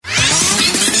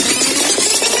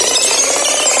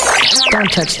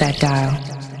Don't touch that dial.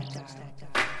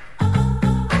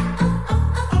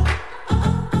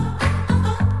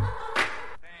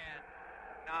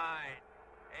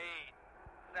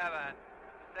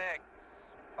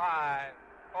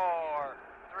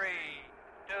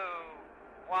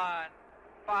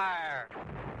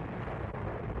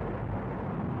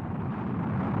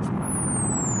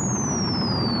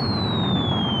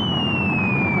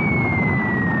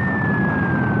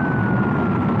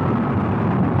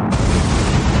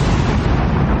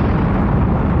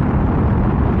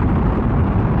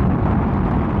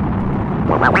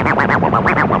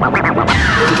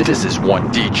 This is one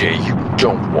DJ you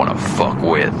don't want to fuck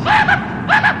with. 5,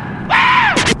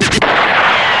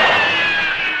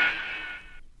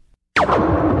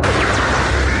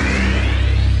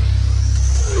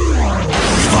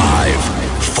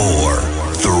 4,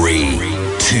 3,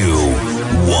 2,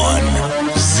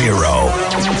 1, 0.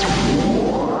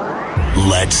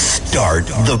 Let's start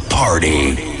the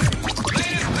party.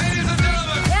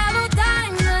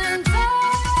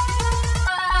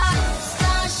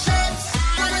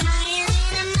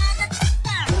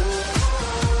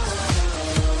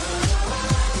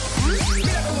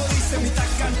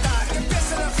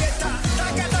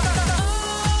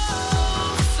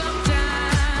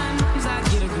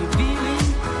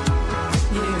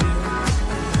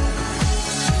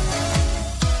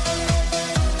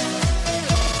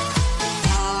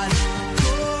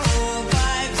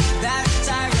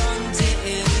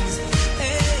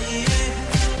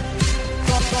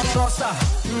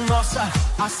 Nossa,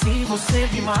 assim você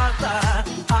me mata.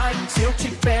 Ai, se eu te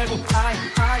pego, ai,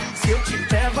 ai, se eu te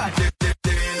pego, vai.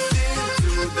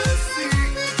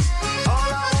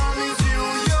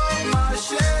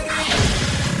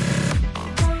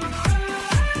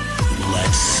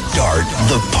 Let's start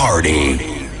the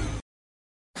party.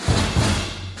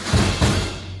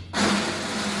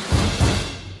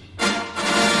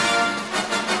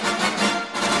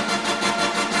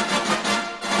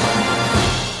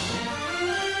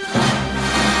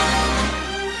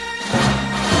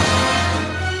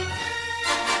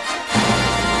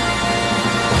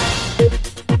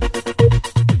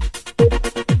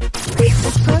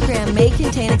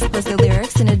 Contain explicit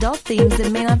lyrics and adult themes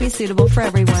that may not be suitable for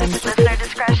everyone. Listener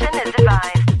discretion is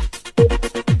advised.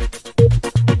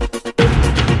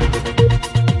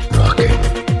 Rocking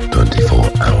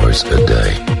 24 hours a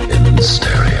day in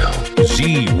stereo.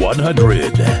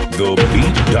 C100,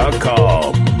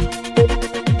 thebeat.com.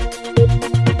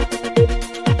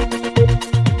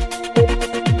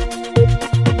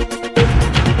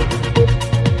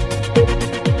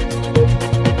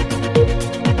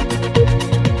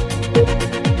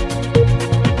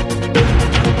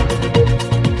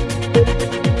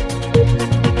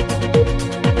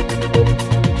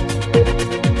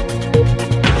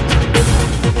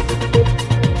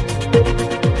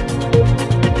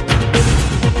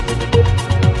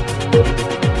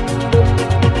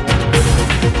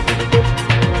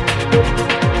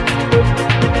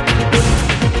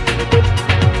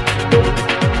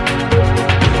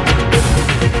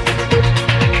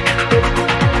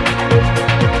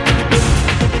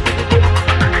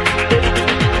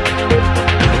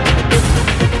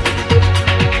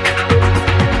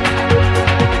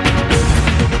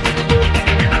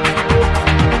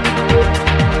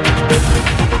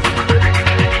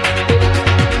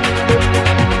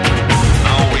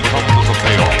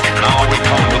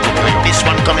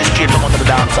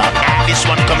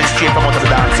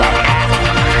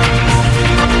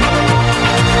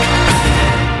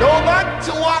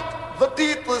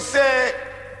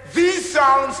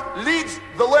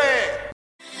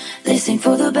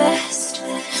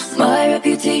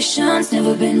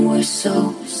 Never been worse,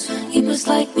 so you must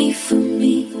like me for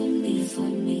me.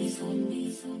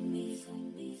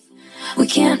 We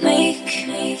can't make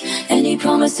any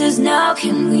promises now,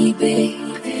 can we,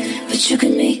 babe? But you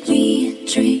can make me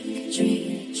drink.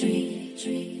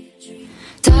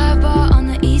 Dive bar on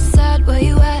the east side, where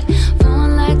you at?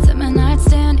 Phone lights at my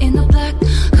nightstand in the black.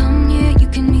 Come here, you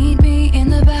can meet me in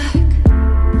the back.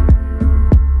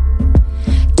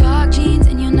 Dark jeans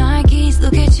and your Nikes,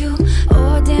 look at you.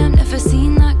 Oh damn, never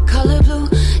seen that color blue.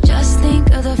 Just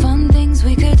think of the fun things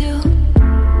we could do.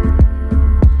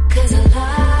 Cause I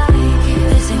like it.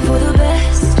 This ain't for the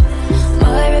best.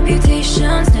 My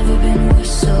reputation's never been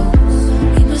worse, so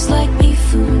you must like me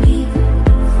for me.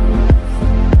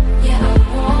 Yeah, I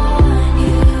want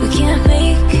you. We can't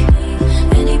make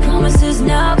any promises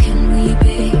now, can we,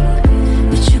 babe?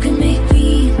 But you can make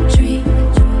me dream.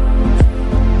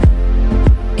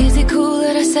 Is it cool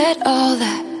that I said all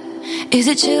that? Is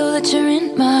it chill that you're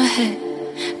in my head?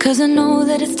 Cause I know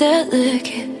that it's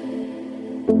delicate.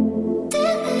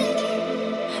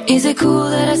 Is it cool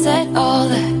that I said all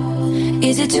that?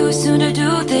 Is it too soon to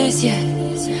do this yet?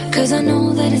 Cause I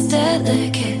know that it's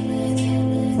delicate.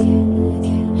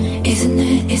 Isn't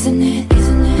it, isn't it,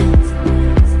 isn't it?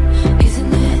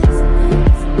 Isn't it?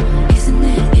 Isn't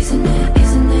it, isn't it,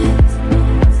 isn't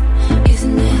it?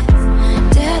 Isn't it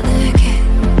delicate?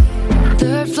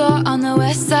 Third floor on the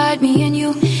west side, me and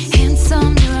you.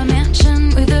 Handsome, near a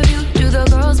mansion with a view. Do the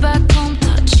girls back home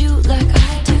touch you like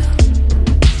I do?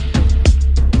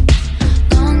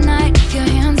 Long night, your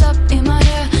hands up in my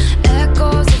hair.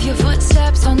 Echoes of your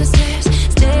footsteps on the stairs.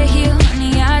 Stay here,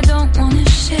 honey, I don't wanna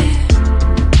share.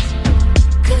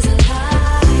 Cause I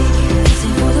like you.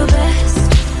 Isn't for the best.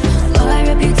 My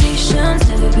reputation's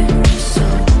never been worse, so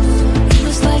you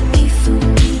must like me for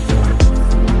me.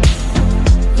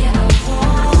 Yeah, I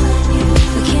want you.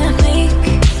 We can't make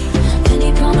any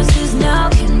promises now,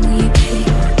 can we,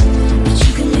 babe? But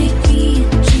you can make me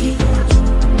intrigued.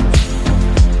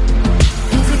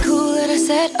 Is it cool that I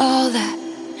said all that?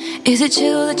 Is it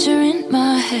chill that you're in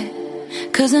my head?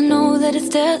 Cause I know that it's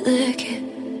delicate.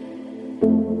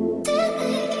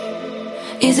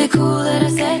 Is it cool that I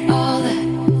said all that?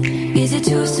 Is it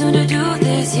too soon to do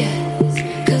this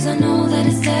yet? Cause I know that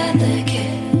it's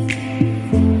delicate.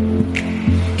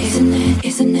 Isn't it,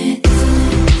 isn't it, isn't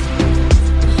it?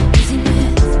 Isn't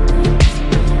it?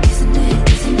 Isn't it,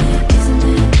 isn't it, isn't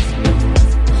it?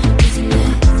 Isn't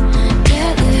it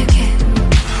delicate?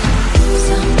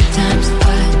 Sometimes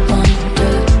I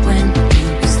wonder when you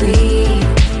sleep,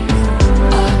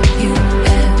 are you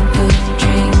ever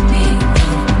dreaming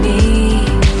of me?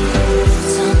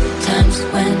 Sometimes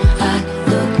when I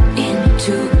look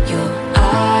into your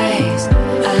eyes,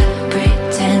 I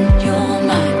pretend you're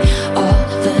mine all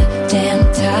the damn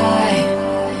time.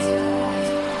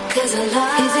 Cause I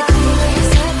like. Is it cool that you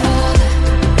said all that?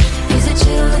 Is it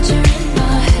chill that you're in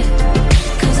my head?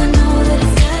 Cause I know that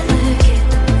it's delicate.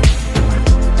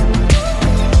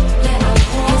 Yeah, I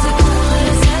want. Is it cool that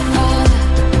I said all that?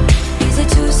 Is it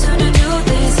too soon to do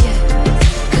this yet?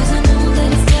 Cause I know that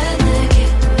it's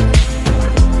delicate.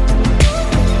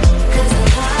 Cause I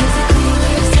like. Is it cool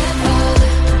that I said all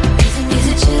that? Is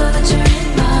it chill that you're in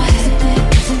my head?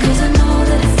 Cause I know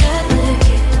that it's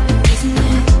delicate. Isn't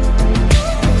it?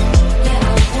 Yeah,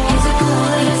 I want. Is it cool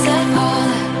that I said all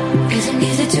that? Is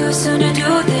it too soon to do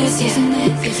this yet? Isn't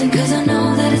it? Cause I know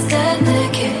that it's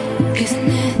delicate. Isn't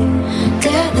it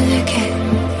delicate?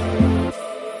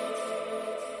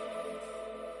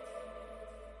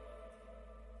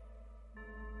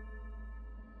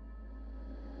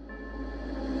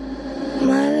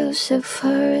 My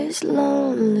Lucifer is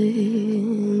lonely,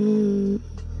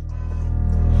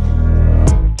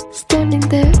 standing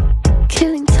there,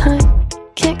 killing time.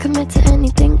 Can't commit to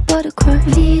anything but a crime.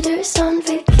 Leaders on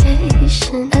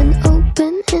vacation, an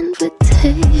open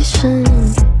invitation.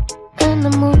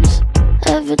 Animals,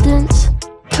 evidence.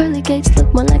 Pearly gates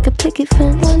look more like a picket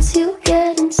fence. Once you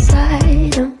get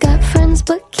inside them, got friends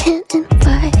but can't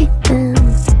invite them.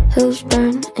 Hills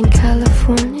burn in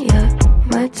California.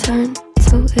 My turn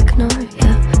to ignore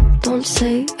ya. Don't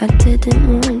say I didn't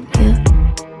warn ya.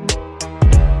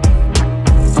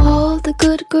 All the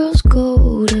good girls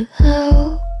go to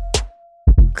hell.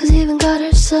 Cause even God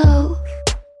herself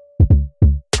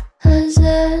has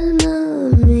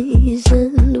enemies.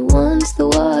 And once the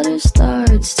water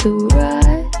starts to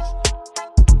rise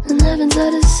and heaven's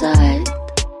out of sight,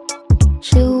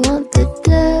 she'll want the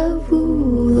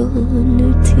devil on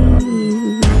her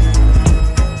team.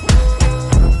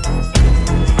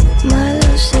 My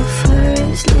Lucifer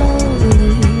is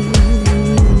lonely.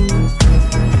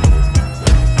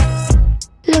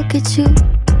 Look at you,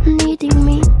 needing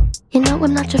me. You know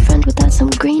I'm not your friend without some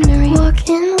greenery.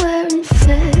 Walking wearing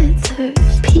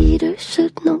feathers. Peter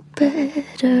should know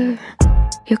better.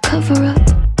 Your cover-up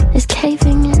is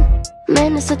caving in.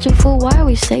 Man is such a fool, why are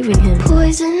we saving him?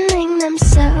 Poisoning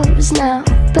themselves now,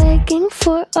 begging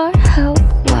for our help.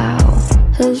 Wow,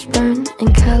 hills burn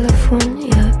in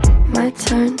California. My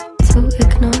turn to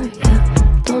ignore ya.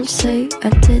 Don't say I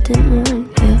didn't warn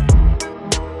ya.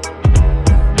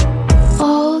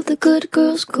 All the good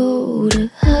girls go to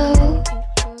hell.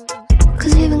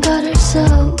 Cause even God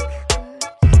herself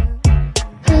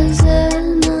has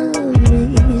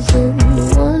enemies. And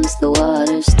once the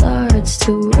water starts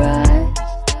to rise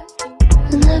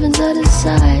and heaven's out of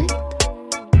sight,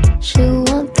 she'll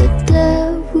want the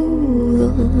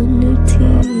devil on her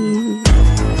team.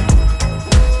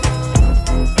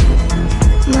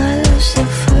 My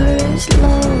Lucifer is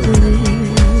lonely.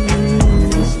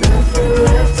 There's nothing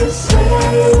left to say.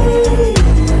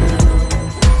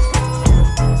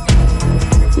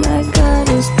 My God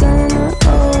is gonna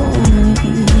own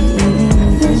me.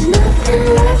 There's nothing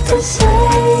left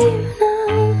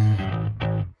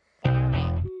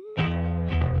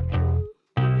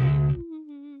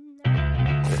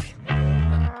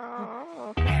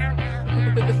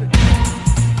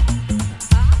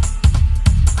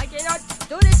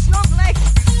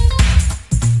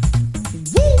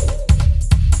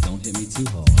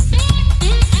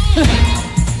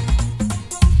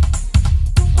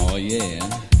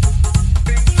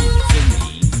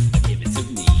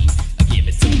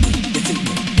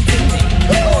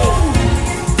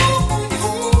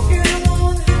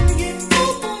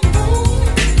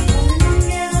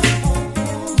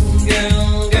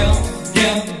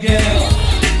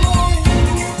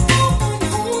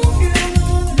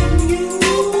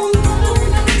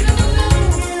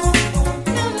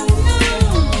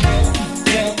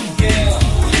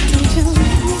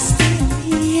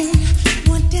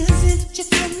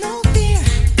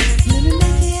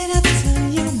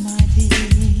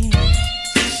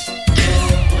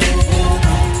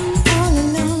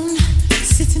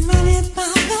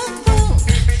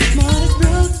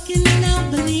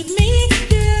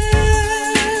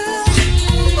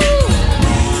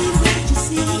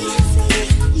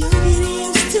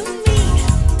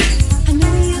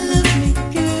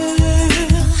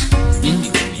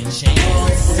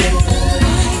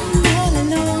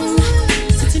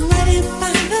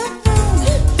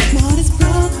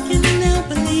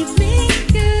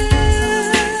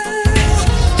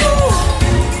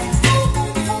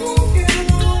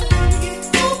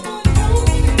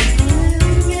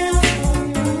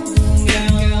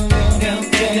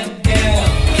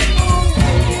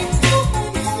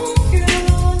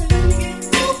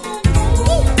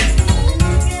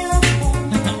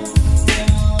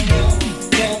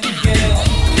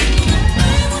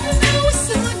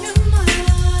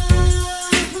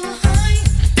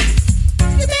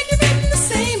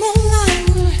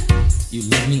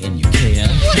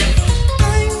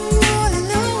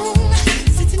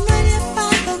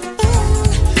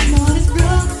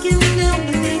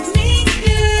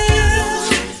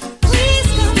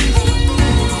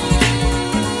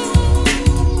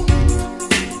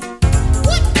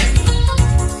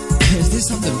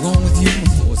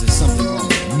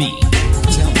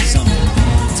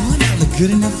good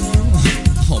enough for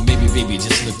you? Or maybe baby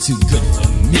just look too good for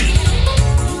me.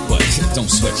 But don't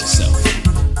sweat yourself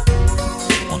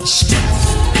on the strap.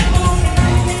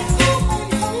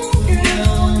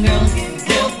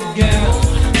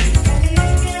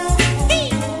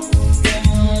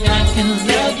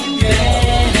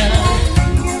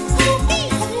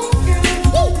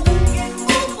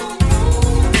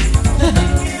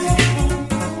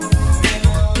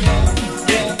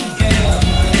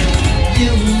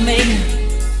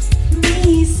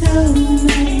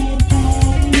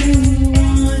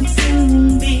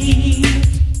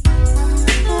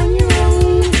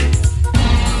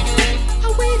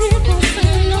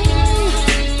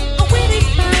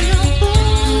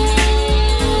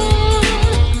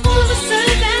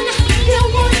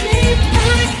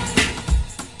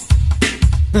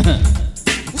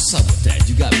 What's up with that?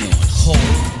 You got me on hold.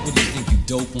 What do you think, you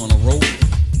dope on a rope?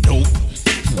 Nope.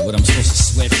 What, I'm supposed to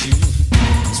sweat you?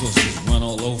 I'm supposed to just run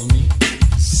all over me?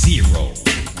 Zero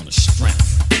on the strength.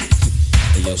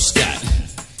 Hey, yo, Scott,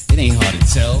 it ain't hard to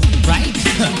tell, right?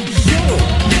 Yo,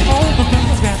 all the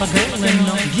fellas grab a girl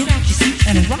and get out your seat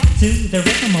and rock to the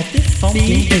rhythm of this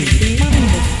funky beat. My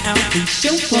name is Abdul.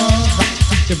 Show rock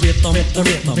to the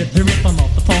rhythm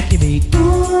of the funky beat.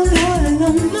 All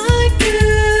alone, my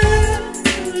girl.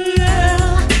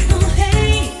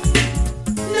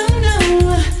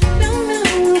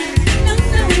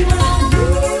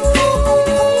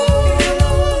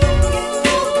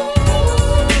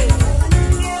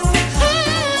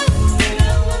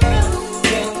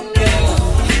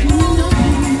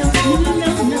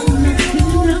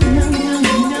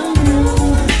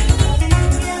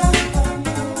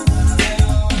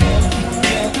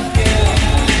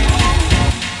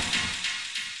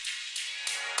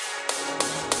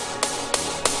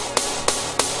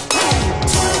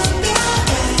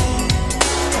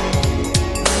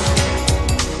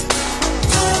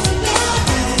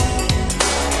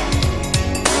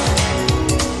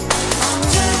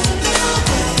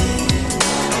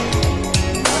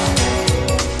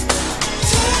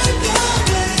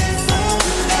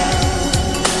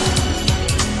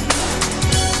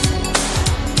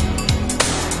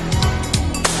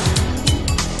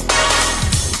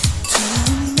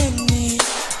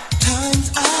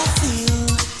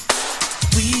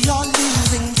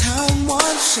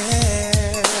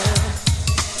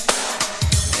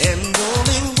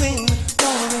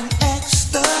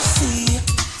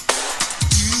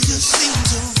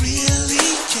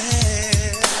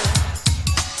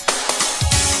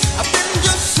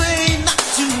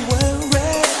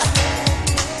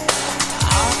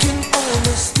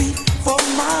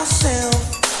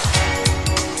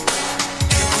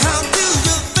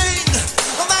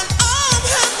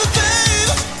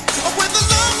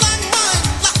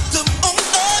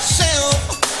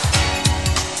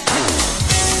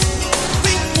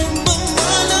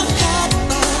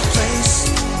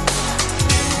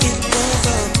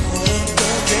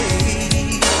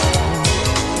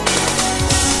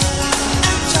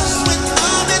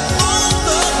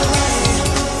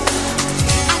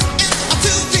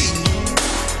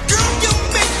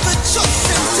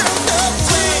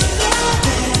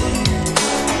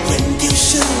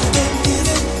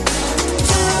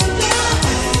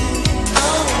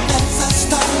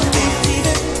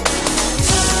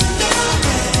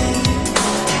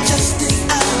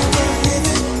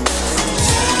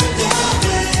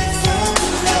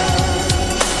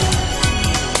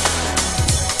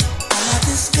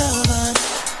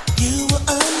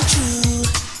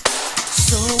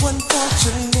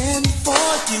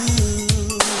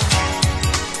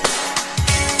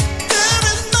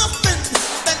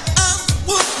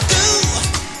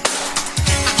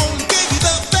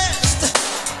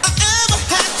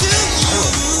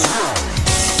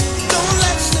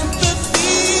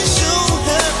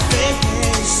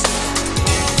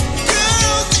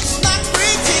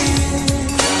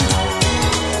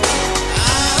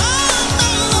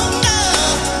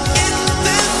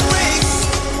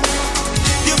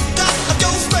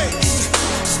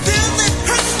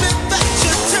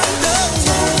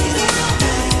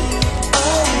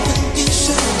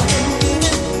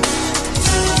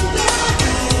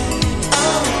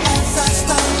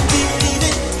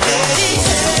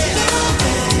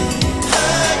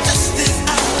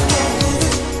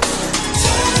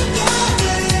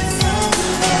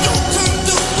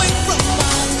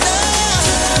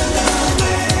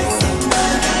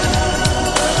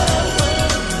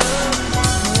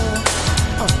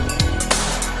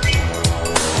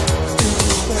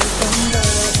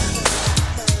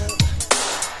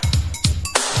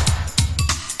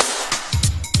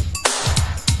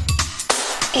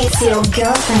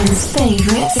 girlfriend's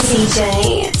favorite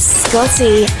DJ,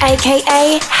 Scotty,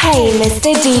 aka Hey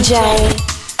Mr. DJ.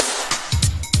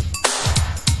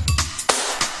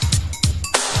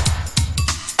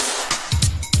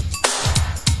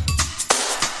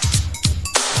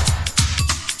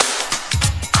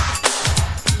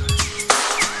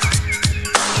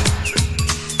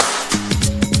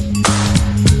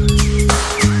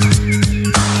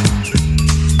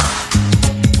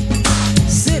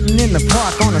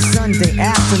 Sunday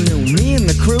afternoon, me and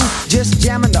the crew just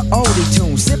jamming the oldie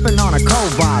tune, sipping on a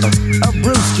cold bottle of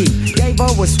brewski. Gave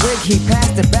over a swig, he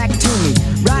passed it back to me.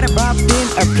 Right about then,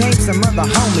 up came some other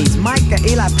homies, Micah,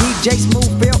 Eli, PJ, Smooth,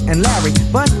 Phil, and Larry.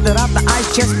 Busted out the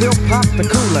ice chest, Phil popped the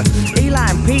cooler. Eli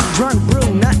and Pete drunk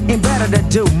brew, nothing better to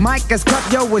do. Micah's cup,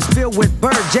 yo, was filled with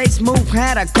bird. J Smooth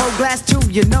had a cold glass too,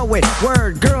 you know it.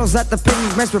 Word, girls at the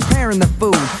picnic mess preparing the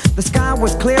food. The sky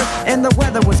was clear and the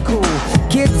weather was cool.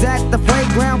 Kids at the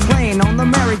playground playing on the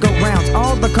merry-go-rounds.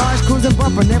 All the cars cruising,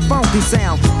 bumping their funky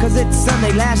sound. Cause it's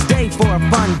Sunday, last day for a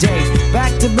fun day.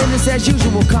 Back to business as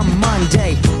usual come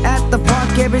Monday. At the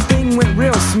park, everything went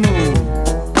real smooth.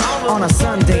 On a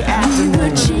Sunday afternoon. We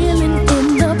were chilling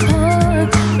in the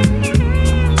park,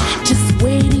 just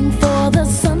waiting for the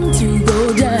sun to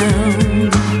go down.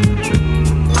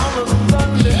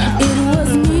 It was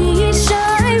me,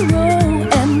 Shiro,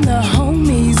 and the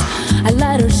homies, a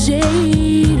lighter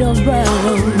shade of brown.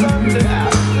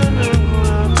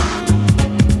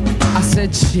 I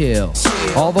said chill.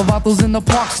 All the vatos in the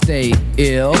park stay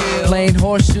ill. Playing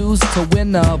horseshoes to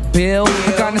win a bill.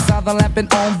 The carne asada lapping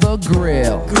on the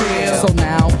grill. So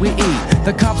now we eat.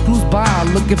 The cops cruise by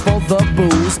looking for the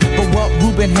booze. But what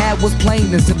Ruben had was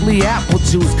plain and simply apple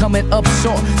juice. Coming up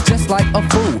short just like a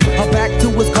fool. Back to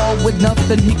his car with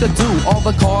nothing he could do. All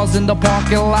the cars in the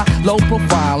parking lot, low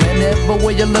profile. And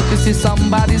everywhere you look you see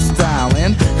somebody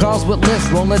styling. Cars with lists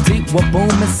rolling deep with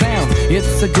booming sounds.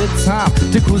 It's a good time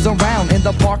to cruise around in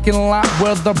the parking lot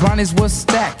where the brownies were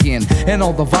stacking. And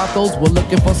all the vatos were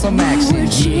looking for some action. We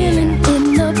were chilling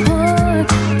in the park,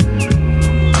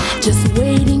 just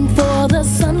waiting for the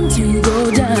sun to go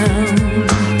down.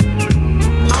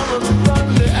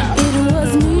 It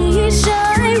was me,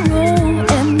 Shiro,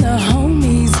 and the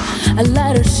homies, a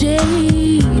lighter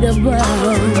shade of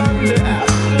brown.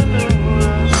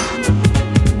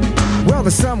 Well,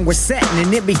 the sun was setting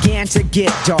and it began to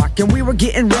get dark, and we were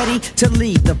getting ready to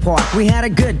leave the park. We had a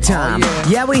good time,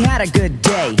 yeah, we had a good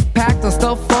day. Packed our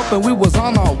stuff up and we was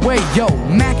on our way, yo,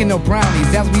 macking the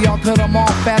brownies as we all cut them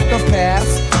off at the pass.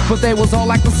 But they was all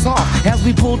like the song as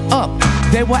we pulled up.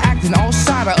 They were acting all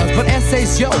shy to us, but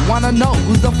essays, yo, wanna know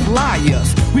who's the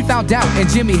flyers. We found out and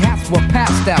Jimmy hats were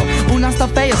passed out. Una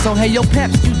stuff so hey, yo,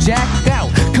 peps, you jacked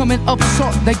out. Coming up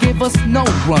short, they gave us no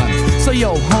run. So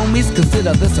yo, homies,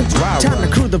 consider this a dry run. Time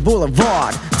to cruise the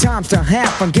boulevard, time to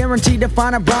have fun. Guaranteed to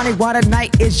find a brownie while the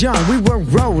night is young. We were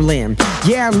rolling,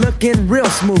 yeah, looking real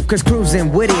smooth. Cause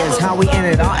cruising witty is how we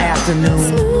ended our afternoon.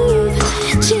 Smooth,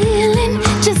 chillin',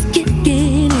 just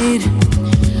kicking it.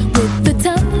 With the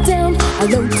top down, I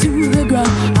low to the ground.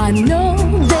 I know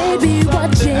they be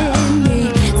watching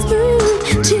me.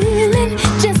 Smooth, chillin',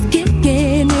 just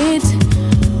kicking it.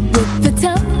 With the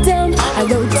top down, I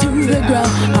low to the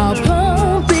ground. I'll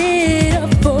pump it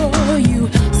up for you.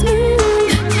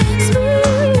 Smooth, smooth,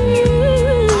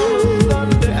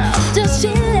 just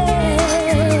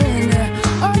chillin'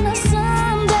 on a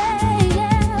Sunday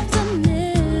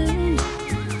afternoon.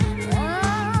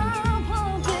 I'll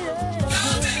pump it up.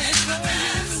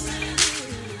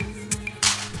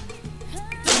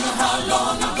 Don't know how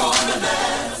long I'm gonna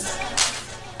last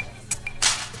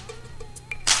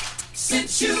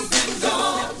since you've been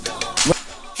gone.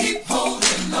 Keep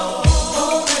holding on,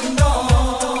 holding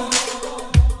on.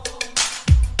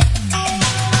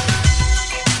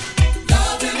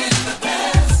 Loving in the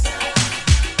past.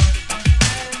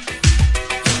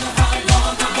 Don't know how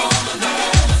long I'm gonna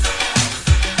last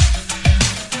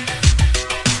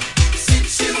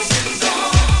since you've been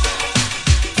gone.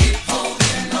 Keep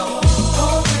holding on,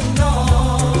 holding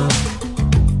on.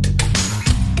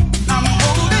 I'm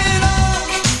holding on,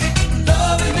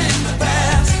 loving in the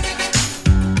past.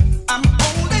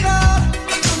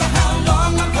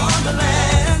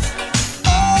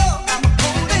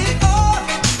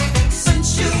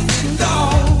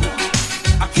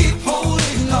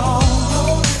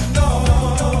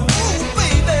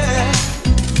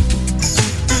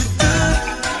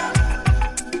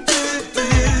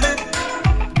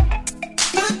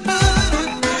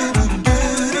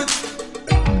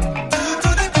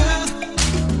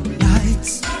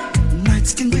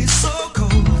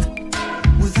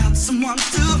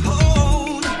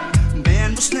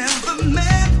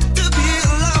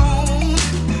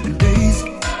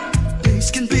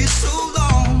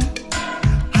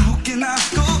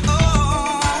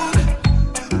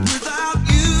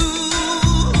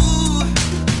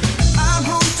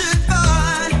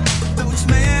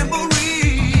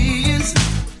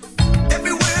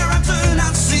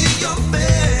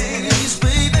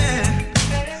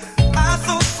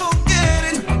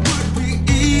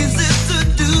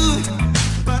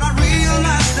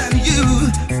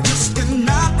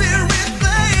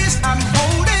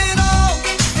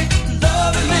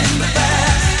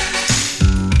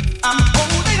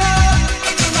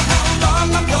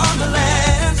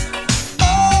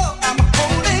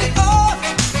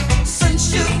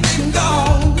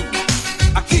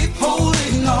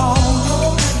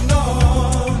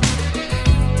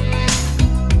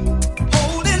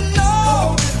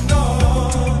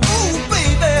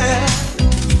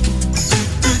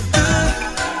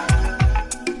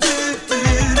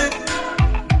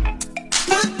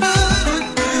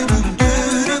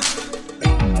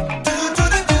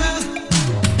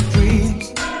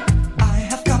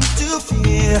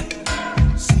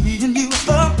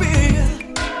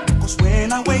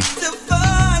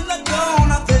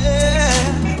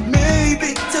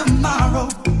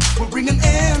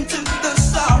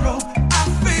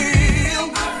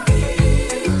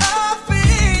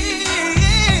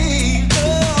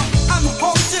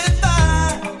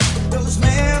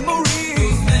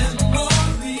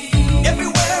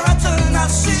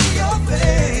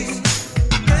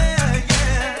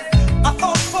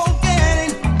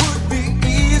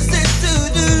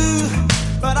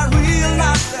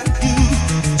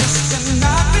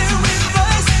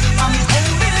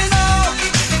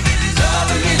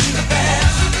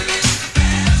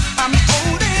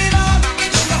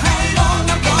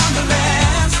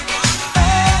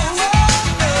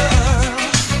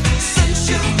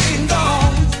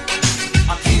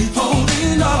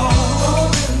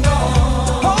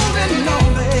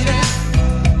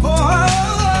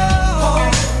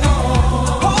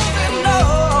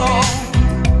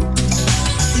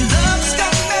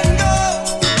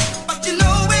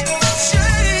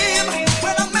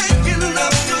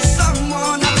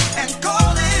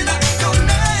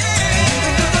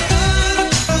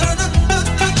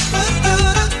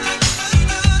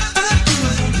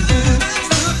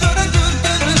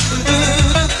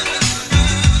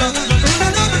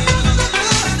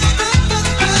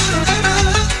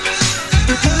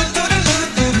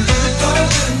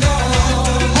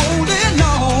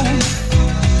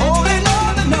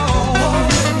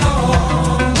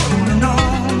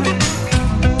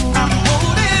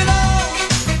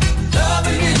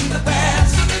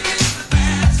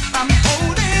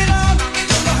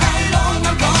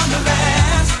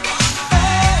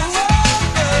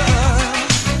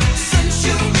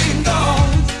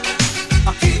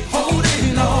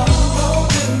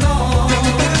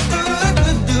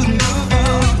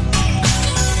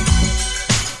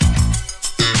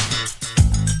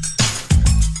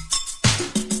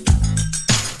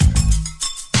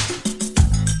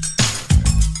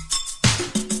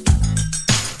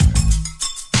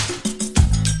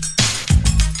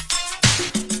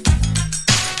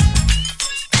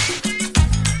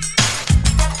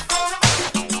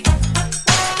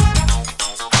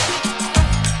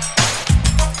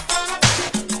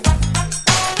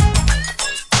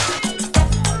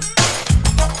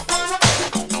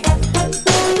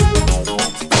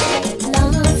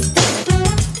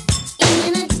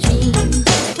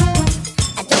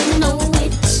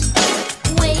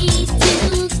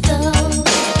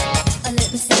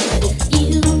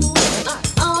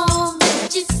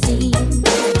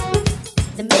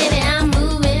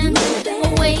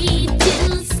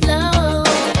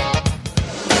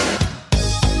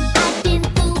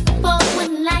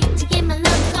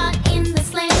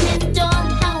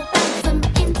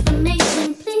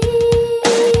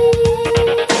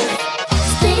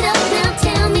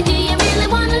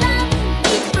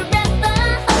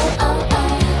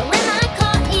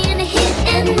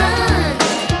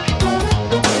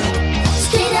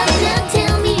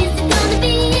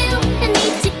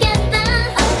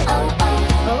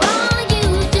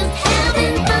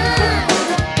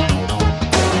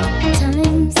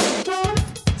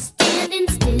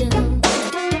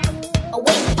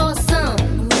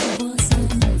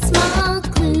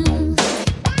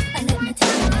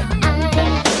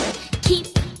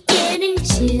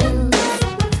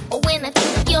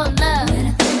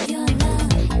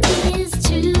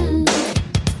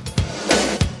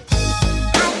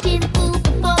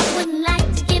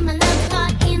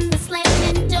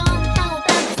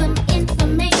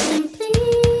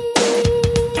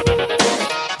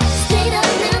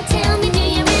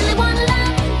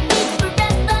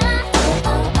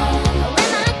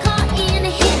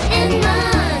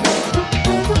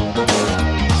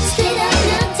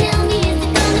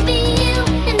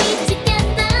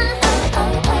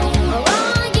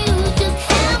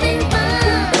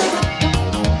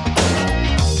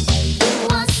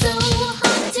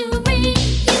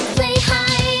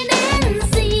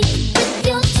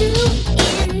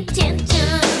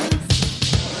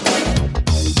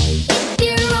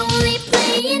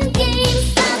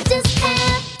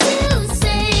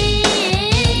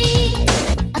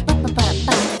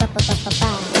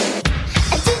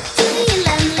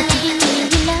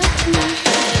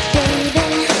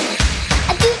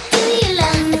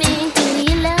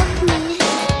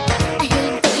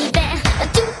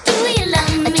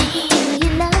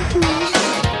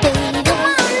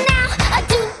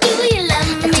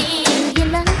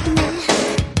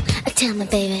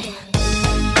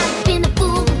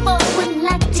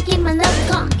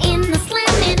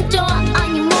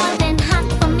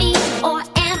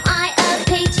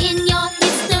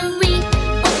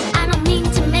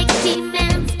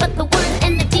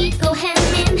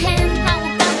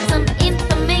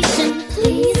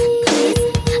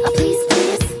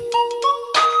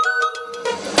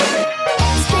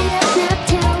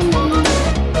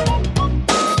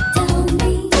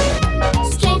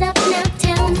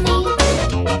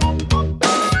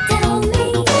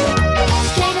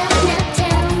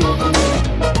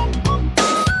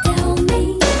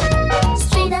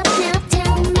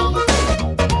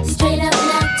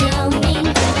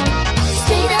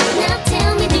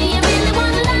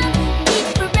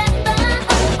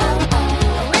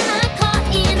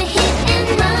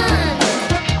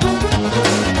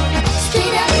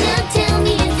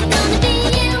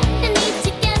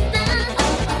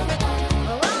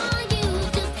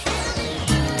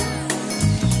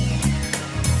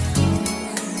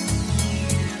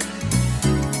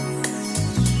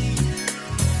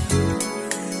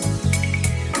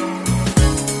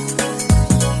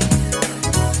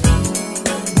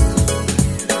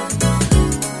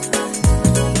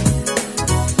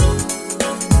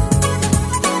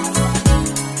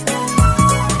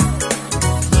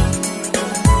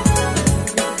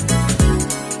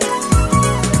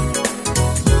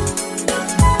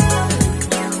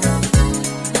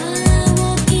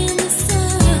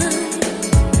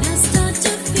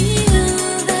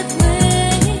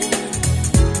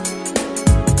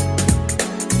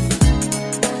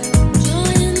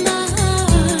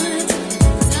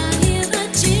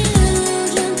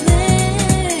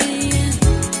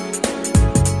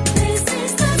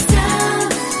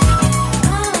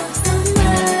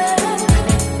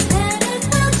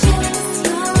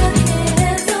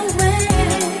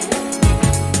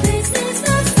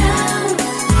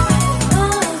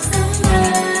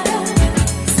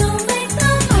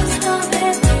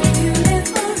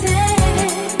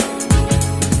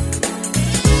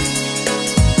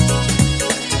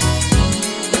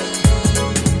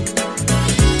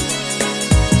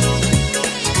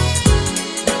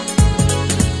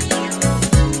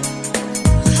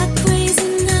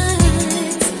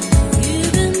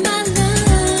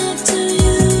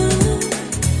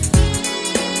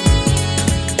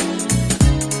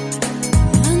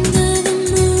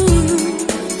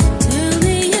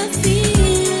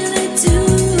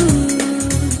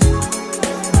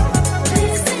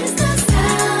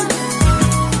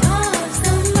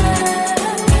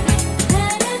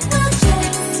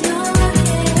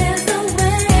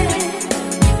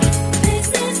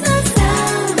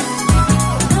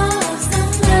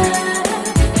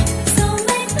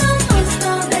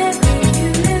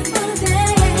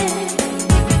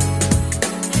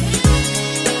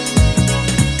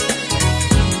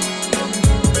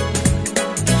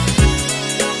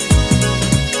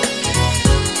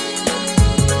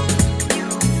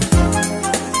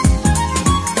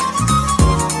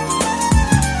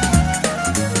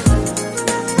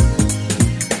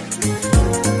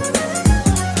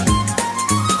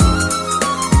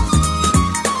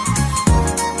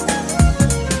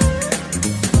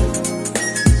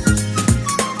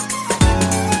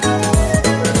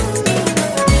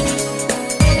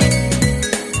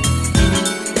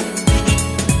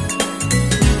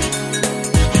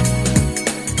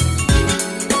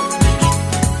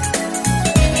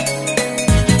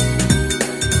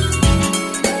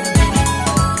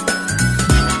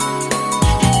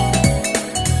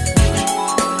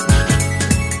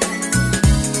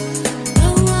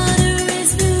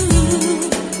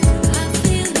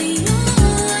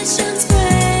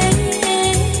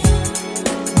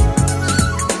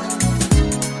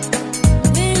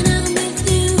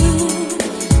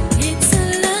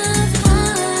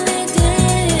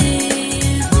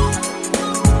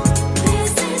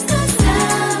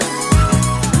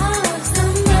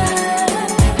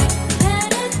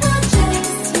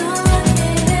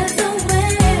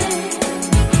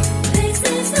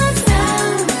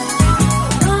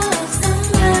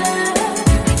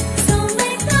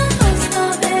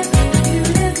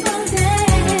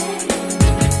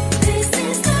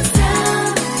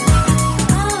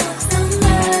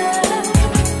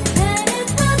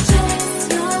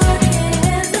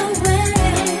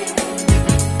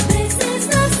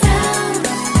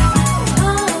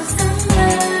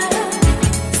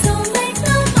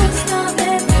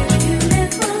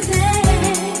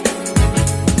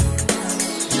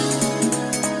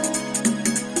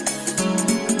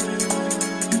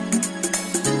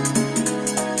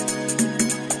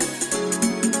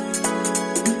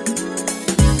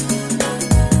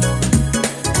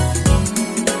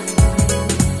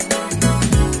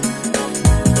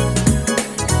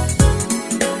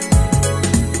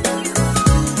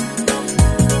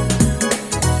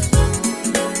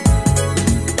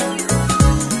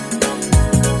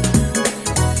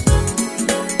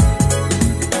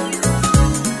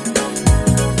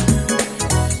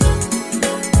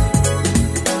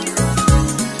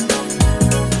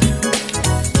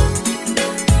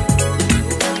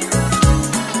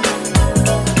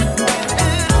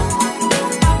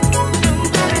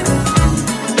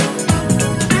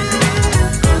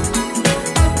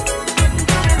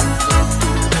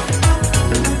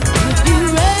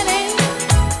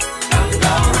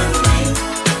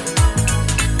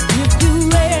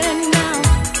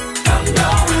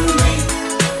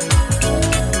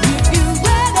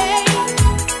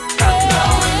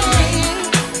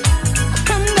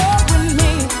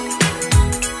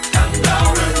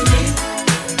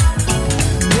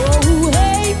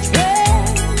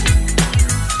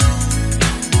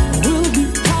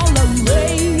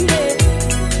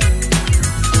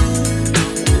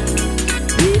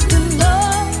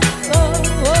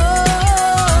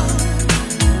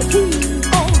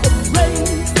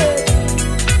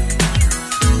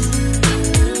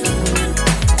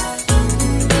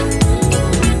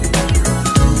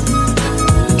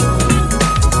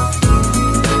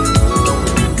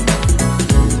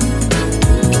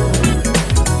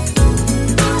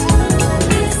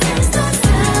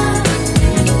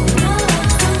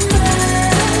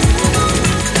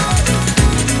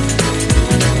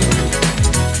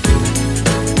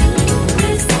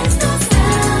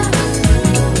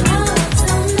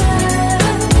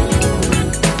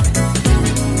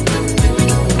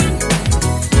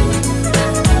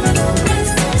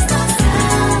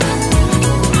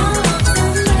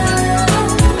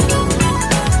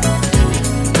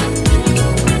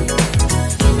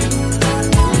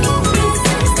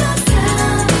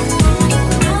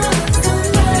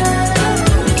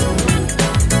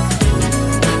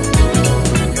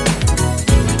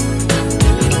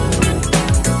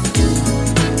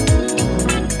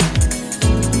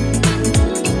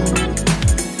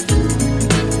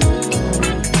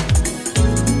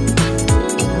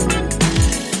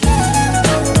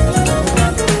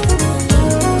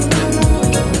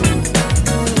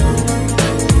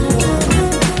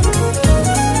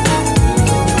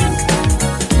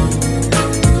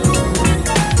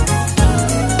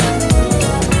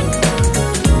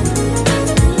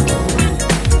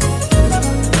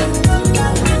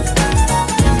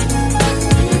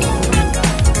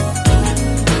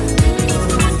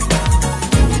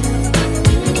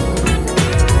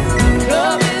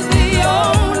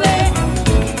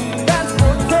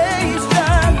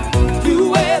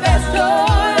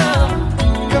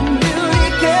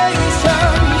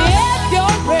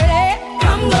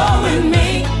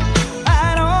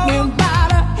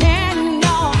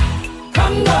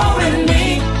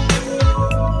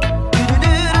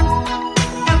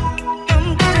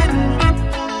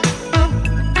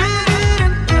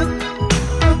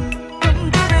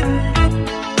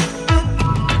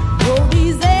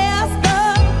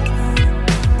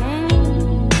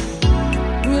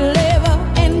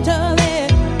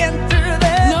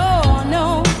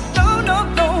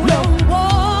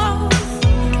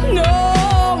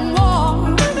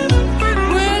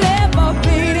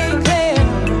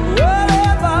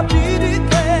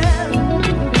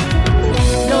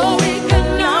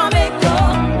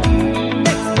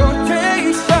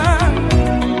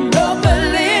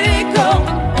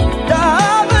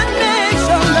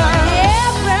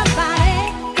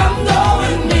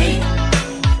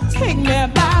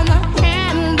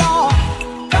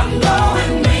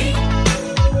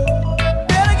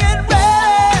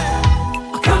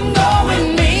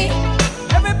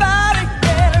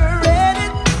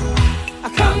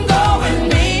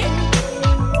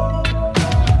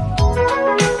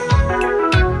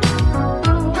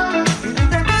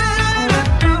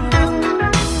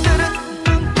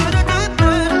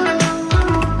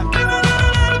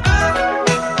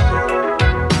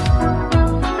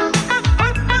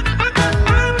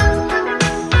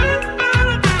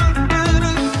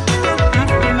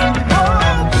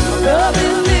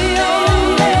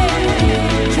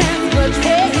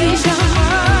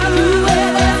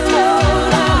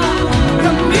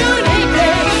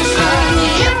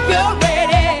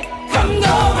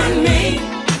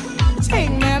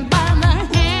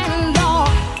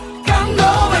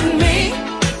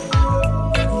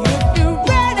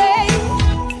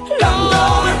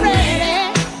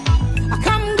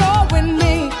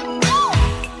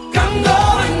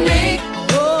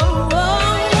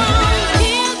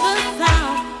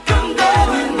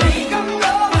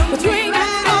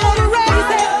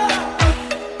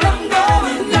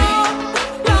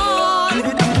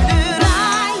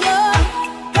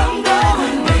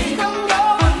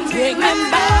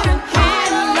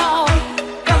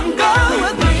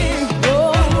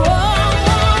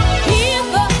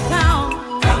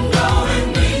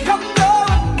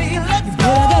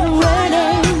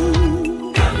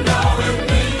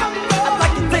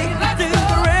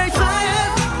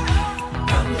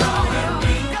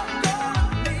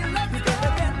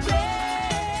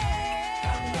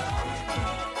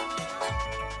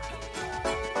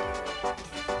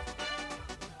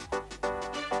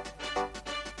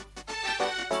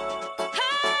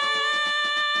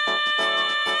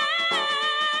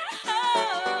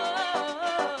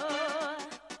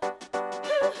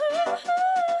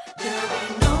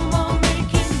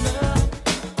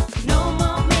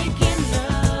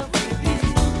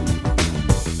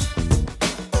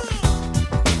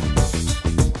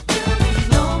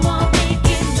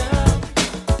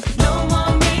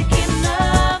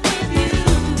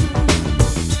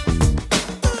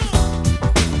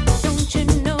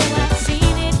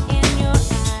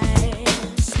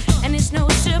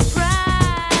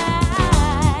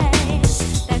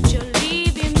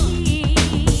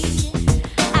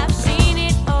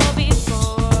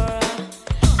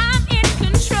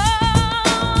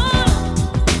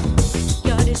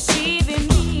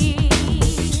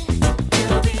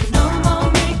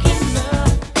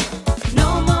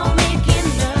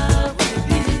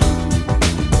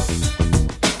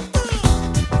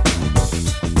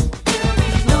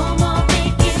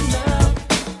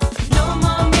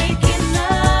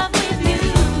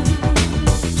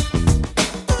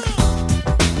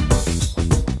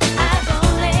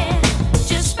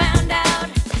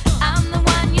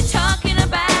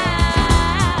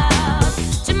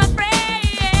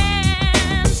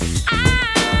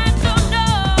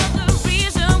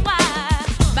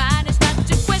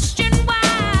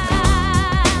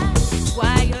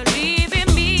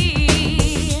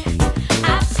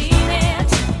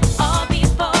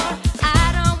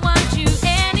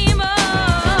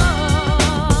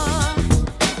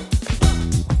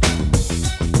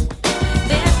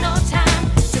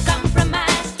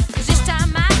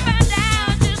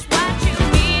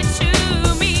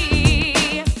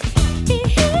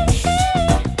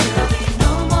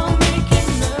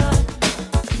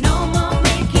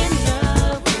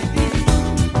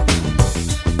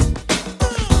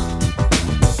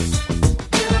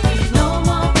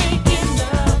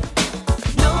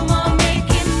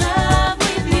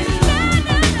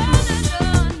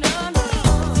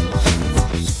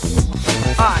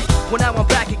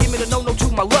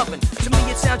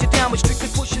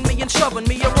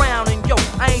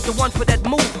 I ain't the one for that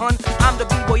move, hun. I'm the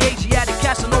B-boy Asiatic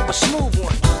Casanova smooth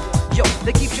one. Yo,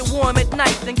 that keeps you warm at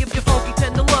night, then give you funky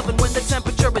tender loving when the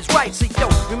temperature is right. See, yo,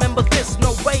 remember this,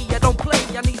 no way, I don't play.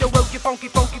 I need to work your funky,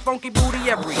 funky, funky booty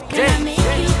every day. Can I make you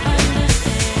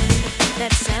understand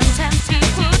that sometimes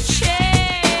people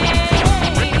change,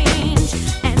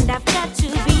 and I've got to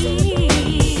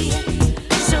be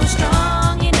so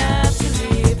strong enough to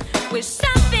live with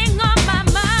something on my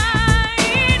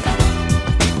mind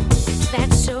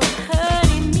that's so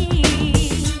hurting me.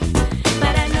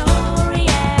 But I know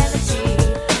reality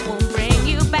won't bring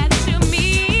you back to me.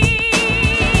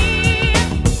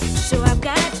 So I've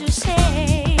got to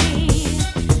say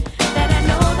that I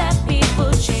know that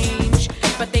people change,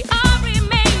 but they all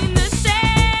remain the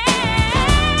same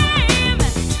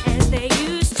as they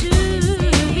used to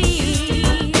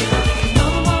be. No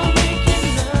more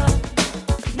making love,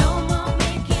 no more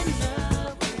making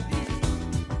love with you.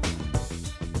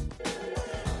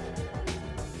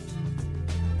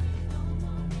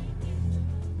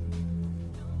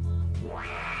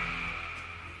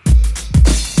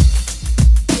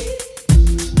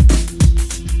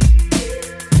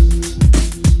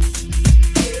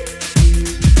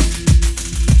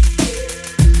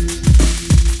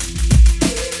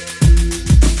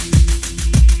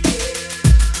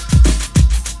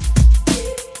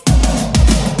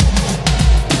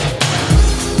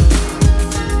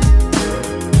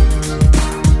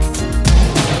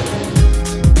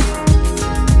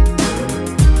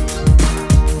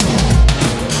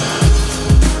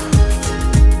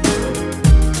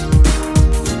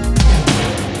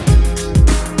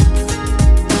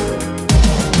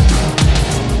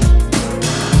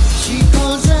 She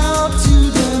calls out to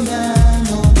the man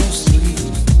on the street.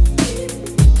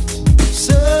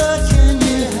 Sir, can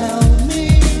you help me?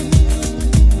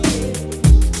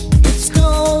 It's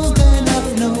cold and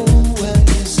I've nowhere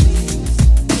to sleep.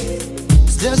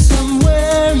 Is there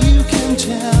somewhere you can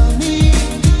tell me?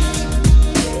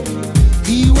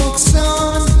 He walks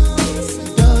on,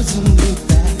 doesn't look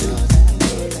back.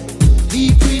 He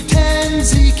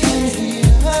pretends he can hear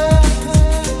her.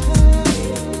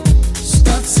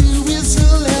 Starts to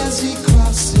whistle as he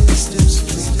crosses the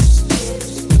street.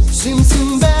 Seems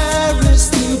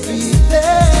embarrassed to be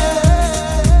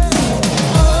there.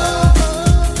 Oh,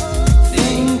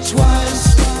 think twice,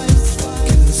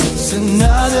 'cause it's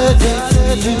another day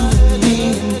for you and me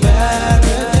in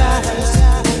paradise.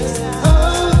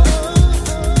 Oh,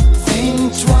 think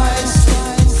twice,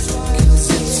 'cause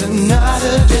it's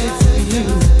another day for you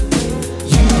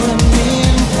and me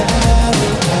in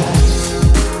paradise.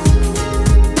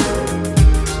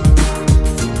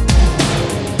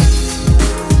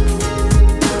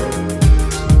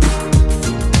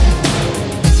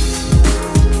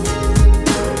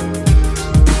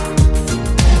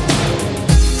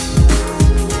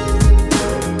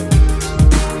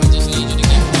 Just need you to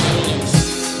get real loose.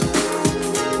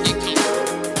 Get comfortable.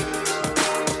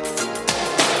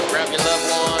 Grab your loved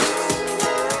ones,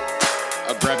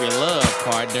 or grab your love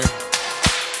partner.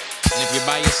 And if you're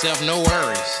by yourself, no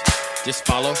worries. Just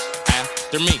follow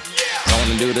after me.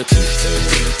 Gonna do the two-step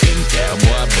in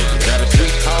cowboy boogie. Grab a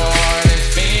sweetheart and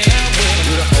spin out with it.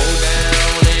 Do the hold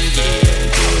down and get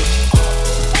into it.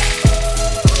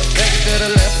 Take it to the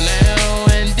left now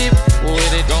and dip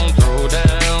with it. Gonna throw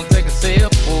down, take a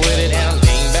sip with it. Now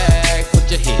lean back, put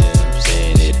your hips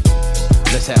in it.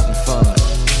 Let's have some fun.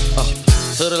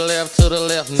 To the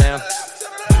left now.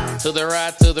 To the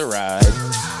right, to the right.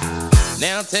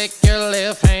 Now take your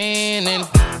left hand and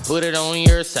put it on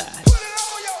your side.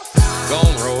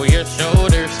 Gon' roll your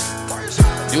shoulders,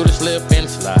 do the slip and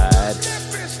slide.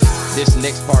 This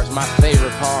next part's my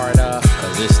favorite part,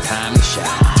 cause it's time to shine.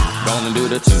 Gonna do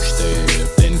the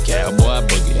two-step, then cowboy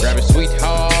boogie. Grab a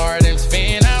sweetheart and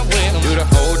spin out with 'em. Do the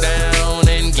hold down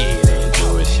and get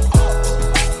into it.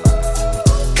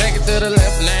 Take it to the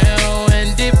left now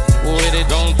and dip with it.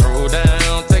 Gon' throw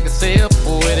down, take a sip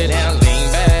with it. Now lean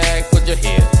back, put your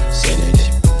hips in it.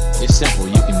 It's simple,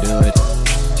 you can do it.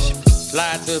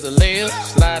 Slide to the left,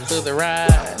 slide to the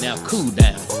right. Now cool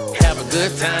down, have a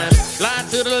good time. Slide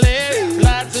to the left,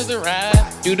 slide to the right.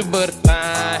 Do the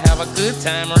butterfly, have a good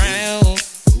time. Round,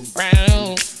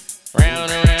 round,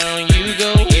 round and round you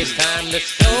go. It's time to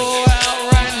show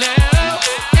out right now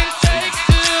and take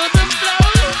to the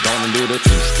floor. Gonna do the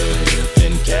two-step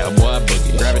and cowboy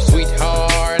boogie. Grab a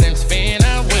sweetheart and spin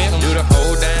out with 'em. Do the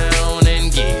hold down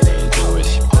and get into it.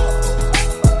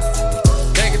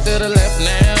 Take it to the left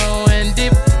now and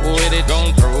dip with it.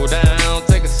 Gon' throw down,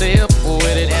 take a sip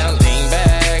with it. Now lean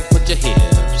back, put your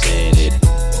hips in it.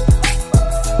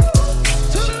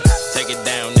 Take it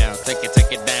down now, take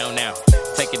it down now.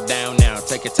 Take it down now,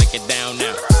 take it it down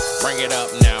now. Bring it up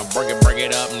now, bring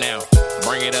it up now.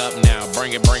 Bring it up now,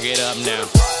 bring it up now.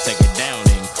 Take it down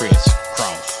and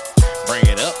crisscross. Bring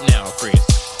it up now,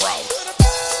 crisscross.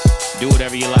 Do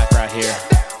whatever you like right here.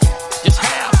 Just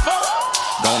have fun.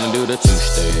 Gonna do the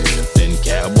two-step, then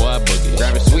cowboy boogie.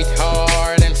 Grab a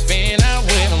sweetheart and spin out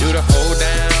with him. Do the hold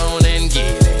down and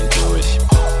get into it.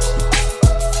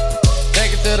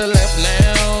 Take it to the left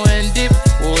now and dip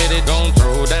with it. Don't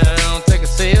throw down, take a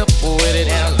sip with it.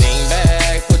 Now lean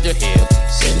back, put your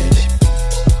hips in it.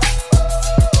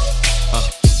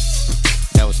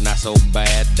 That was not so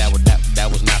bad. That was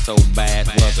not so bad,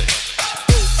 was it?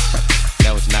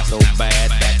 That was not so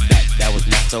bad. That was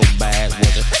not so bad,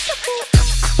 was it?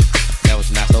 That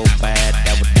was not so bad.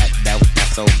 That was not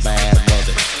so bad, was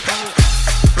it?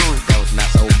 That was not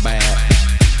so bad.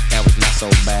 That was not so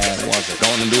bad, was it?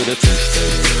 Gonna do the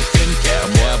two-step and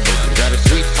cowboy boogie. Grab a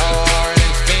sweetheart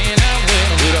and spin out with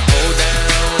him. Do the hold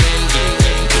down and get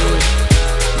into it.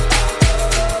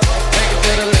 Take it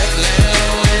to the left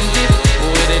now and dip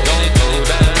with it. Don't go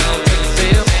down, take a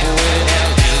sip with it. Now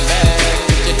lean back,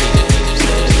 put your hips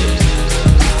in it.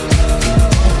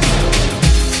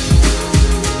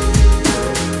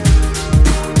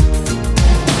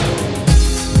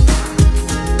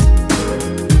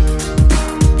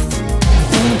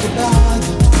 Think about it.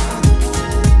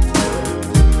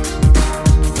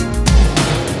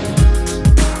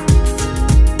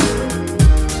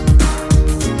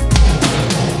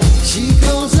 She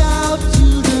goes out to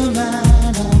the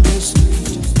man on the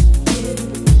street.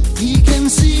 He can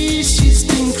see she's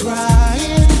been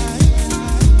crying.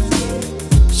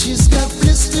 She's got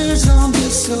blisters on the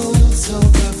soles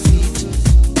of her feet.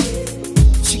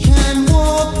 She can't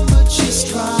walk, but she's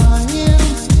trying.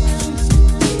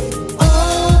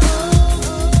 Oh,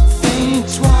 think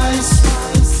twice.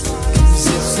 'Cause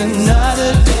it's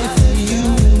another day for you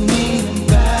and me in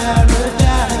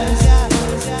paradise.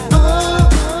 Oh,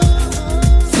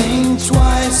 think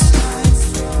twice.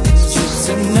 It's just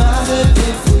another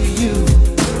day for you.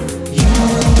 You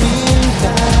and me in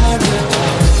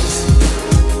paradise.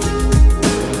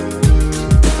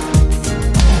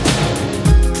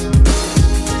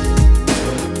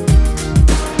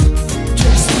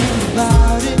 Just think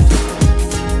about it.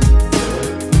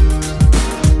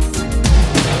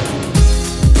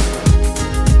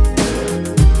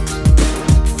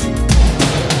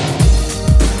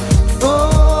 Oh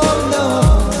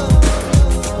Lord,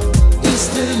 is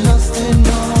there nothing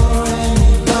more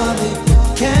anybody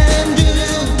can do?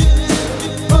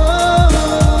 Oh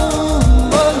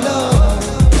Lord,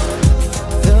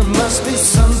 there must be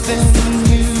something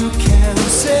you can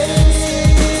say.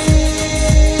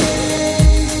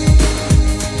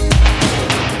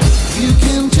 You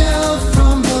can tell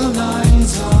from the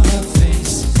lines on her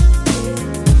face.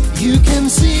 You can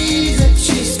see that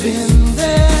she's been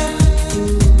there.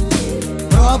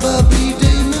 Probably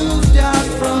they moved out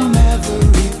from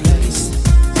every place.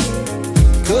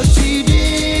 'Cause she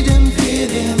didn't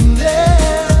fit in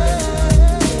there.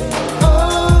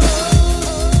 Oh,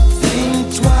 think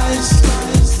twice.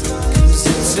 'Cause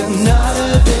it's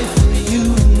another day for you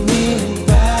and me in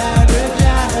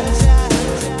paradise.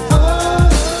 Oh,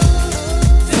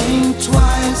 think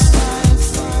twice.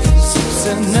 'Cause it's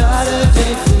another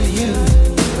day for you.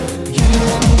 You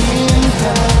and me in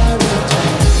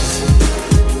paradise.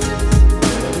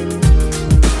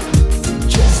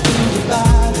 Just think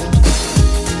about it.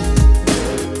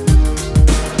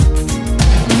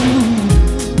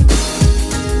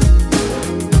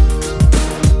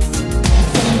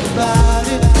 Think about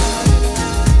it.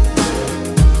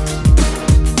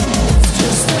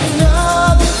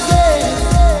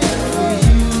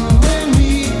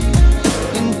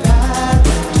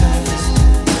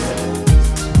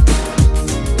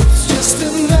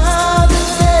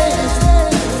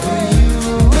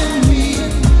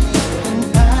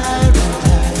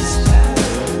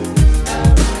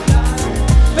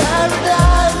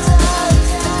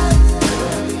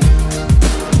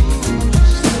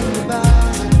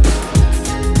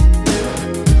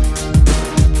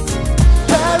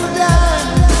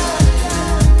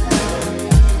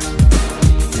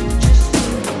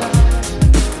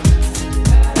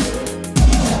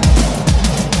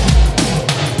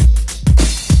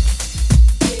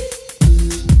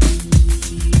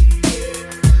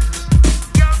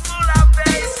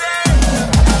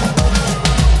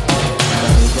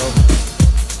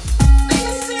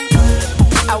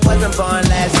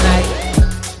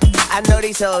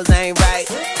 toes ain't right.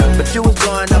 But you was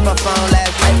blowing up her phone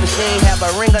last night, but she ain't have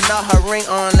a ring or not her ring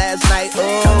on last night.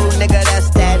 Ooh, nigga, that's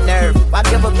that nerve. Why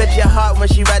give a bitch your heart when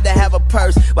she rather have a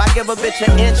purse? Why give a bitch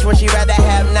an inch when she rather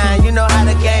have 9? You know how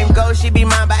the game goes, she be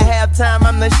mine by halftime,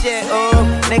 I'm the shit. Ooh,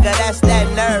 nigga, that's that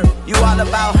nerve. You all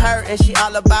about her and she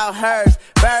all about hers.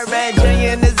 Birdman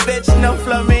Jr. and this bitch, no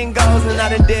flamingos. And I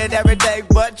done did every day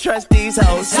but trust these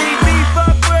hoes. See me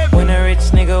fuck with when a rich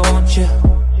nigga wants you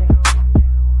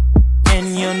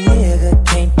and your nigga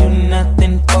can't do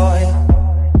nothing for you.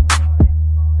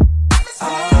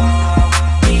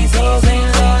 These hoes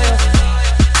ain't loyal.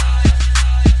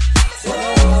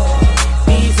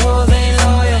 These hoes ain't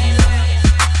loyal.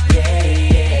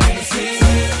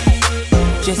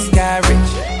 Just got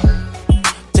rich.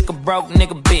 Took a broke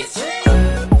nigga bitch.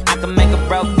 I can make a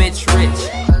broke bitch rich,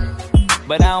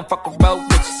 but I don't fuck with broke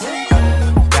bitches.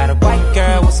 Got a white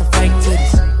girl with some fake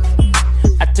titties.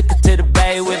 I took her to the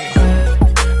bay with me.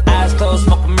 Eyes closed,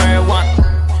 smoking marijuana.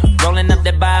 Rolling up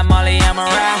that by Molly, I'm a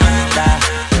rasta.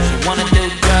 She wanna do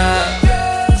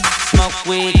drugs, smoke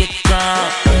weed, get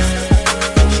drunk.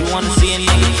 She wanna see a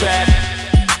nigga trap.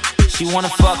 She wanna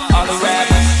fuck all the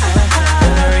rappers.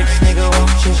 When a rich nigga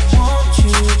want you,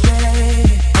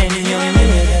 baby. And your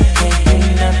nigga can't do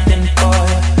nothing for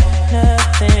you,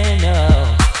 nothing, no.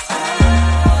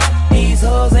 These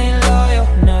hoes ain't loyal,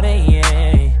 no they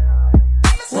ain't.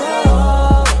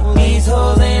 Whoa, these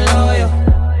hoes ain't loyal.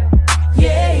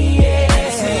 Yeah, yeah.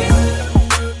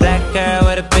 Black girl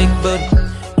with a big booty.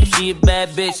 If she a bad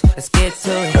bitch, let's get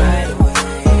to it right away.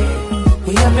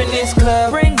 We up in this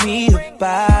club, bring me the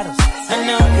bottles. I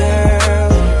know, girl,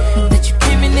 that you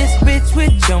came in this bitch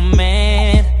with your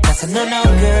man. That's a no-no,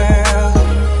 girl.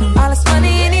 All this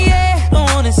money in the air, I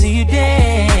wanna see you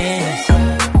dance.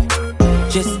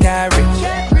 Just got rich.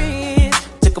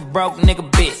 Took a broke nigga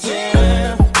bitch.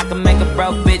 I can make a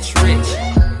broke bitch rich,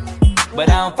 but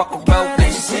I don't fuck with broke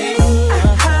bitches.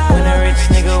 When a rich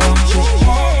nigga wants you,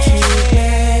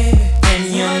 and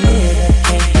your nigga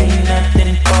can't do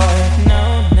nothing for you. No,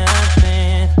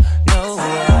 nothing, no.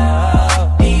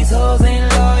 These hoes ain't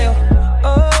loyal.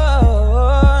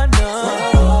 Oh, no.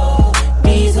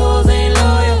 These hoes ain't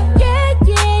loyal. Yeah.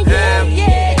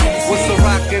 What's the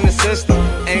rock in the system?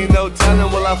 Ain't no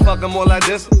telling, will I fuck 'em or like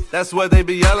this? That's what they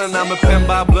be yelling, I'm a pimp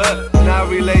by blood, not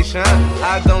relation.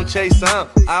 I don't chase some,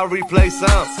 I replace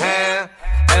some.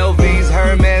 LV's,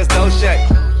 Hermes, no shake.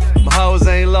 My hoes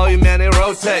ain't loyal, man, they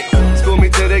rotate. School me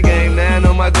to the game, now I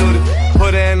know my duty.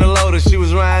 Put her in the loader, she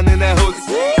was riding in that hoodie.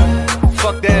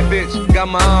 Fuck that bitch, got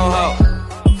my own hoe.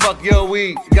 Fuck your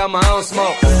weed, got my own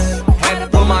smoke. Had to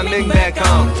put my mink back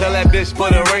on, tell that bitch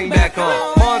put her ring back on.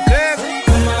 Montana.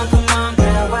 Come on,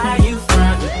 girl, why you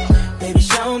frontin'? Baby,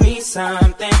 show me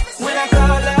something. When I call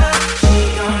her,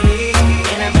 she gon' leave.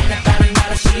 And I bet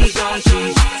 $1,000 she gon'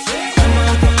 cheat.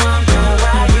 Come on, girl,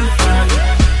 why you frontin'?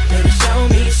 Baby, show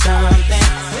me something.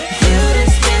 You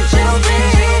just spent your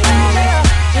baby,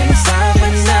 and it's all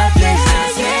for nothing.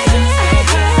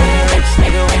 Rich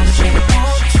nigga want you,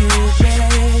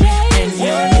 baby, and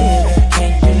your nigga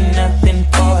can't do nothing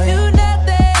for you.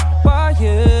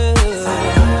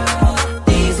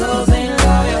 These hoes ain't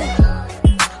loyal.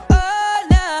 Oh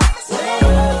no.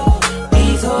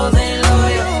 These hoes ain't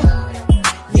loyal.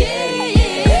 Yeah.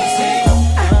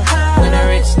 When a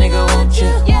rich nigga want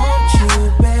you,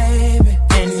 baby,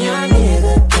 and your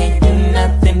nigga can't do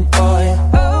nothing for you.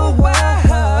 Oh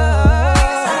wow.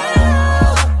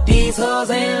 These hoes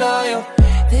ain't loyal.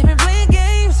 They been playing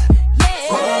games.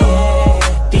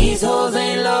 Yeah. These hoes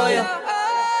ain't loyal.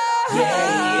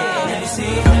 Yeah. Let me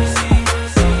see. Let me see.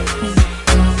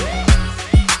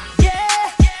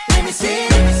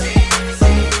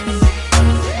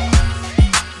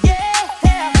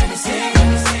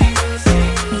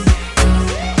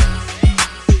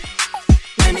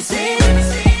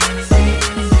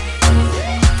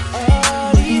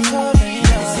 Oh, these hoes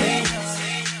ain't loyal.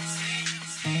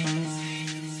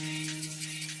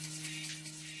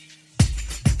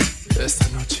 Esta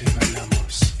noche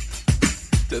bailamos,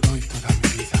 te doy toda mi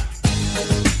vida.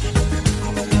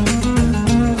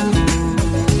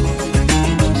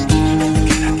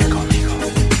 Quédate conmigo.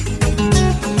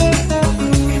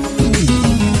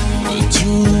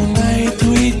 Tonight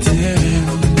we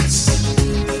dance.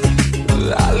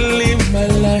 I live my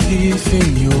life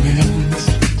in your hands.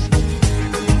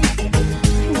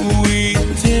 We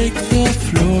take the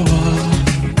floor.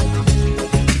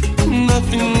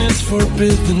 Nothing is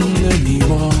forbidden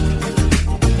anymore.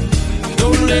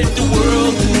 Don't let the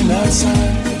world in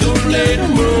outside. Don't let a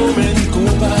moment go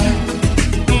by.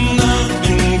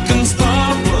 Nothing can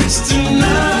stop us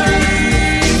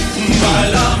tonight.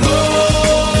 Bailamos,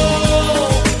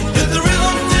 let the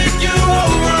rhythm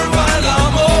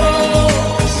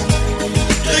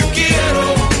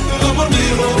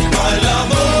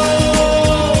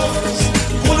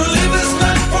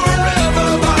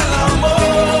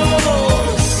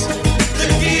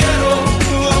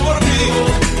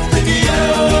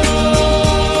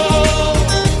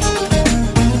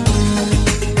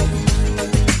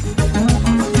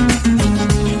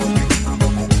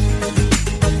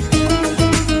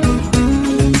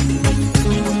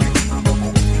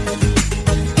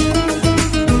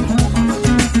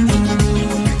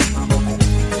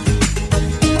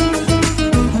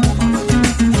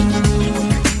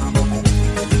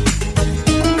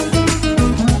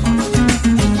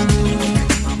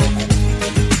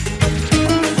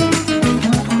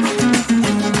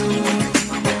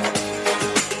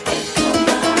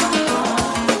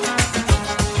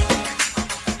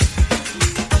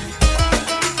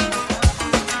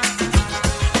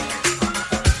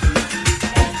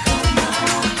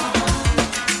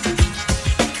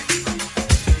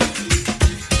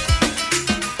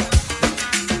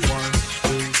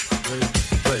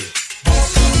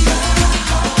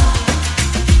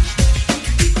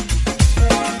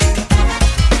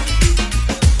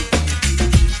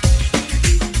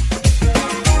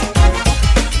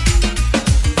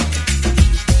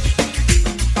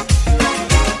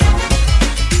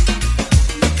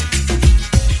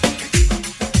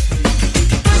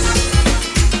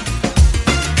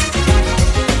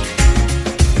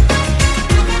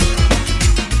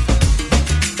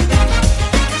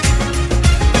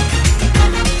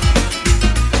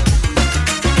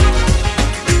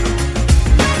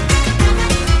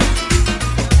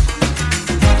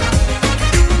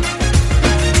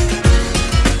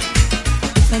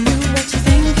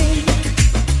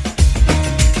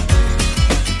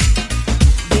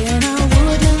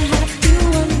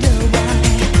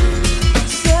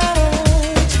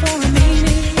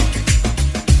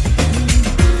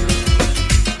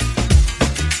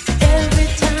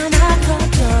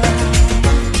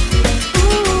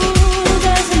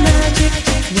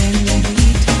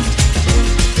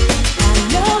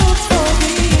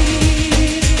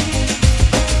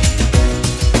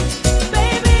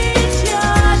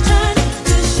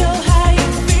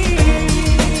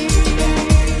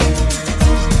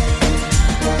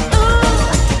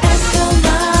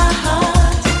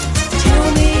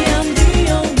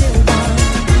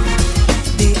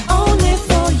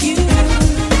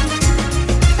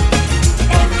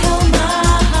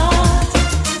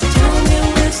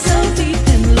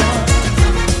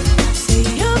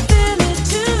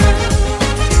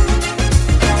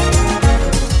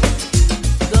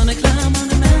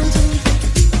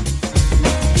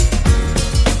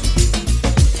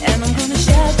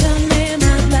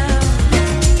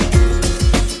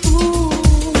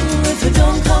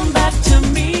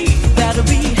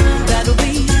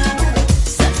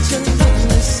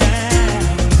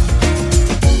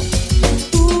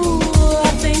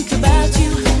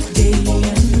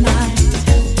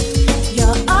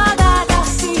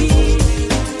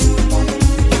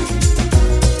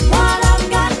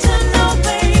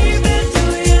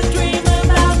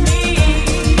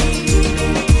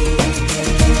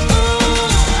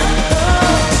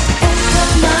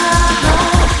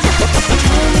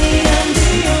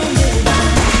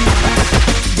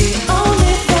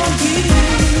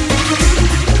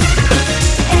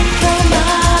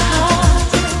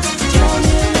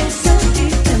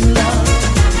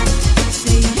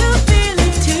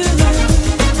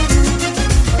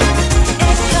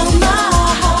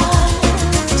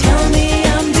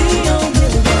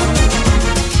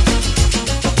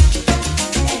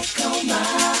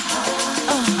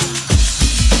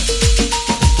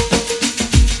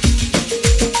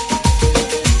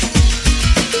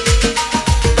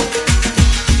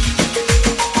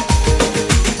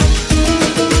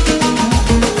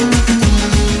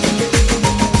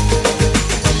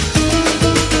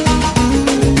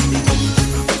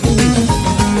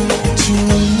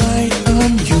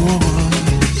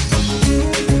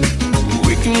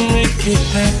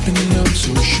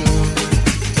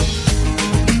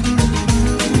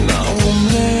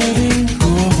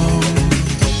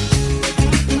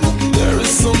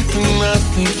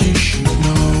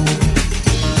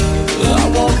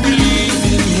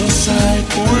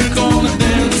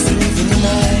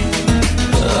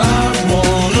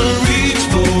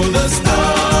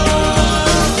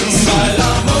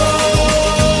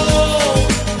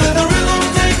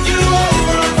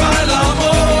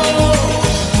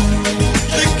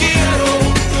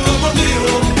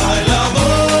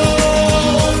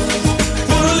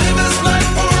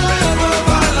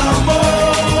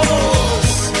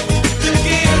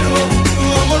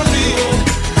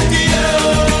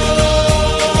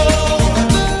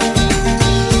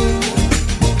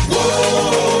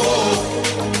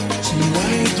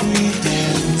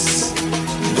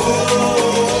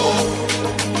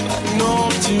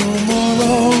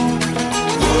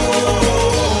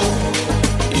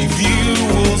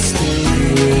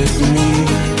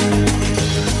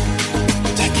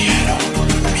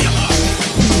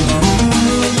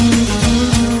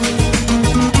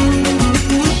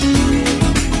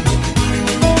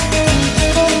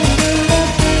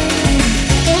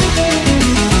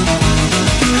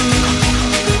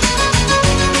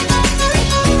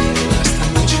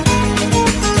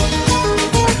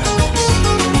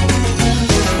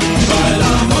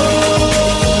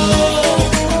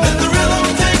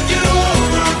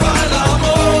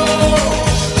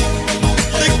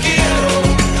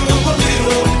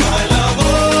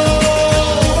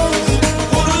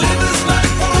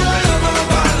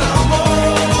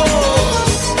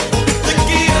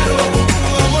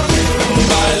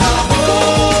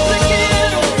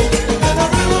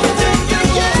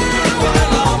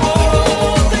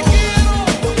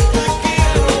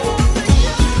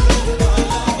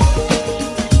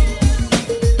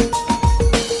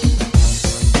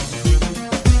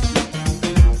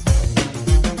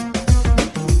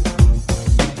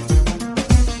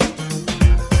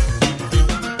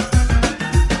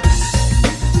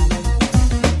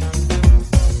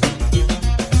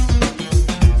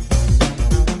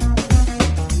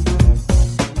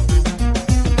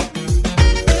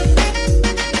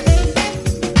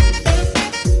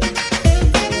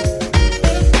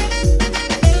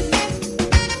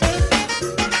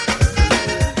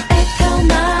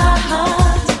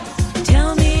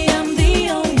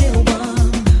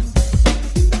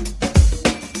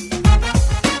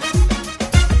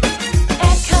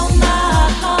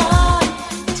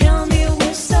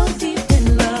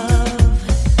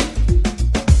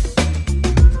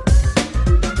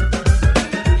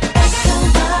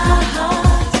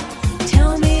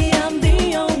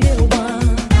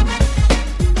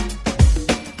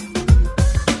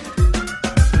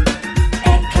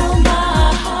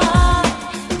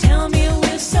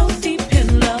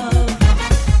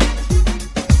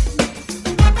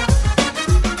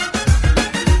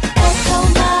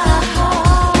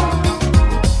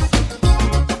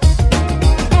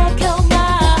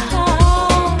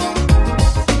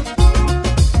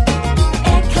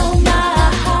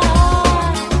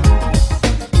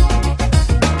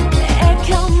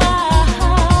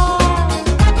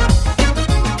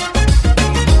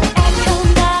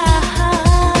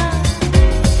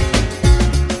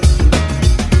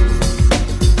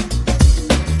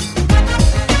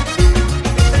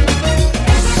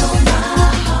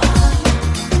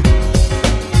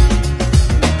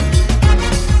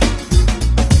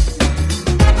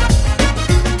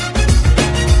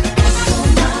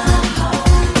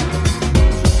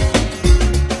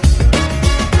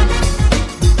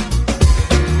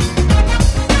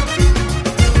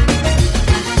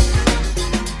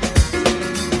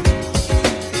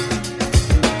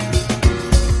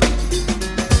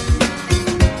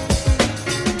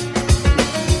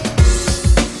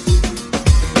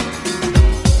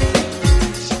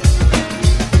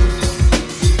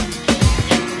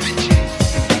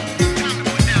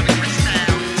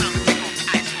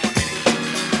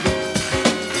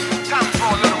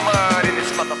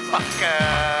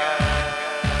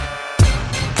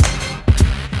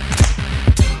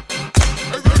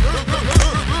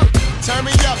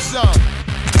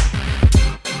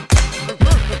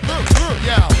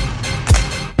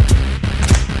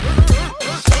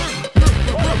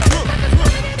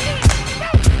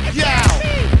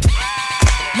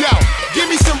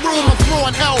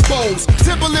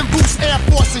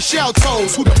the shell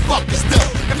toes. Who the fuck is them?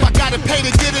 If I gotta pay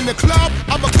to get in the club,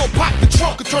 I'ma go pop the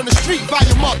trunk and turn the street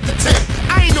volume up to 10.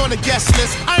 I ain't on the guest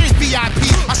list, I ain't VIP.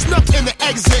 I snuck in the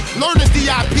exit, learning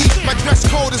VIP. My dress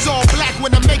code is all black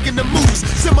when I'm making the moves,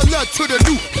 similar to the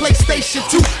new PlayStation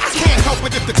 2. I can't help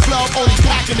it if the club only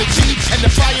packing the G and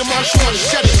the fire marshal wanna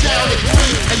shut it down at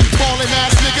 3. And you ballin'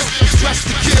 ass niggas is dressed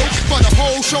to kill for the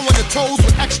whole showing the toes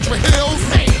with extra heels.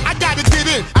 I gotta get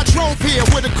in, I drove here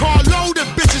with a car loaded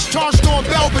bitches charged on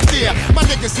Belvedere. My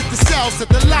niggas hit the cells that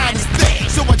the line is thick,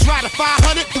 so I drive the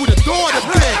 500 through the door to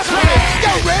bed.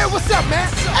 Yo, Red, what's up, man?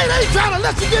 Hey, they ain't trying to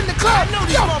let you get in the club.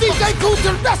 Yo, DJ Cool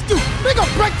to the rescue. We gon'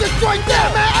 break this joint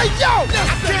down, man. Hey, yo.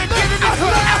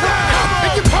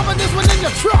 And you pumping this one in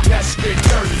your truck. Let's get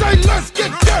dirty. Say, let's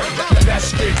get dirty.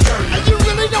 Let's get dirty. And you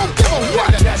really don't give a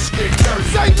what. Let's get dirty.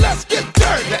 Say, let's get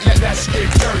dirty. Let's get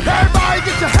dirty. Everybody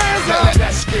get your hands up.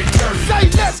 Let's get dirty. Say,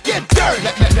 let's get dirty.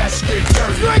 Let's get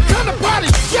dirty. You ain't come to party,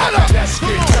 shut up. Let's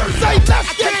get dirty. Say,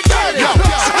 let's get dirty. Yo,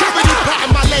 security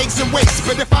patting my legs and waist,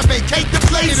 but if I vacate the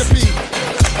place, it'll be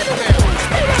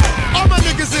all my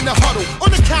niggas in the huddle. On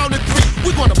the count of 3,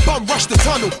 we gonna bum rush the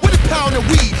tunnel with a pound of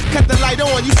weed. Cut the light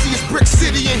on, you see it's Brick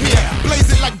City in here.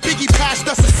 Blazing like Biggie passed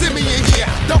us a Simi in here.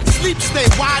 Don't sleep, stay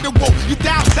wide awoke. You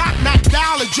dial dot, not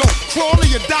dial a joke. Crawler,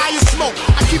 you die of smoke.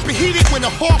 I keep it heated when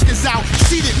the hawk is out.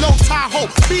 Seated low Tahoe,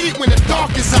 beat it when the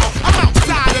dark is out. I'm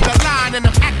outside of the line and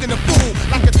I'm acting a fool,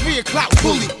 like a 3 o'clock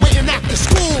bully waiting after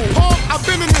school. I've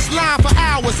been in this line for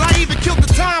hours. I even killed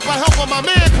the time by helping my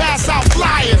man pass out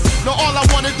flyers. Now all I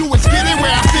wanna do is get in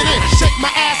where I fit in. Shake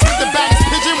my ass with the baddest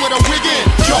pigeon with a wig in.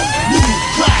 Yo, move,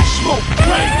 crash, smoke,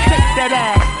 break. Shake that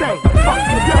ass, stay, fuck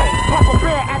the day. Pop a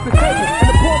bear at the table and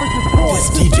the porridge is poured. This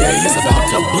DJ is about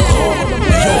to blow your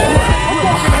I'm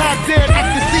walking half dead at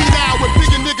the sea now with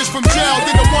bigger niggas from jail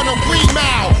than the one on Green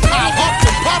Mile. I'll up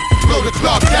and pop, blow the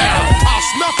club down. I'll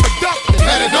snuff a duck and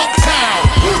head it uptown.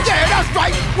 Yeah, that's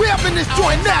right. We up in this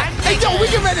joint now. Hey, yo, we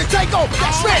get ready to take over.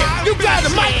 That's right. You grab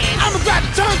the mic, I'ma grab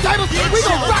the turntables. We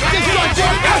gon' rock this joint,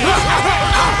 Jim.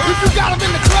 If you got them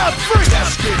in the club free,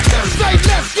 let's get dirty. Say,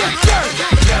 let's get dirty.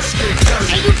 Let's get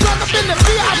dirty. And you drunk up in the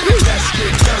VIP, let's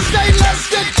get dirty. Say, let's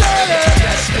get dirty.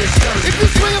 Let's get dirty. If you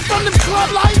swinging from them club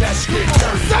lights, let's get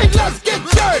dirty. Say, let's get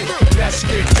dirty. Let's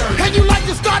get dirty. And you like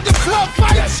to start the club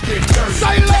fight, let's get dirty.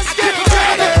 Say, let's get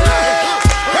dirty.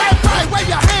 Everybody wave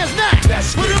your hands now.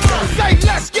 Let's get dirty. Say,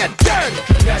 let's get dirty.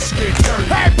 Let's get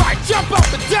dirty. Everybody jump up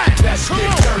and down. Let's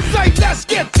get dirty. Say, let's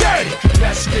get dirty.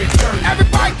 Let's get dirty.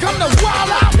 Everybody come to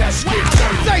wild out. Let's get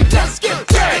dirty. Say, let's get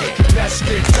dirty. Let's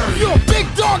get dirty. You a big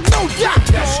dog, no doubt.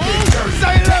 Let's get dirty.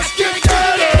 Say, let's get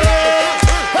dirty.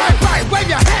 Everybody wave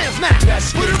your hands now.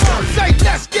 Let's get dirty. Say,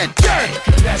 let's get dirty.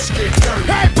 Let's get dirty.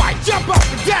 Everybody jump up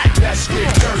and down. Let's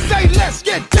get dirty. Say, let's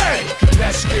get dirty.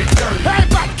 Let's get dirty.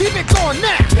 Everybody keep it going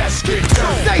now. Let's get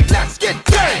dirty. Say, let's get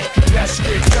dirty. Let's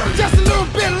get dirty. Just a little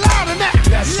bit louder now.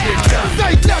 Let's get dirty.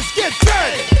 Say, let's get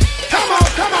dirty. Come on,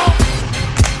 come on.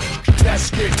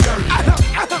 Let's get dirty.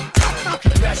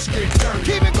 Let's get dirty.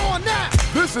 Keep it going now.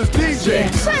 This is DJ.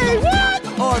 Say what?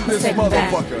 On this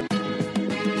motherfucker.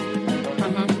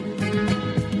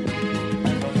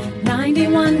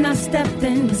 91, I stepped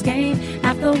in this game.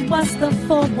 After what's the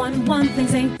 411,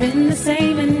 things ain't been the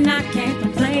same, and I can't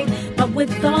complain. But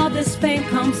with all this fame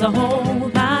comes a whole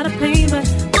lot of pain. But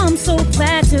I'm so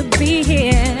glad to be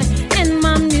here, and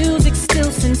my music's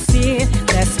still sincere.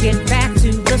 Let's get back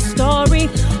to the story.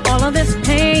 All of this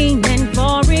pain and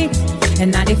glory.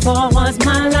 And 94 was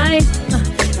my life,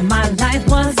 and my life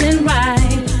wasn't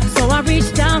right. So I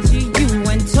reached out to you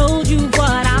and told you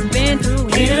what I've been through.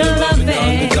 Here to love it.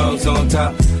 Underdogs on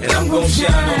top, and I'm gon'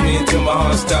 shine on me until my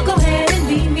heart stops. Go ahead and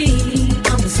be me.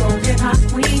 I'm the soul hip hop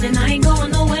queen, and I ain't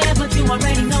going nowhere, but you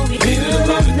already know me. Here to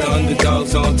love it.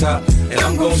 Underdogs on top, and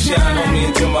I'm gon' shine on me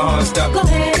until my heart stops. Go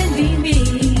ahead and be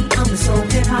me. I'm the soul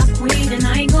hip hop queen, and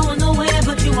I ain't going nowhere,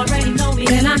 but you already know me.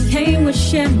 Then I came to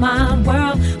share my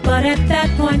world, but at that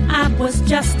point I was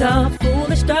just a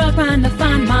foolish girl trying to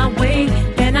find my way.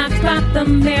 Then I dropped the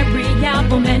Mary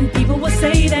album, and people would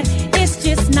say that it's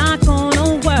just not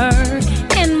gonna work.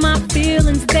 And my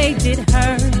feelings, they did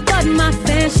hurt, but my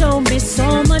fans showed me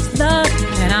so much love,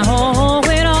 and I owe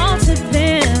it all to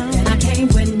them. And I came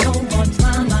with no more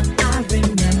drama. I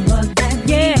remember that,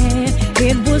 yeah.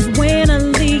 It was when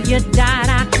Aaliyah died.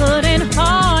 I couldn't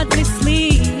hardly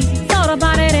sleep. Thought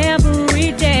about it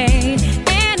every day,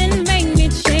 and it made me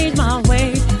change my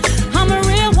ways. I'm a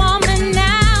real woman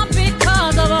now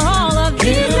because of all of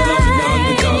these days.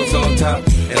 Underdogs on top,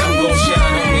 and I'm gon'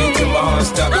 shine on me until my heart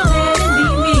stops. Go ahead and be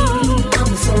me. I'm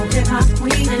the soul hip hop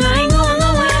queen, and I ain't going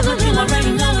nowhere, but you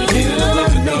already know me.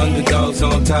 Underdogs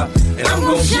on top, and I'm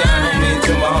gon' shine on me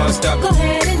until my heart stops. Go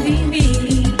ahead and envy me.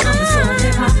 I'm the soul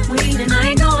hip hop queen and I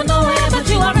ain't going nowhere, but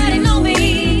you already know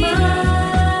me.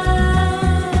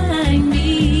 Remind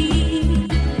me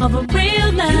of a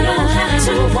real love. You don't have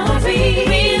to worry.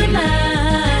 Real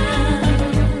love.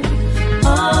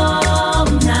 All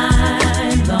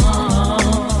night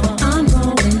long. I'm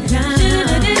going down.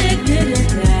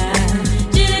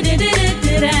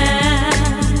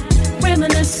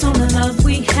 Reminisce on the love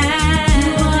we had.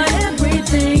 You are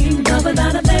everything. Love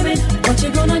without a baby. What you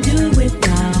gonna do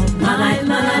without my life,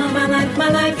 my life, my life, my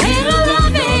life? Hey,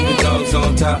 love it. The dogs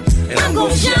on top, and I'm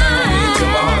gonna shine till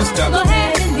my heart stops. Go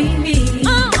ahead and be me.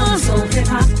 Soul hip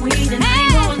hop queen and I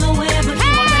ain't going nowhere, but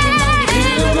you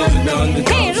already know me. The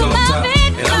dogs on top,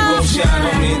 and I'm gonna shine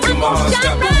on me till my heart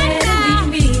stops. Go ahead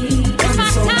and be me. I'm the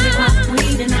soul hip hop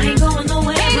queen and I ain't going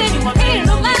nowhere, but you already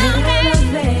know me.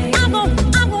 I'm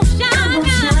gonna shine. I'm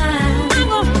gonna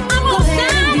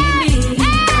shine. Be me.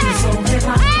 I'm the soul hip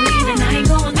hop queen and I ain't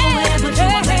going nowhere, but you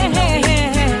already know me.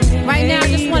 Right now, I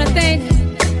just want to thank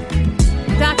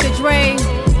Dr. Dre,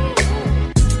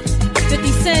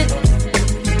 50 Cent,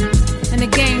 and the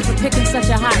game for picking such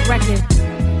a hot record.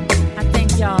 I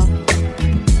thank y'all.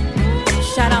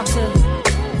 Shout out to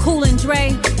Cool and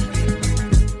Dre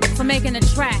for making the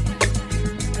track.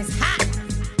 It's hot.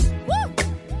 Woo!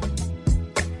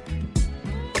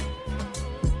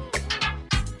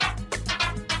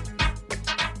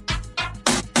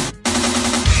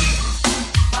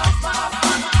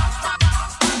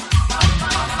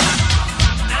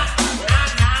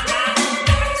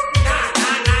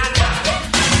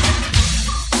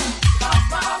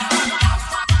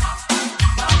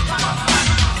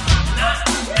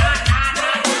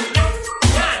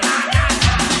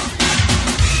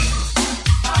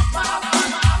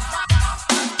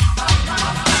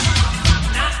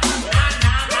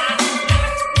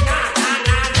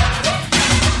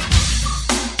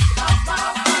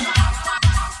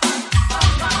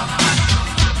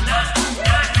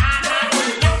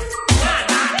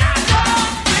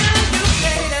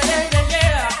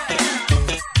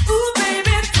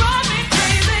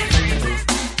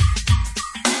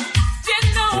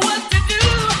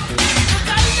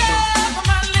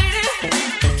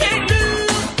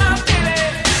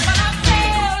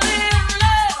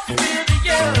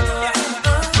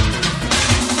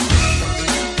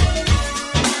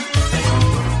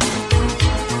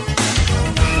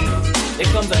 There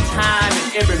comes a time in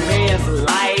every man's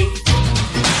life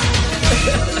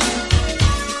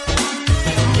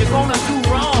you're gonna do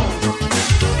wrong.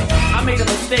 I made a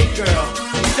mistake, girl.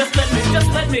 Just let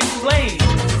me explain.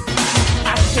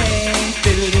 I can't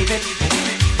believe it,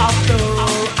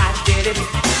 although I did it.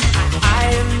 I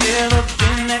have never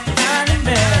been that kind of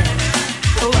man.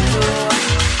 Oh,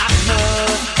 I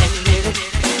must admit it.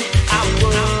 I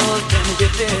wasn't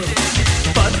with it,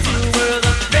 but you were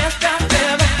the best I've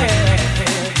ever had.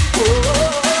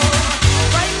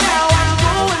 Right now I'm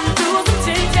going through some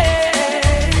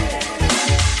changes.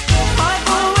 I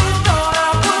always thought I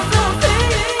was a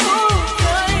faithful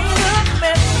kind of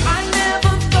man. I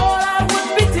never thought I would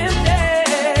be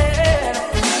tempted.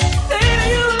 Baby,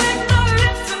 you lick my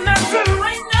lips and that's true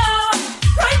right now.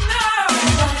 Right now.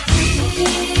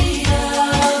 Heat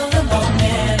of the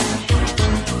moment.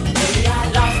 Maybe I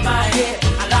lost my head,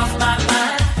 I lost my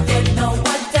mind, didn't know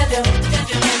what to do.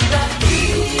 In the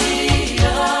heat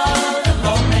of the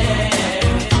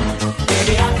moment,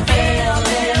 baby, I fell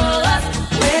in love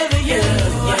with you.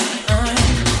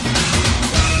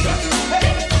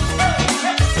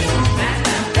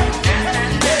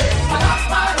 I lost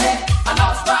my head, I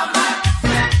lost my mind.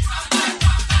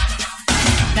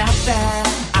 Now that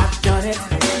I've done it,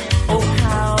 oh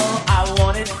how I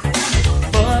want it,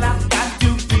 but I've got to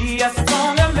be a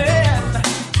stronger man.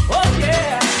 Oh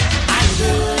yeah, I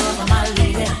love my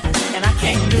lady and I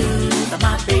can't lose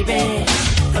my baby,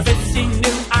 'cause if she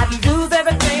knew I'd lose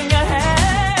everything I have.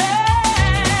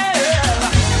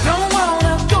 Don't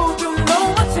wanna go through no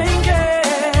more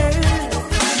changes.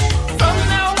 From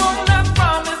now on I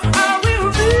promise I will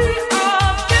be a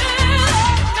better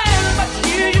man. But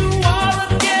here you are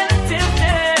again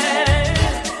tempted.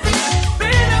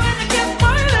 Baby, when you kiss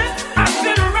my lips, I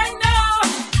said right now,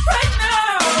 right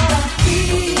now. The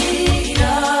heat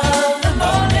of the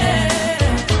moment.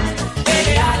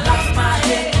 Baby, I lost my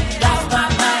head, lost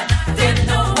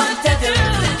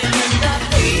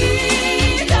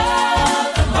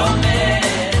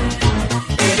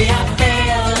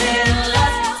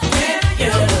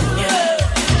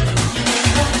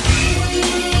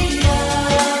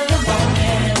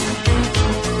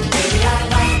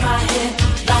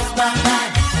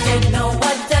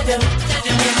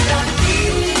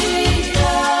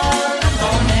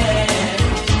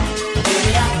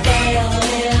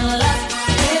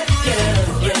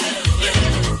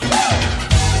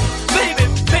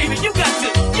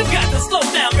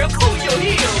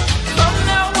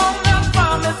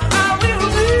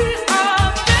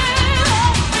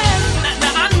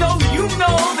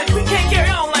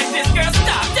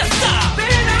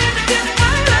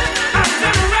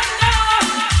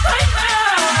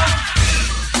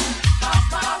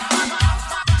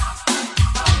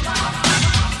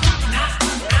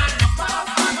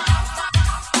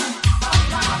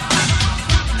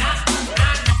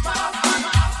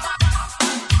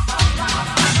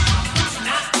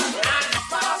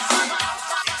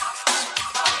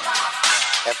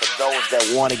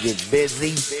wanna get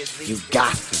busy, you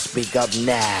got to speak up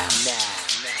now.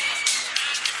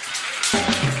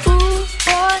 Ooh,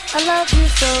 boy, I love you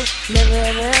so. Never,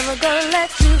 ever, ever gonna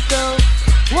let you go.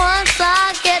 Once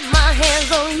I get my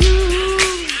hands on you.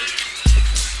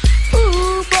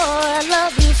 Ooh, boy, I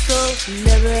love you so.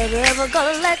 Never, ever, ever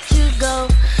gonna let you go.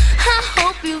 I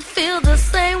hope you feel the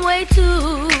same way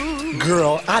too.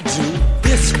 Girl, I do.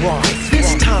 This rhyme,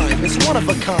 this time is one of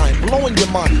a kind, blowing your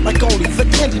mind like only the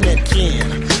Candyman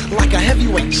can. Like a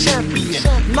heavyweight champion,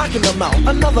 knocking them out,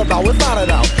 another bout without a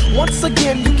doubt. Once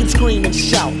again you can scream and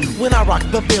shout. When I rock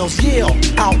the bells, yell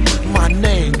out my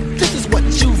name. This is what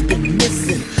you've been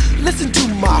missing. Listen to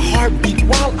my heartbeat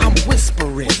while I'm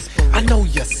whispering. I know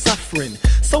you're suffering.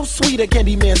 So sweet a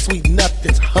Candyman, sweet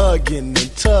nothings. Hugging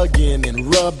and tugging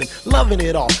and rubbing, loving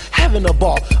it all, having a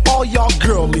ball. All y'all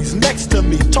girlies next to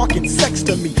me, talking sex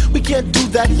to me. We can't do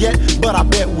that yet, but I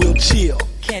bet we'll chill.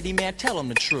 Candyman, tell them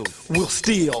the truth. We'll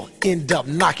still end up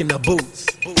knocking the boots.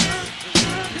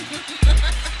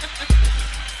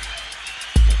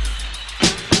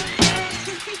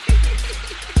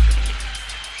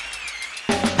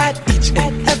 At each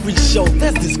and every show,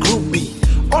 there's this groupie.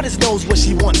 Artist knows what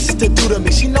she wants to do to me.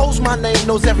 She knows my name,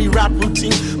 knows every rap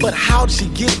routine. But how'd she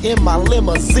get in my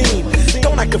limousine?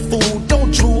 Don't act a fool,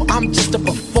 don't drool, I'm just a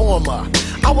performer.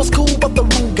 I was cool, but the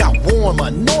room got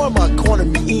warmer. Norma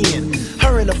cornered me in,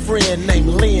 her and a friend named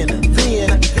Lynn.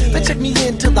 Then they checked me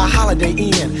into the Holiday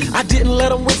Inn. I didn't let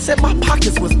them win, said my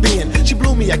pockets was thin. She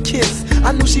blew me a kiss,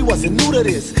 I knew she wasn't new to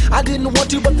this. I didn't want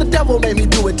to, but the devil made me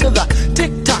do it. To the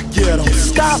tick-tock, yeah, don't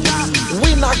stop.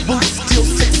 We knock boots till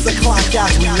 6 o'clock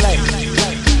as we lay.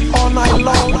 All night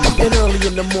long and early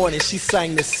in the morning she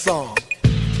sang this song.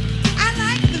 I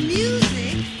like the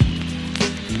music.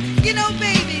 You know,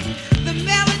 baby, the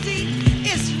melody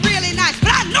is really nice.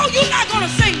 But I know you're not gonna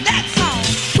sing that song.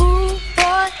 Ooh,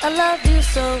 boy, I love you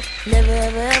so. Never,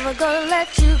 ever, ever gonna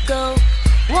let you go.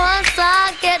 Once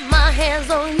I get my hands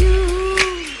on you.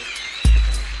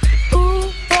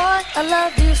 Ooh, boy, I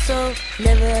love you so.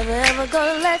 Never, ever, ever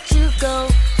gonna let you go.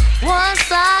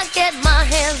 Once I get my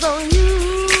hands on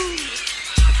you.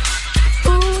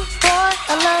 Ooh, boy,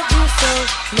 I love you so.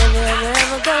 Never, ever,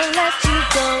 ever gonna let you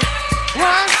go.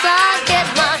 Once I get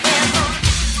my hands on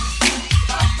you.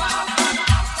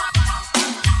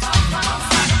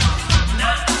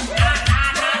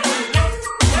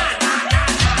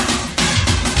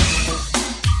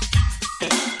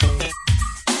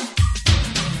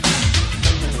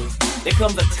 There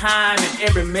comes a time in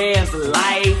every man's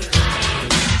life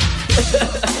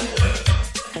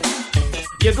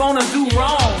you're gonna do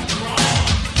wrong.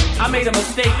 I made a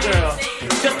mistake, girl.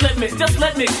 Just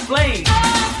let me explain.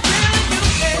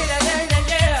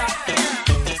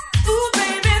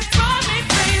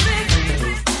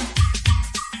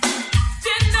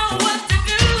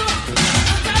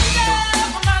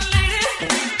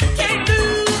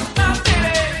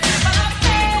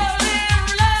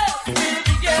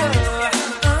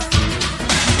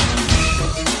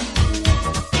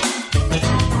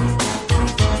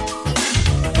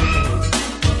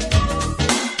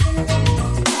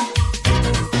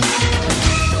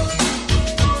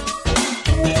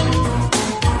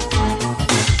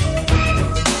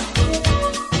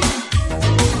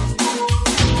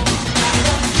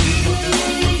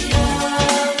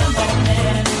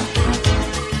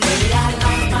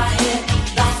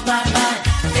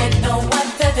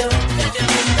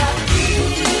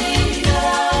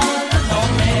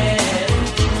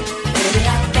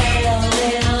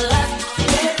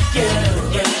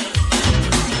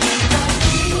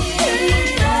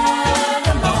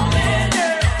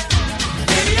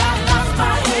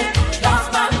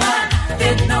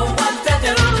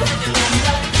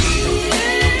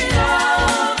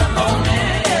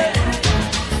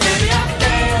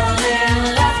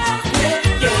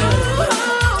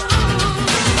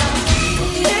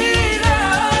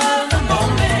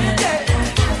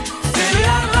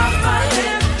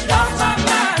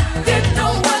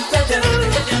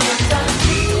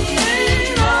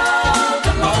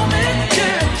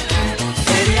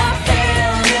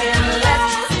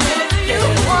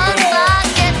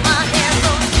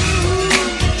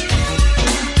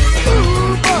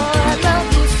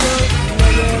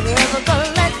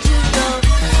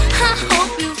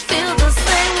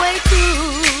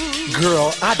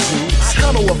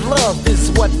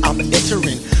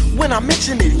 When I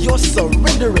mention it, you're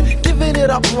surrendering, giving it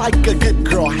up like a good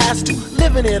girl has to,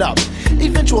 living it up.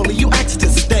 Eventually you ask to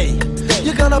stay.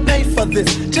 You're gonna gotta pay for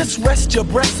this. Just rest your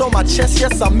breasts on my chest.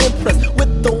 Yes, I'm impressed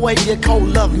with the way you cold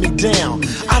love me down.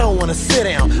 I don't wanna sit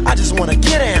down, I just wanna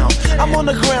get down. I'm on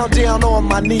the ground down on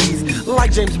my knees,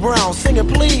 like James Browne, singing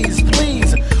please,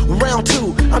 please. Round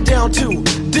two, I'm down to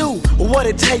do what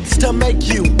it takes to make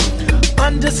you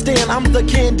understand. I'm the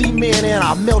Candyman and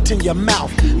I melt in your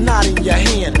mouth, not in your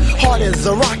hand. Hard as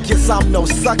a rock, yes, I'm no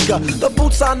sucker. The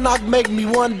boots I knock make me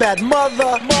one bad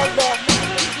mother.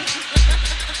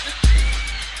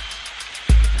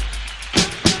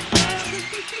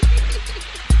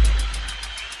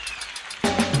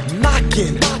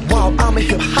 Knockin' while I'm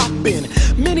hip hopping.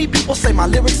 Many people say my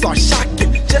lyrics are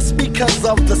shocking just because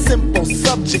of the simple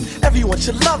subject. Everyone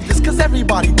should love this cause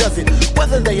everybody does it,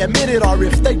 whether they admit it or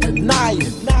if they deny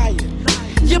it.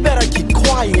 You better keep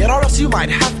quiet or else you might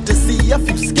have to see a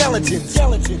few skeletons.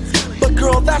 But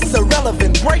girl, that's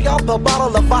irrelevant. Break out the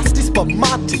bottle of Asti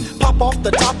Spumante, pop off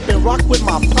the top and rock with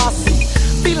my posse.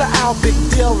 Fila Al, Big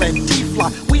Deal, and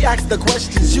D-Fly. We ask the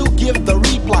questions, you give the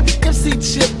reply. MC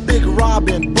Chip, Big Rob,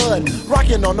 and Bud.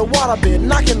 Rocking on the waterbed,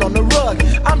 knocking on the rug.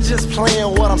 I'm just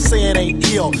playing, what I'm saying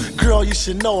ain't ill. Girl, you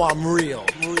should know I'm real.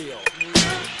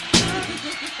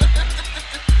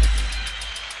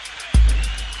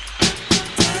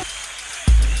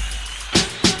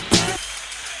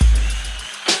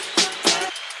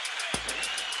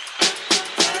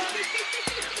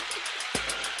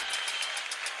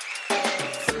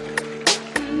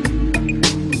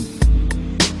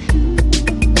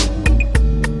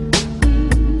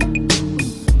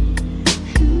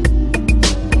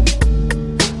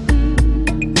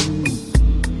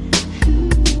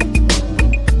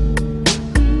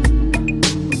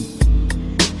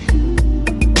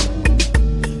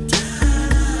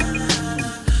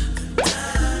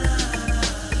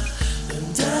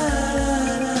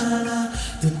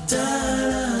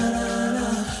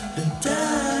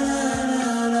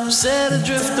 Set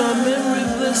adrift on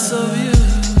memory bliss of you.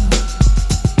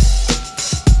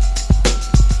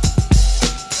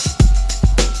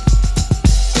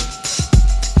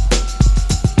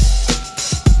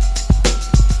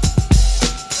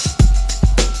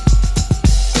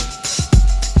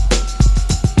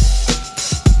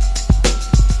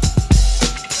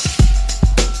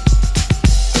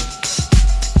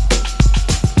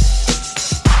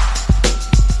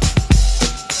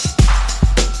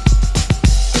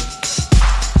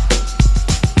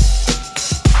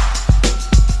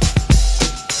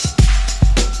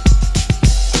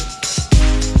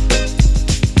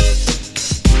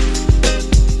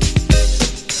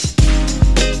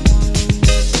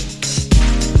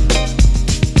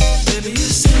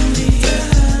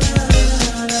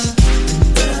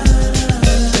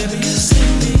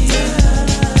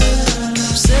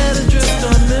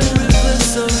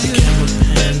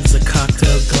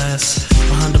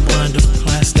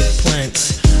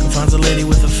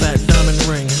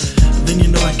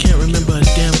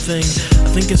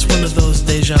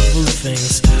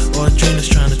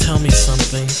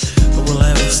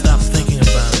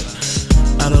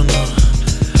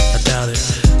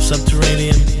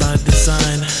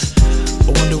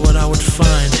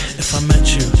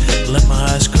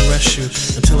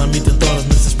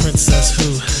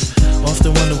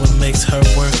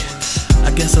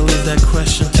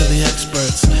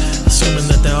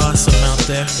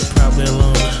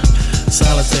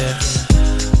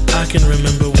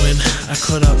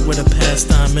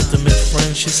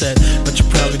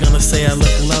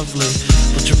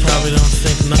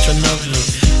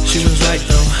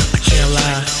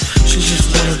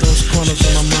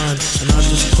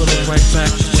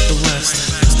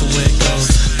 That's the way it goes,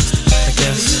 I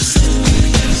guess.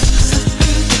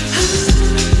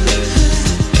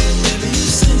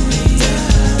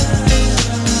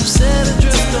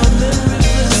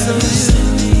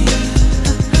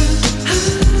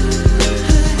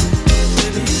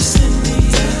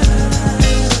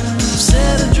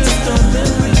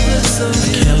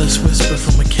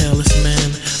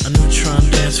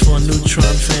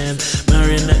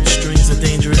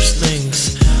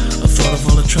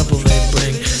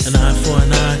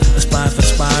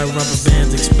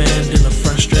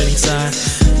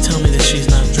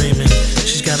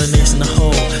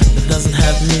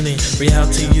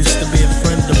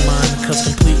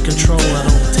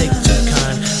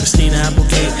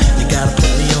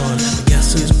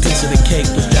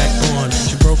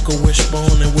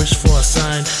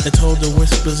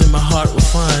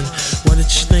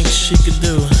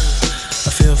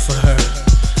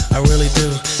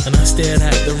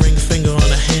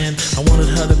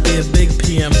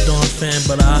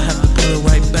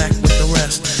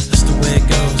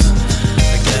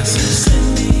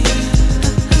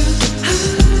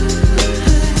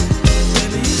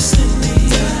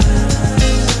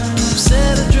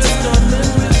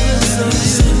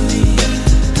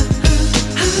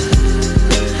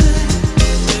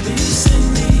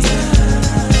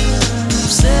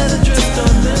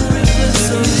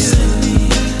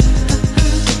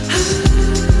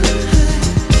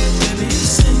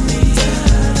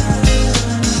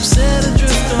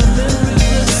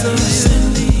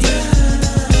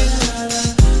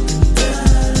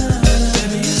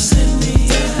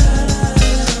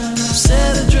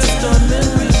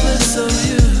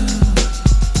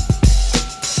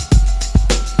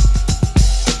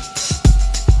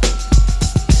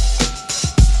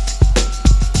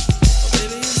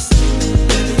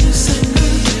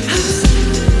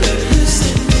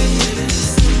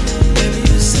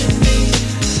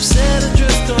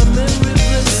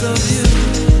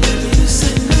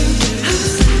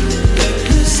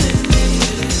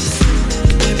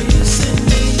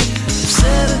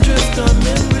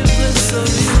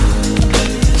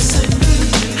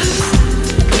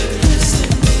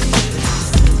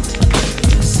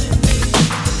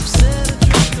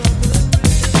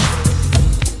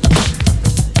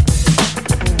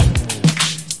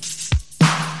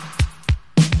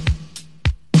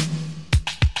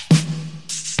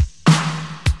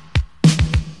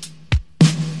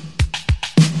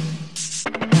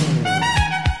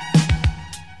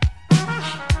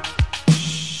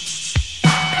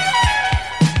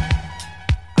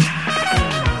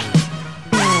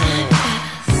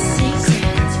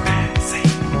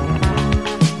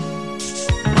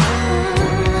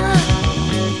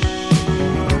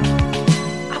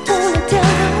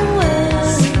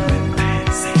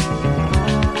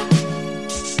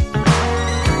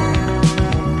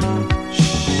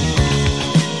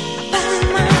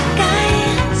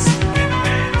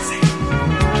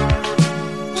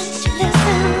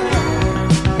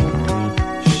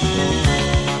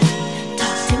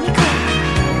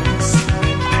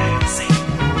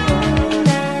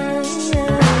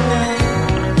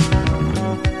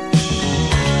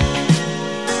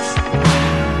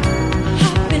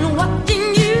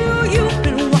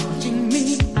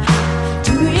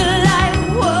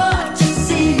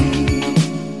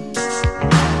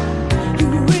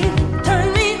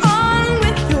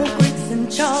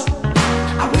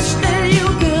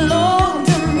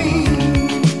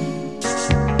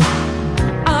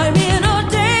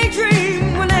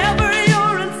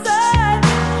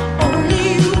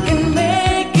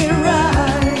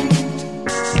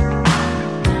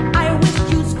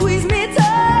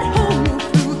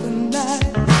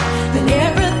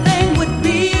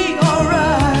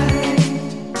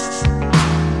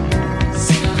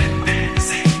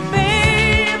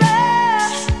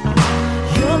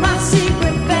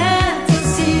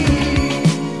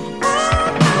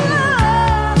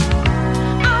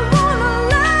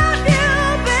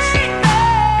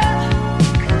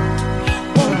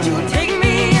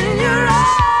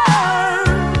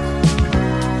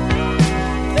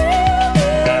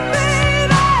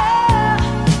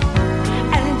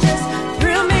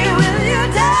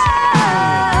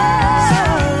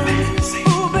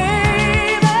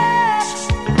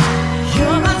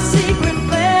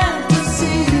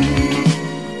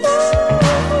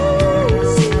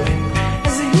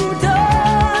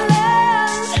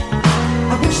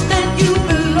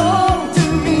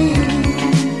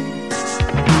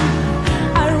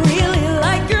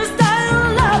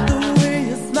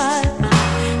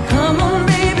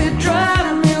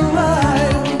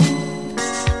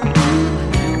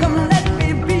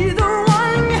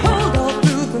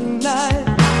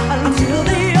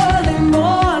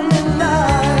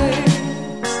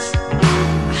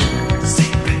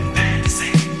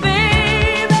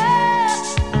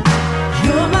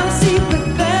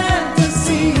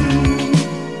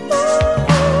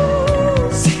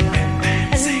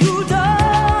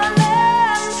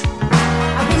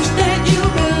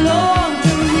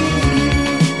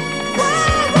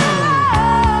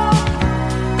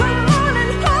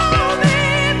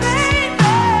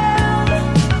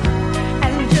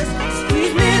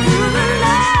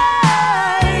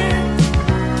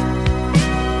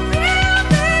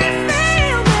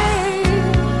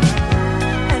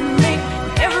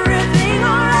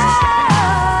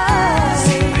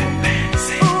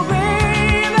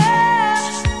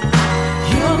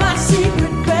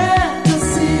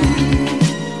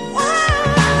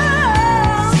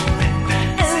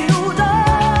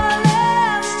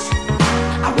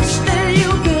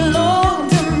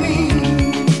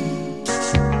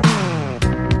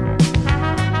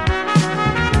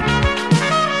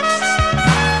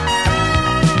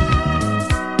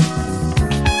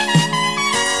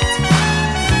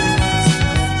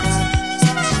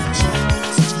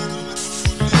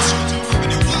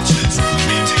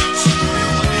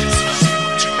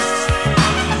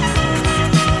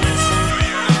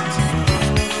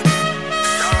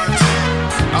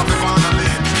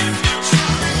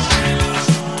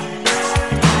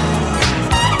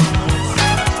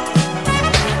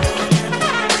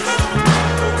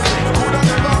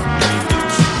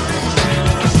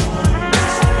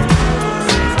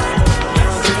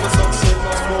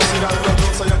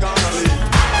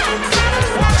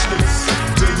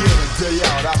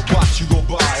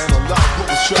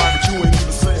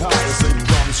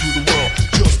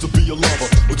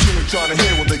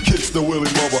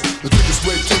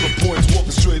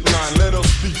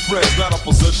 not a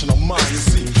possession of mine, you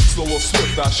see. Slow or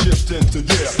swift, I shift into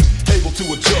gear, able to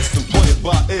adjust and play it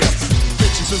by ear.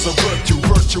 Patience is a virtue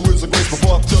is a grace.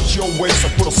 Before I touch your waist,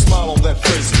 I put a smile on that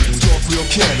face. Talk real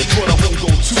candid, but I won't go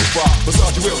too far.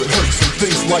 Beside you where it hurts and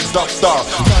things like Dr.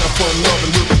 Kind of fun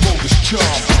loving with a bogus charm.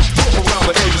 Rough around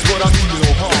the edges, but I mean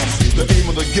no harm. The aim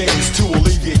of the game is to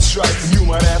alleviate strife. And you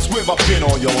might ask, where have I been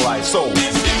all your life? So,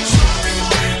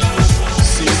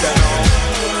 see that on?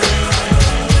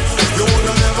 You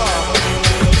wanna never.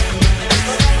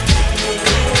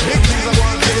 Big things I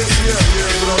want to get this year.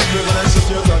 Years without living, that's just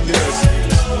years on years.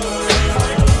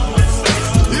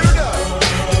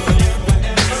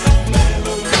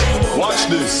 Watch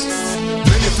this.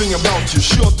 Anything about you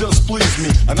sure does please me,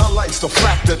 and I like the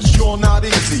fact that you're not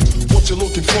easy. What you're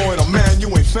looking for in a man you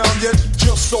ain't found yet,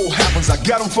 just so happens I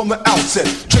got him from the outset.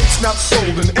 Traits not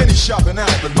sold in any shopping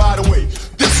outlet. By the way,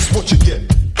 this is what you get.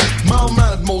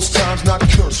 Mild-mannered most times, not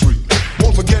cursory.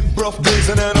 Won't forget birthdays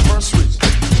and anniversaries.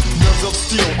 Nerves of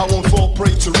steel, I won't fall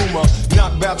prey to rumor.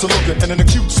 Not bad to look at and an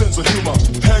acute sense of humor.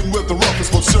 Hang with the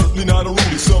roughest, but certainly not a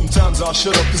Rudy. Sometimes I'll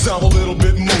shut up cause I'm a little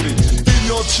bit moody. In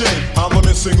your chain, I'm a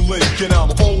missing link, and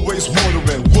I'm always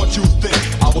wondering what you think.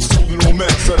 I was told in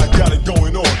romance that I got it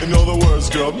going on. In other words,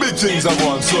 girl, big things I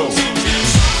want, so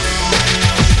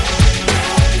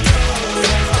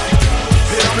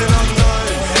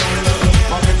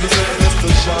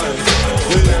shine.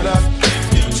 You hear that?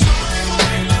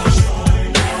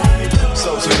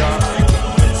 So, sweetheart,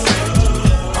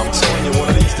 I'm telling you one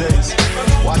of these days,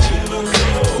 watch it,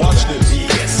 watch this.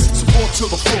 Yes. Support to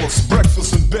the fullest,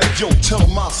 breakfast in bed, yo, tell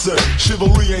them I said,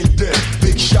 chivalry ain't dead.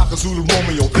 Big shocker, Zulu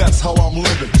Romeo, that's how I'm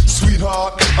living.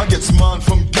 Sweetheart, I get mine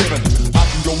from giving. I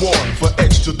can go on for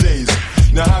extra days.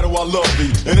 Now how do I love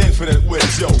thee in infinite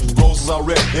ways? Yo, roses are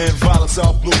red and violets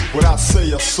are blue. What I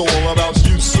say, a soul about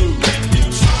you, Sue.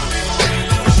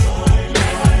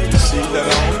 See that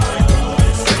on?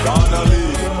 Gonna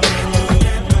leave.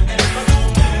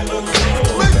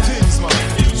 Big things, man.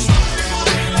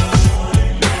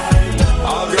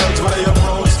 All girls, whether you're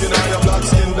brown skin or your black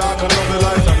skin, dark and lovely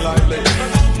light and lively.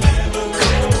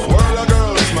 World of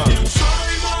girls, man.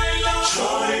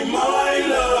 Try my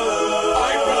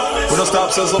love. We don't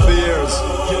stop says up the years.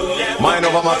 Mind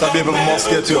over matter, baby, must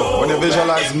get you. When you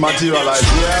visualize and materialize,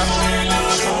 yeah?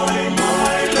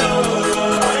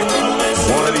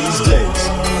 One of these days,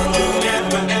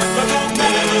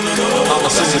 I'ma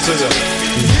sing it to you.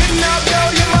 Did not blow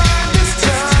your mind this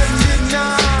time, did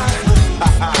not.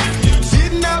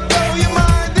 Did not blow your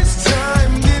mind this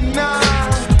time, did not.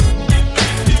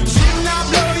 Did not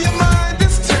blow your mind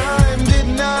this time, did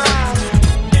not.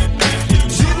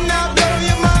 Did not blow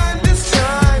your mind this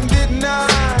time, did not.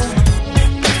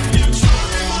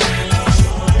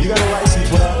 You got a license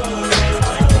for that?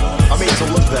 I mean, to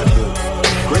look that good.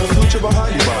 Great future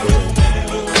behind you, by the way.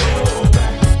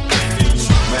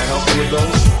 May I help you with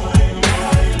those?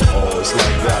 Oh, it's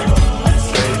like that, man.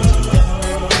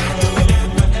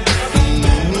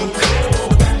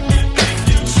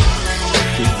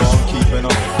 Keep on keeping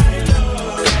on.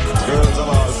 Girls, I'm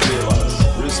all fearless.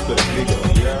 Respect, nigga,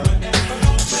 yeah?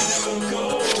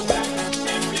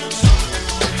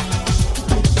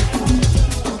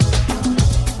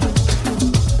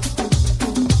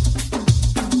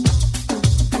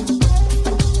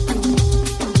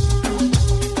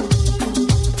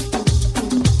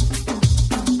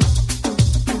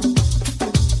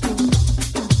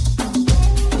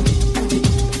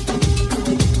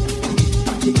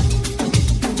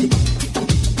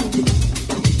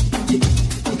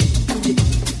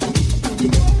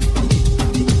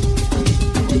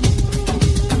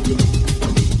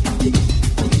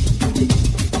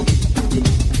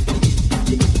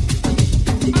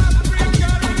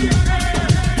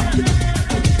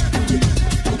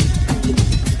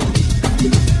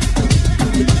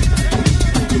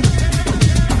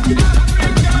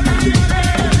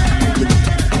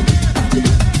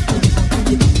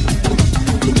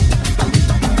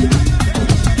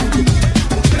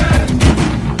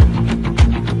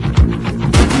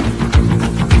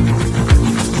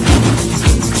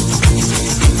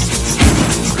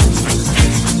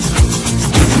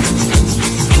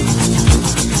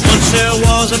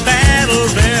 was a battle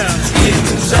there. In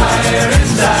Zaire,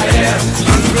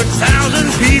 100,000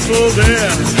 people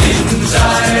there. In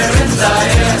Zaire,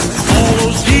 all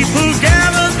those people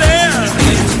gathered there.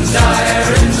 In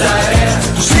Zaire,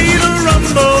 to see the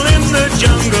rumble in the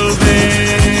jungle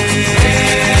there.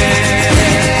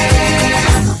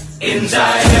 In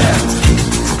Zaire.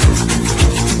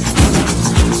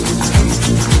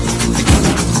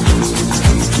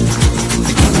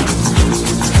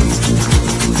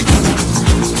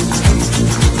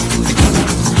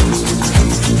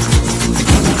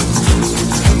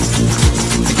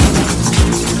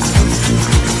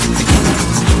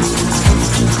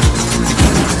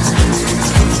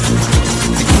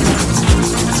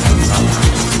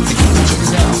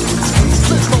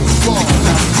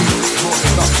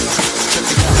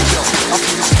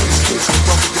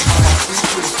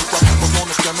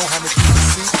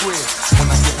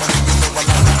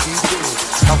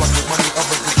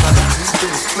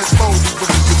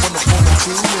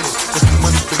 too with. The few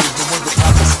money figures, the ones that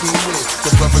Papa ski with.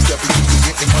 The brothers that be used to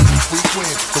getting money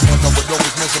frequent. The ones I would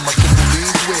always measure my triple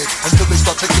D's with. Until they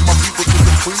start taking my people to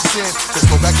the precinct. Let's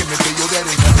go back in the day, yo, that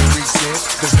ain't nothing recent.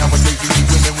 Cause nowadays these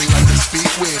women we like to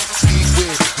speak with, eat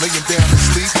with, laying down and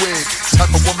sleep with.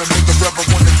 Type of woman make the brother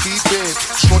wanna keep it.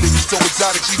 Shorty be so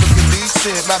exotic, she looking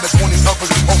decent. Now the 20 others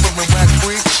offering rap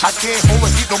free. I can't hold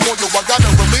her heat no more, yo, I gotta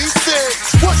release it.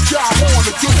 What y'all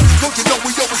wanna do? Don't you know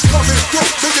we always coming through?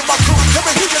 Look at my crew, let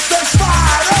me hear you stay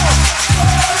fired up.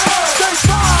 Stay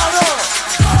fired up.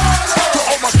 To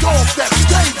all my dogs that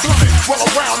stay blooded, roll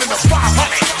around in the 500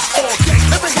 all day.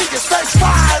 Let me hear you stay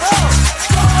fired up.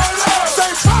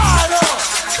 Stay fired up.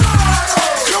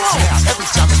 Now every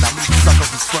time that I meet a sucker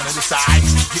who's running this eye,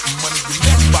 getting money and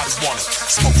everybody want it.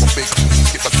 Smoke a big,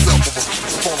 get myself over,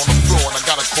 fall on the floor and I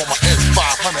gotta call my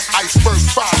S500 Iceberg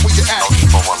 5. Where you at? Don't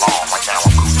keep along right now.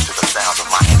 I'm cruising to the sound of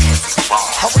my enhancing bomb.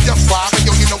 Hurry up, 5, and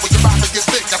yo, you know it's about to get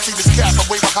thick. I see this cat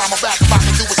way behind my back. If I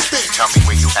can do a stick, tell me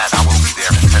where you at. I will be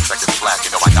there in 10 seconds flat.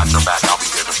 You know I got your back. I'll be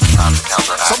there just in time to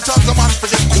counteract. Sometimes I might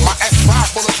forget my S5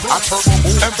 bulletproof. I turbo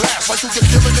move and blast like you get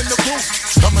given in the roof.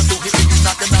 Coming through hitting you,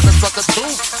 knocking out the sucker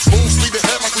tooth. Boom, speed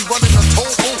ahead like we running a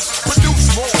toll booth.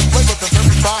 Produce more flavor than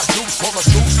 35 juice. Call the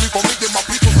truth, sleep on me, get my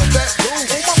people in that room.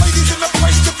 All my ladies in the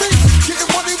place to be, getting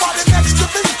money right next to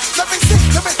me. Let me see,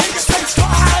 let me hear you stay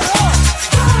fired up.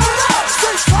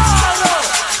 Stay fired up.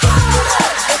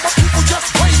 All my people just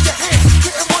wave your hand,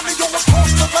 getting money all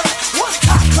across the land. One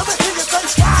time, let me hear you stay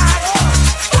fired up.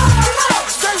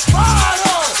 Stay fired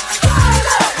up.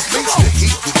 Release the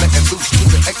heat, we letting loose to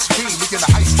the extreme. We in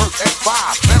the Iceberg S5,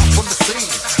 bound from the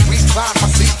scene. We climb my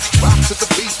seat, rock to the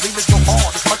beat, leaning so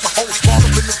hard, it's like the whole squad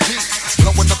up in the Jeep.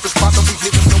 Blowing up this bottle, we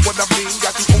hit them, know what I mean.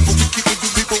 Got you over, we keeping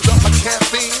you people up like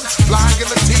caffeine. Flying in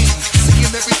the team,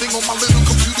 seeing everything on my little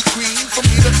computer screen. From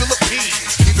here to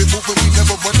Philippines, keep it moving, we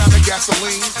never run out of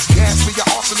gasoline. Gas me your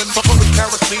arson and fuck with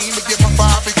kerosene. To get my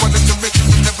 5, big one in the mission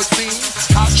you never seen.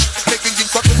 Hot making you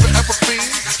suckers forever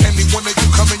fiend. Any one of you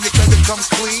coming, you better come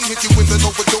clean. Hit you with an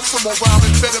overdose of more wild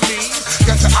amphetamine.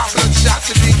 Got your eye bloodshot,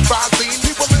 you need Visine.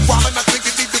 People been wildin', I think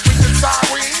you need to ring the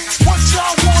siren. What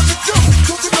y'all wanna do?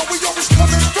 Don't you know we always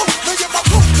coming through? Look at my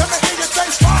crew, let me hear you stay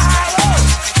fired up.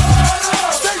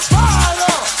 Stay fired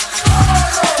up.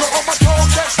 To all my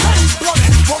dogs that stay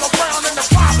blooded, roll around in the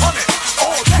 500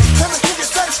 all day. Let me hear you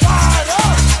stay fired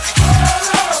up.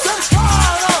 Stay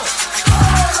fired up.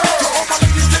 To all my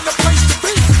ladies in the place to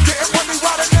be, getting money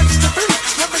right next to me.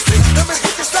 Let me see, let me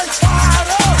hear you stay fired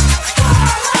up.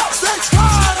 Stay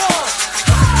fired up.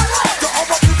 To all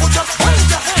my people just wave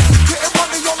your hand, getting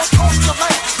money all across the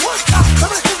land. One time, let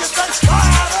me hear you stay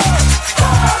fired up.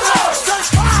 Stay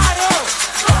fired up.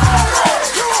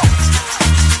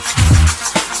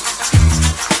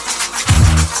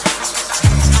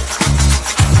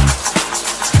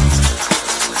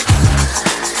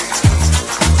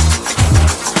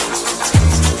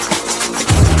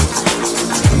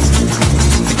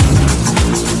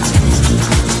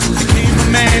 Came a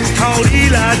man called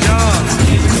Elijah.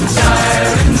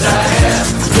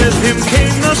 With him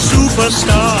came the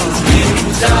superstar.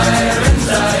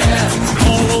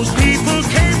 All those people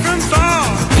came from far.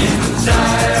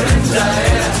 To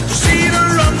see the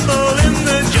rumble in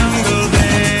the jungle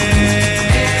there.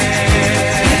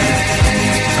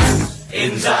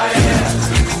 In Zaire.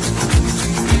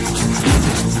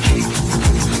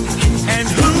 And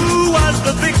who was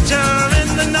the victor in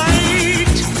the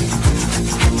night?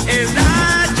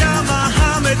 Elijah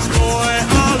Muhammad's boy,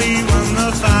 Ali won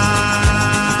the fight.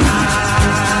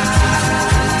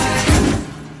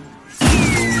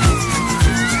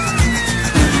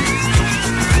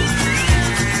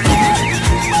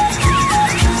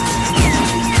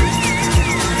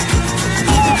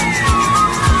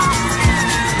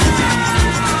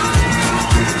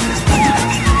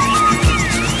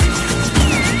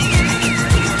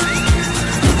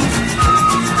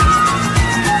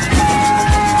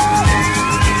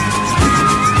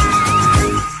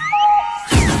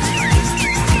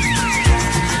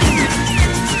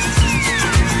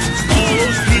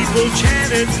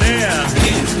 Chanted there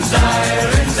in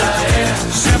Zaire,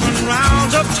 7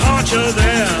 rounds of torture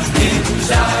there in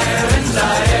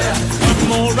Zaire, 1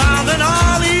 more round and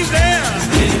all he's there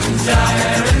in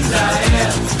Zaire,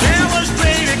 there was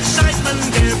great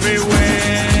excitement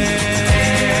everywhere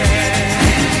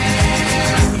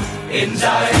in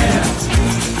Zaire.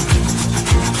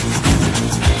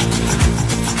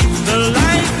 The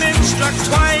lightning struck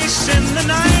twice in the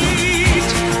night,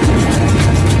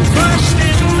 first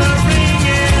in the ring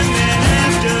and then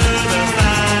after the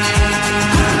fight.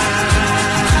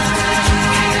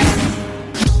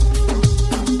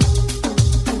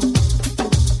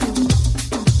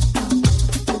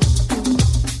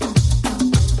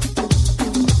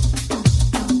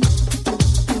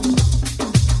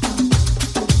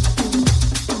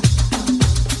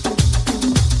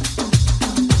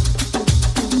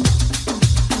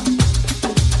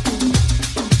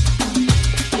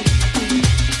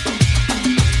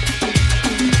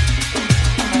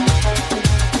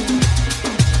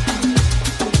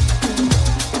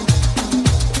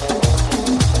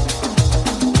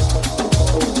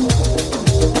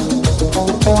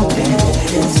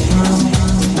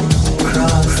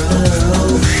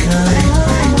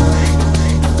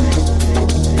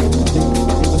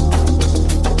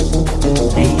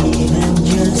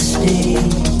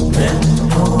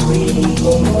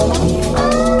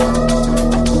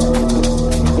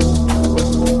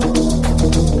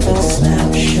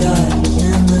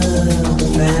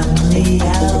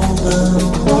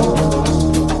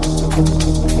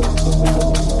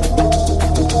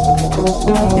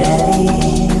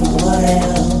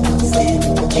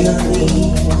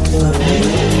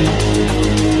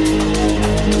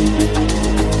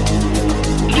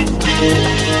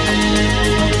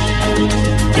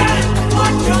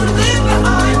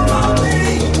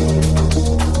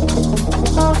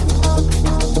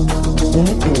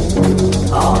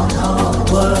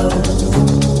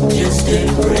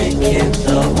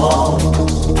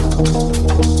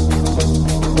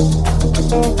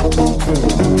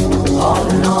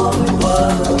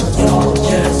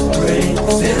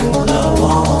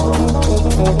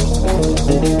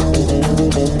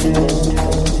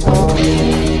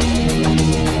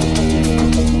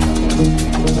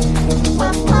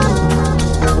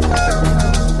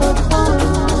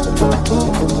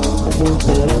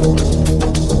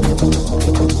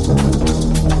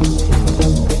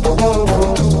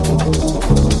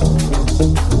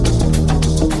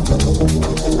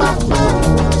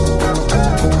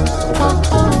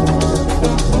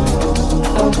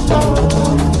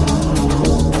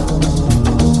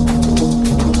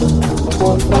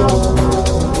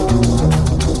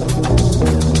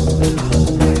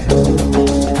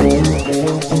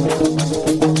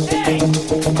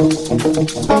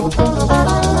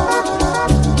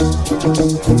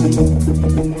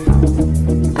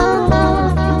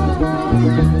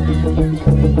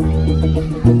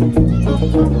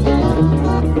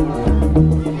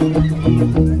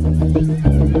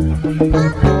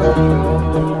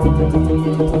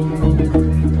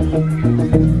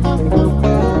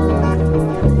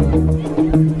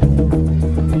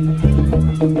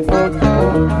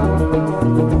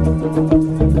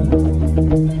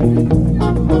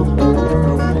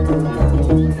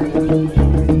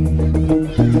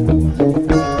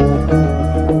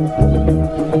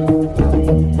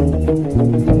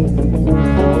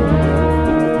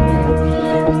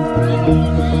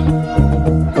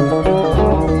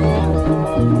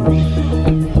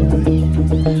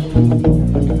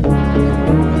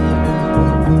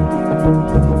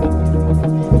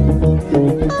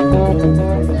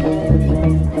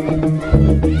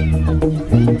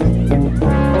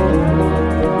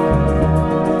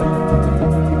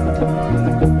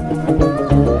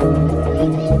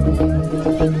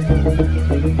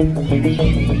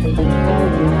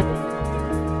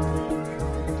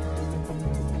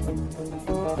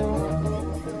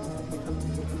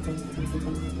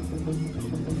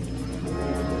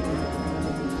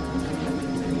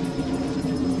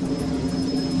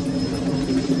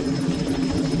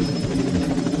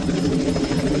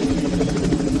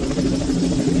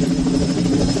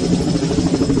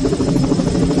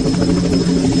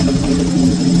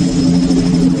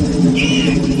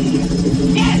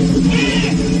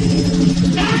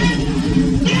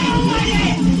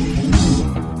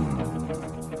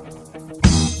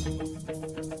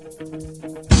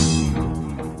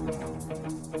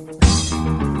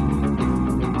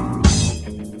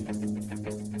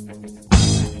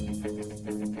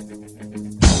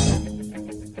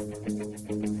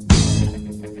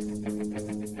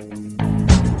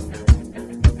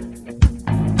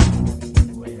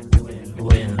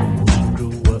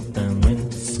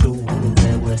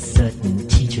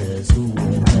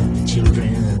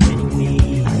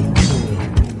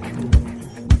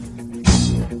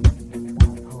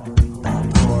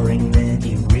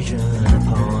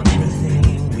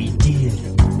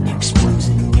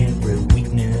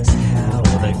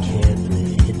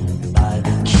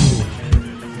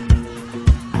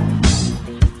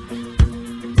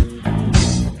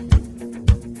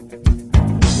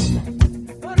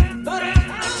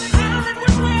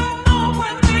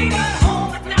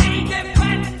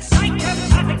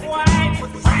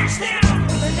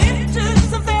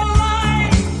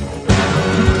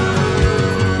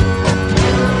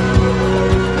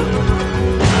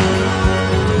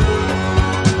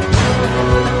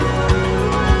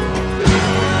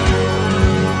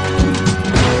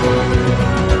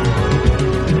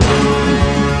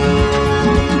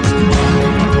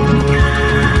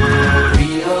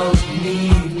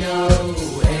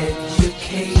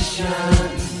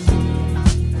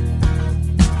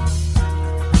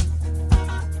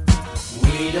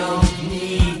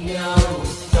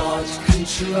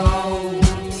 control.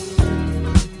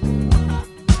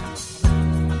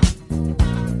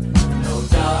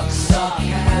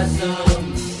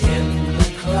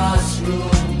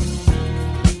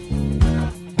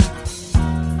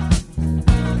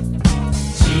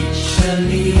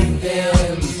 leave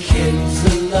them kids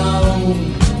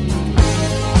alone.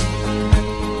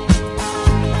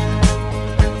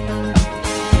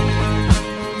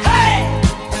 Hey,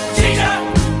 teacher,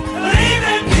 leave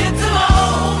them kids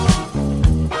alone.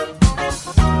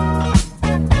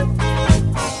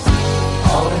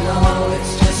 All in all,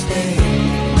 it's just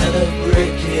another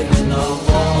brick in the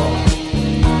wall.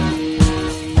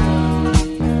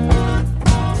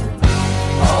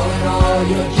 All in all,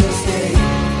 you're just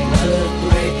another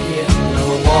brick in the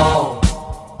wall.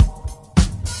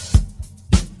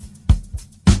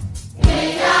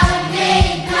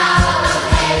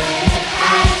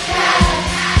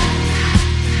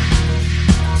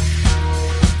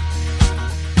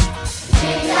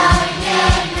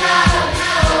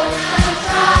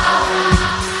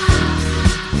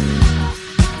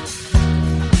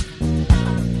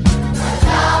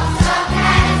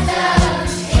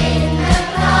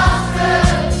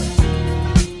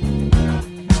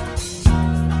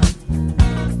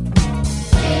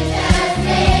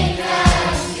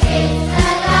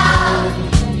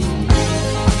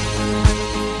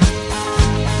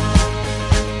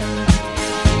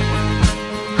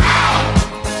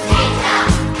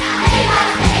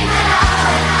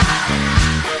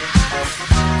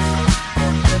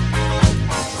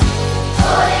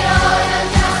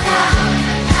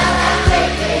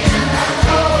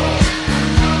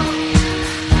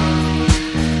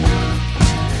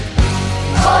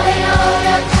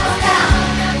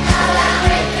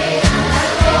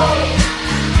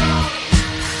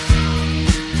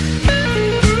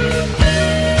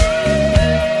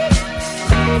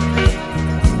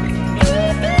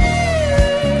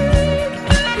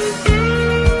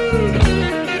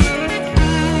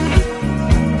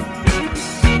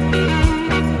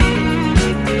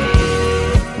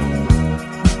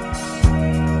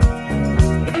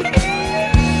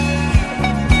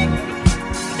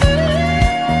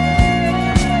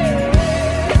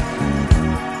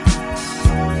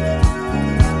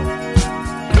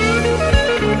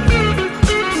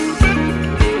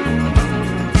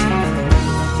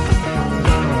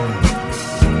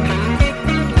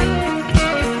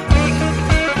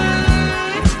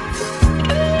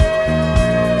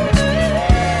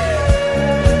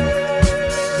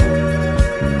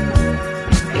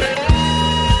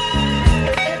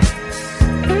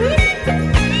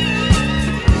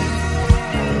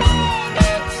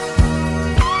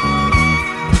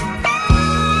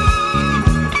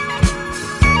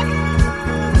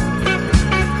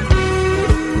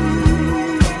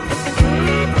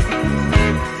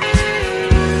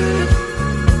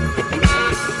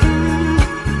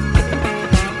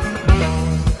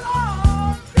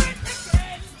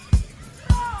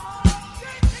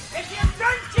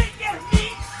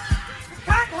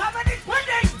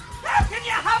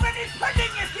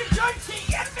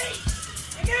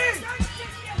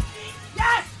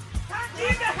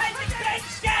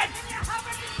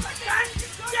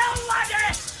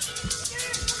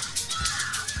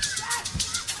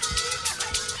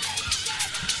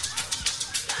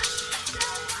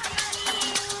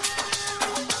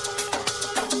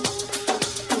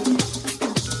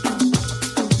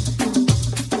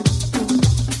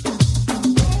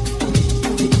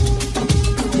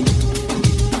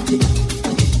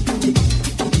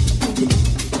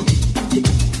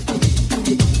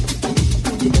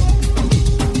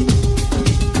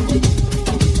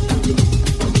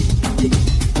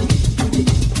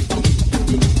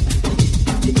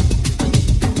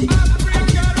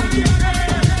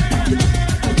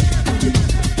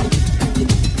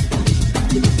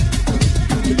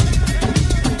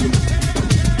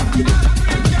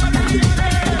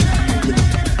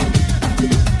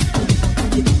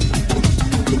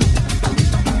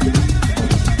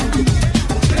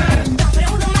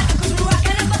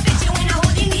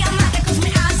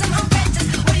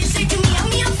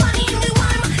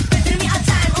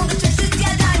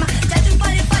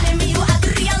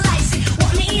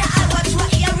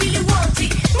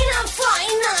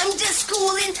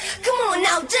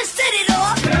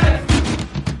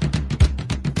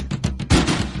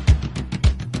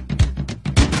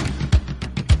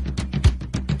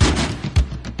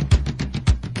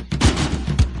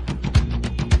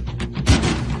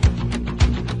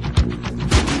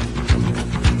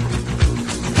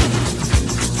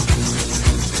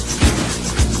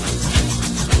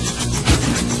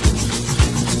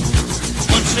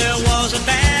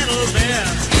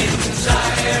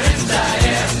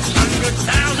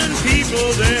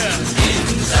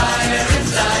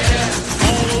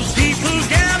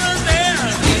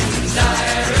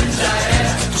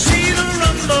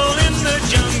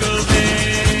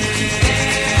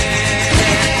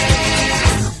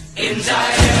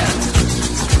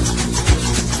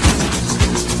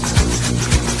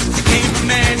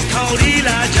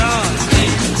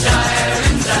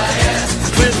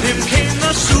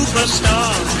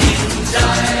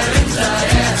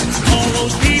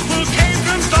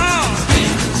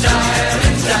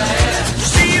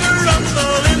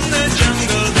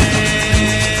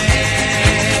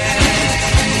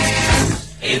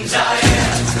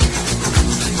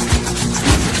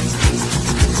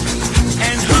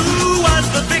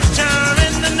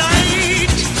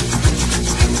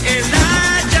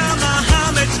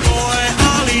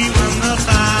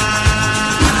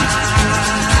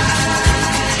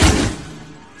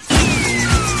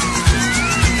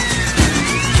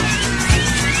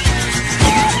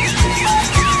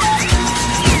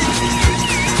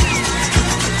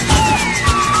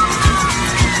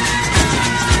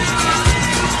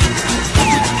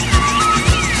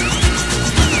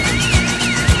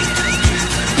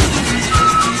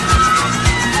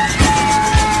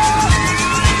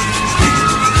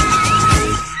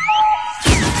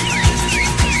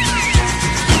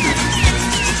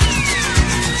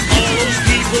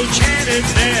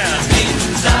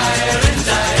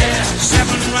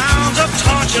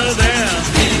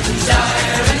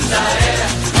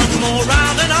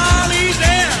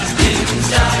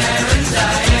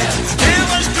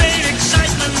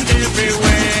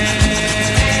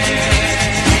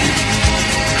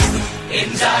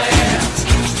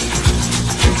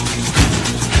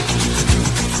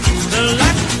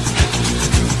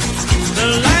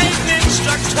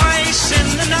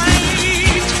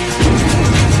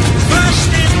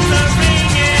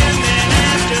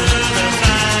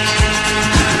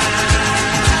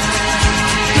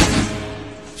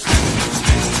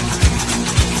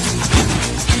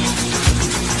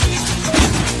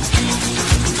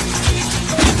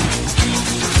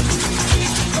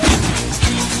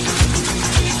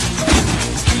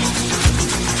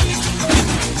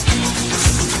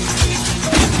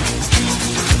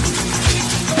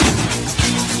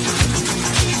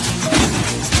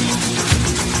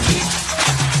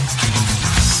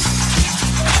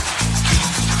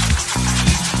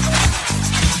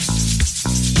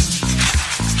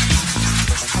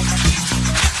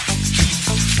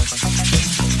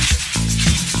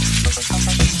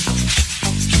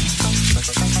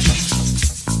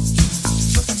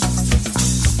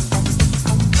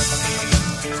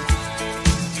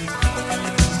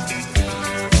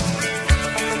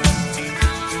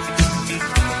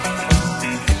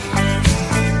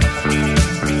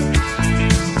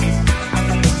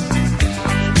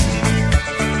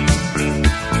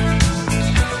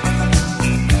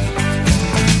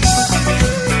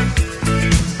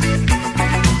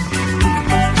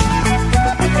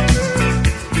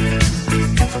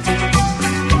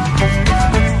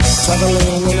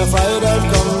 traveling in a fight-out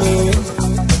combi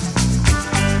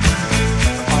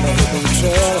on a hippie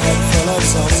trailhead full of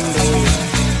zombies.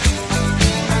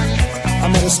 I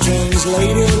met a strange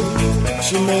lady,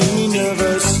 she made me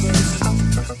nervous.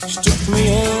 She took me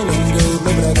in and gave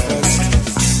me breakfast.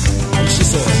 And she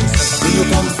said, do you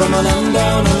come from a land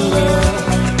down under,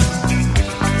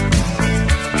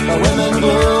 where women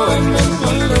go and men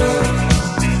wonder?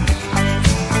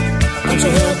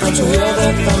 Can't you hear the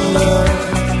thunder?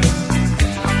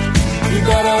 You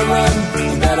better run,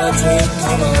 you better take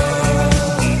cover.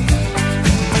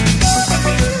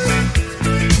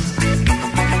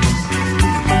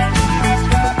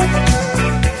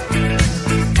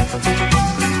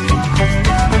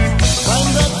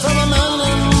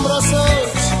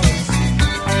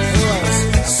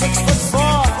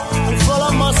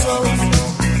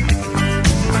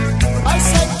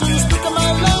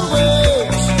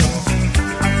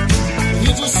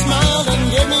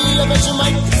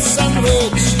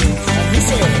 Sandwich, and he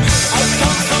said, I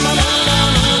come from a land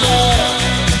down under,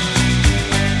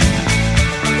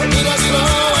 where Peter's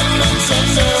slow and men's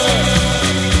tender.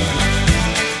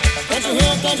 Can't you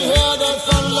hear the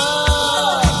thunder?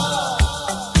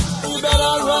 You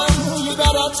better run, you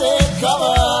better take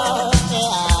cover.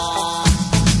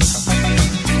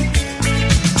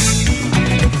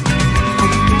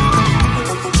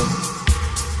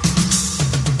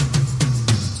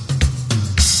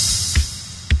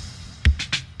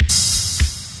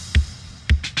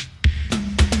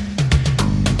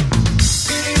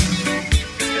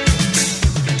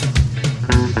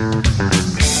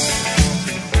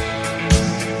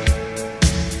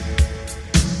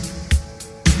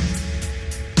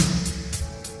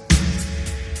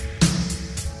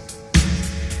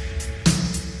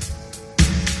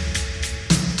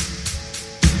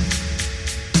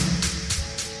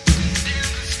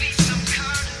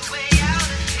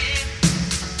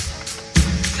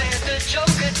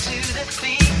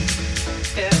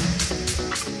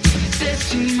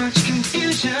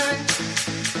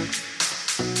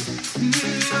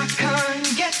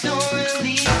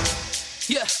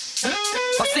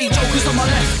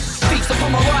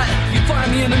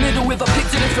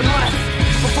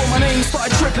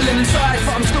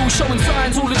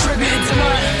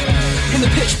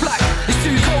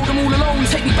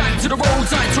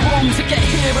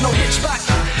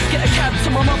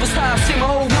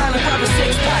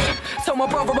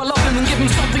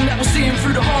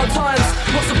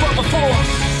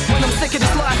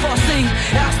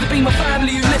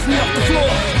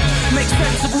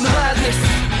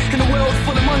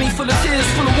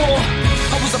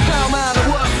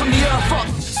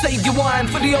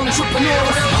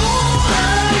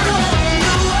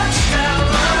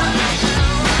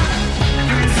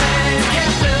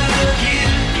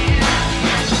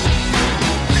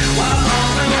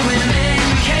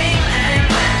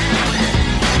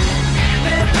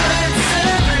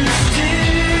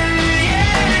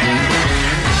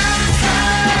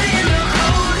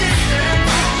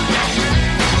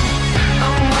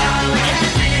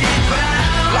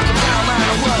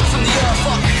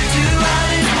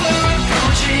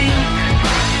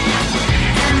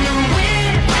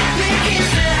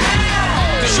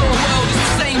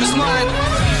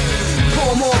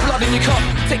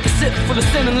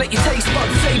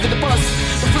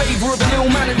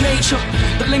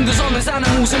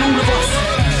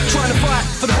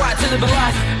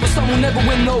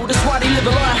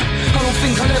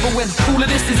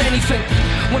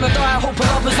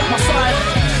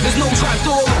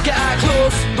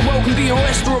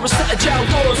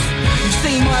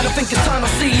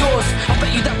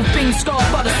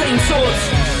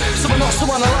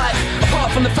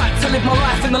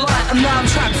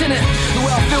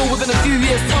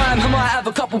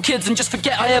 Kids and just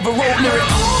forget I ever wrote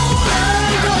lyrics.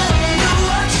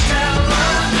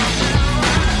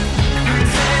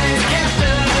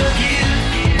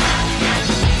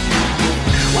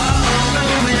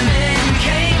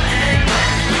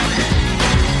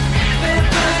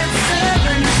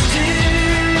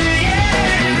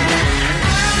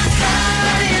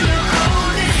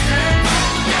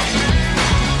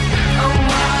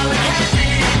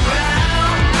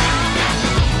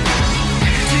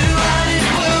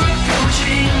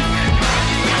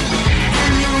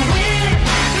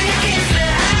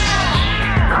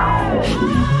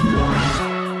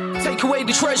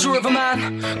 Treasure of a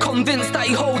man, convinced that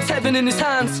he holds heaven in his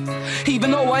hands.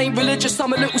 Even though I ain't religious,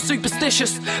 I'm a little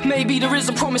superstitious. Maybe there is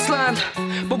a promised land,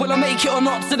 but will I make it or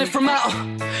not, it's a different matter.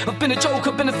 I've been a joke,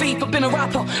 I've been a thief, I've been a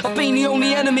rapper. I've been the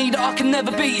only enemy that I can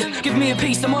never beat. Give me a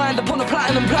peace of mind upon a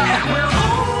platinum platter. We're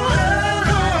all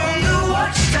along the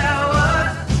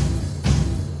watchtower.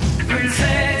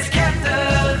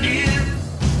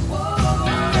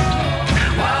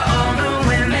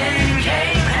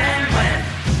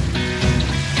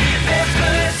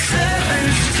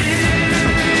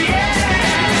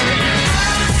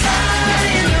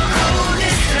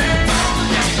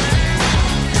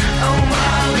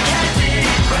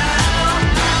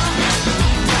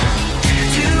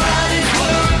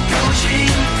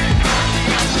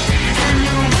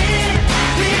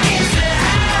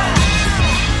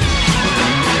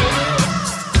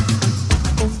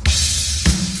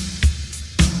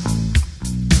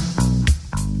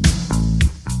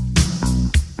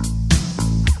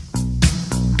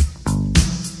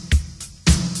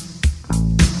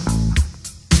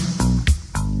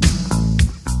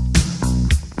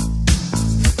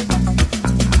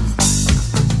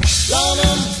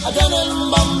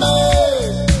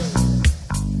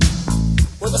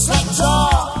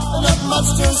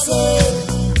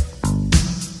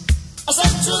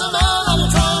 to the man, are you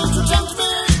trying to tempt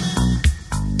me?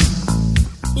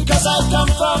 Because I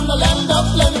come from the land of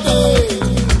plenty.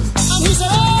 And he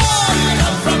said, oh, you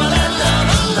come from a land down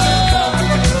under.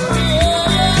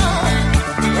 Yeah,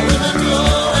 the women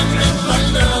blow and men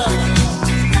plunder.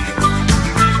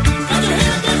 Can you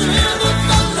hear the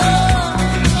thunder?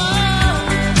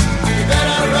 You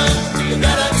better run, you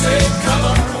better take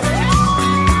cover.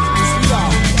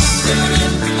 Living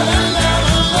in the land down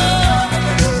under.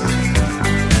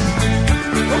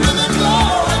 The women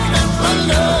blow and men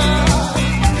plunder.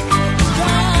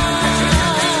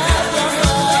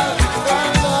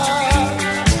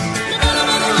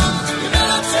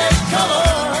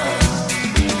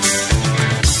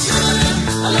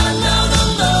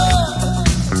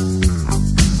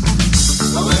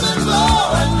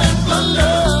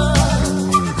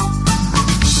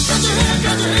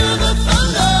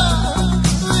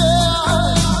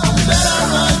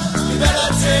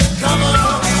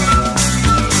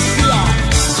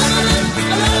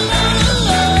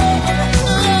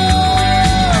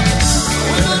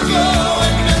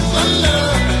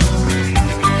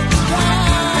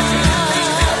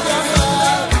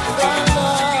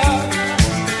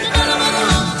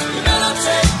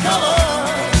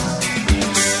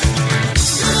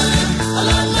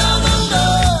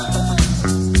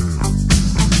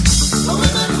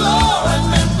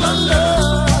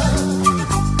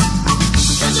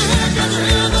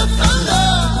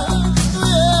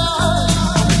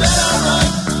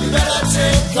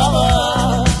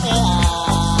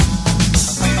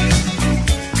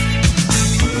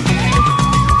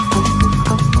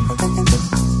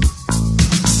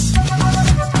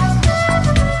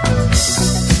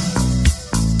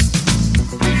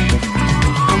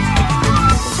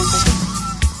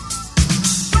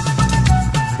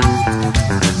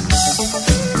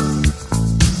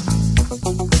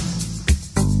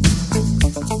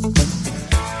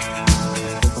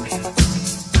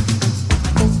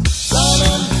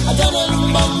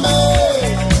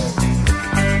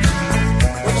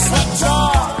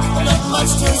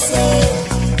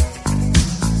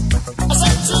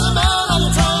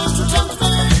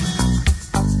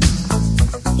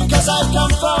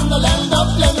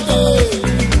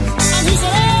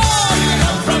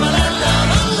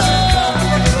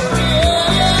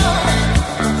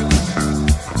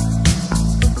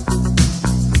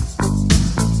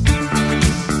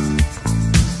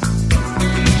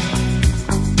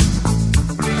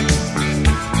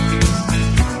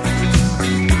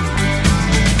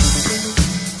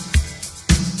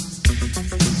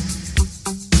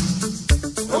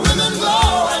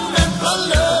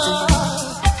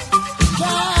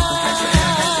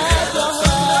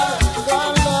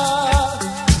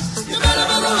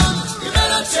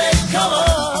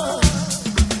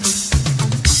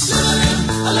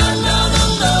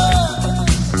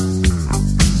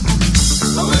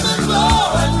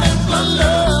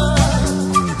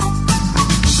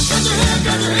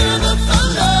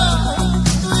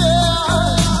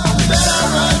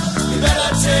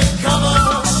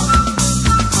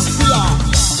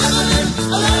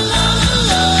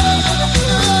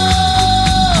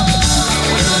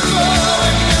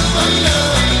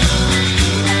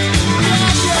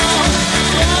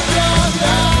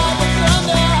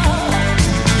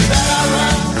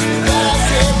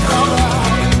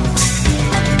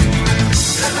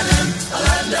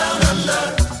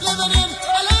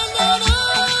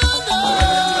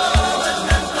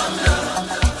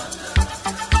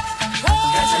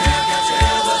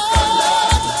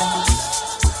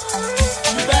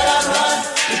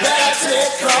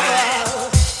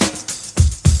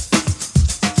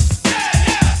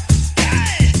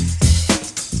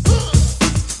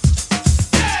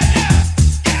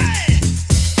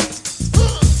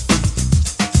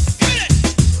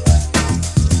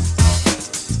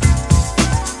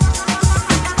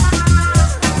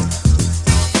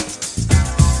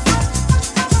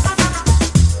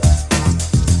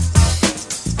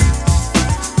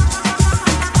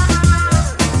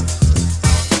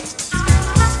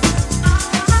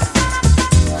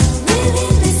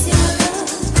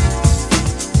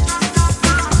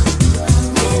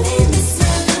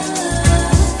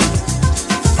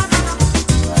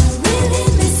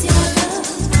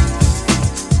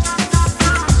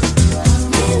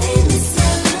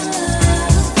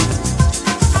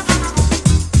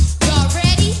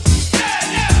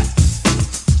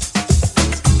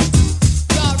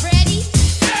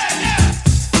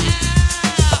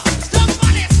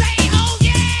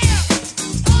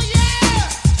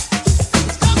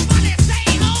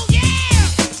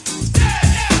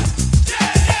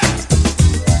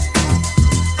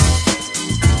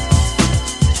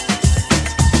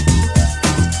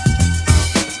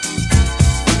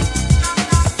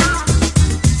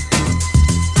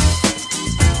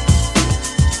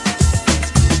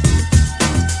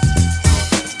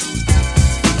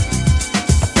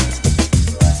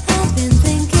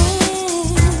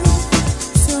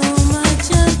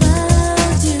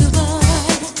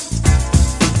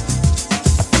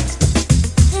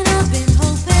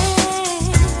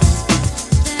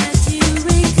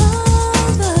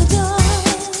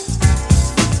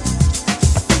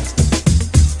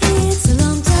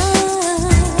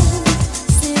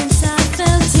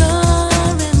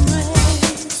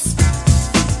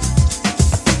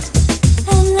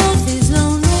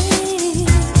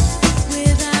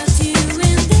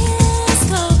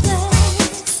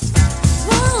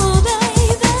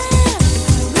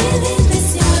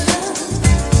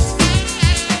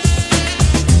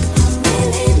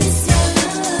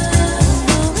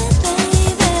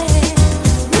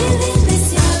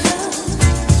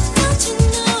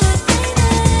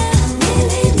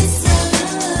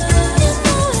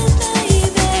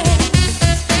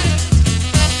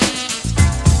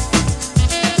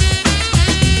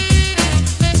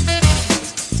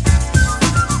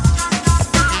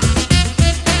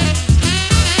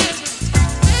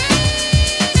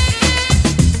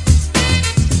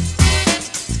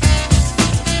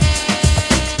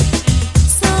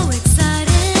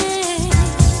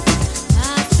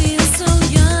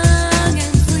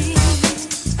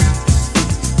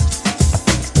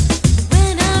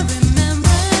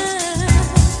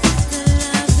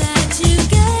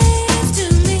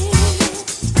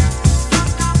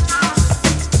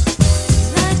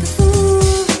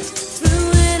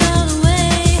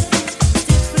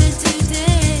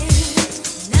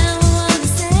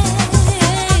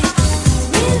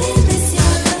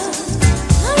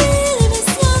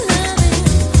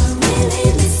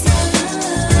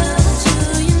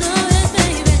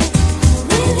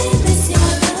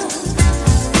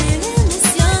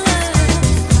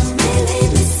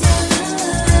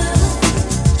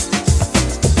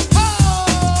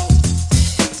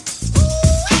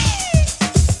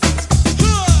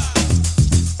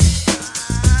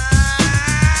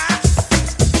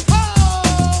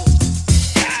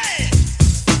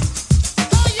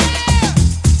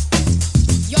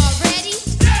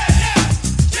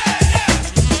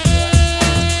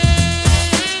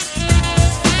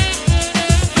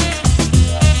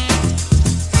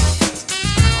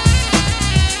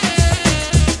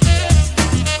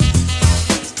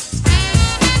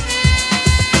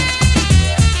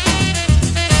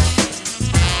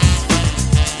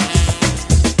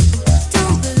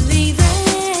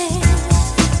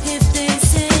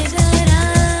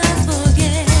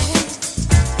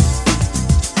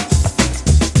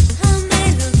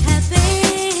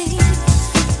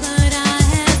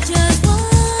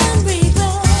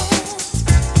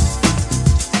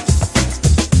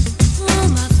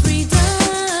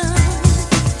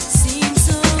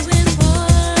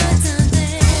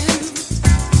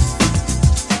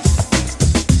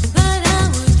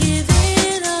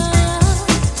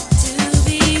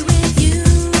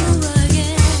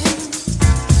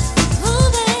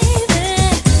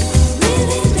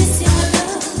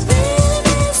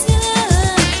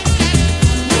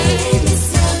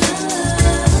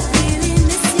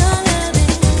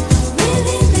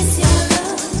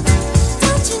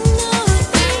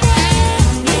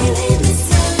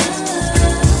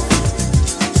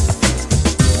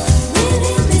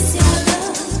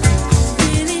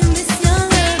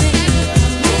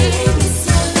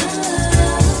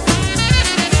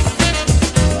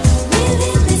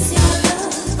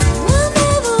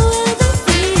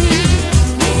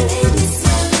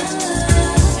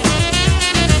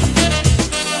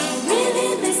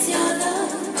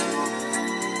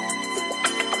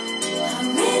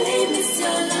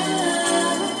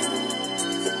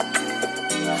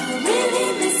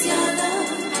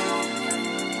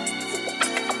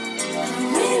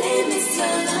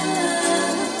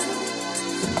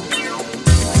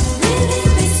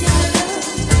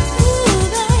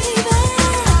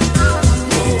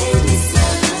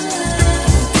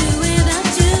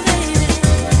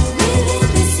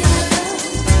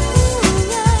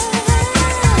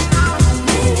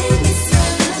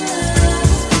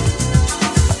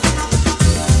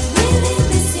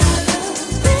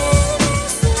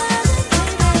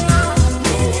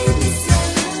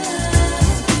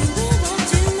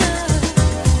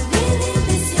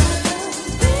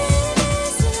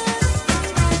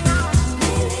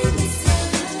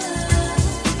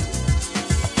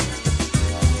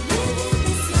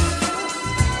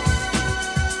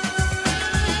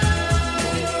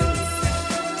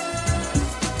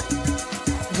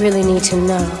 really need to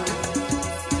know.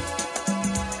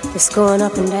 This going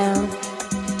up and down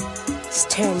is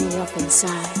tearing me up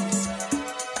inside.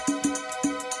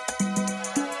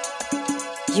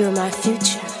 You're my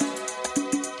future.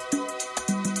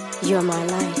 You're my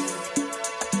life.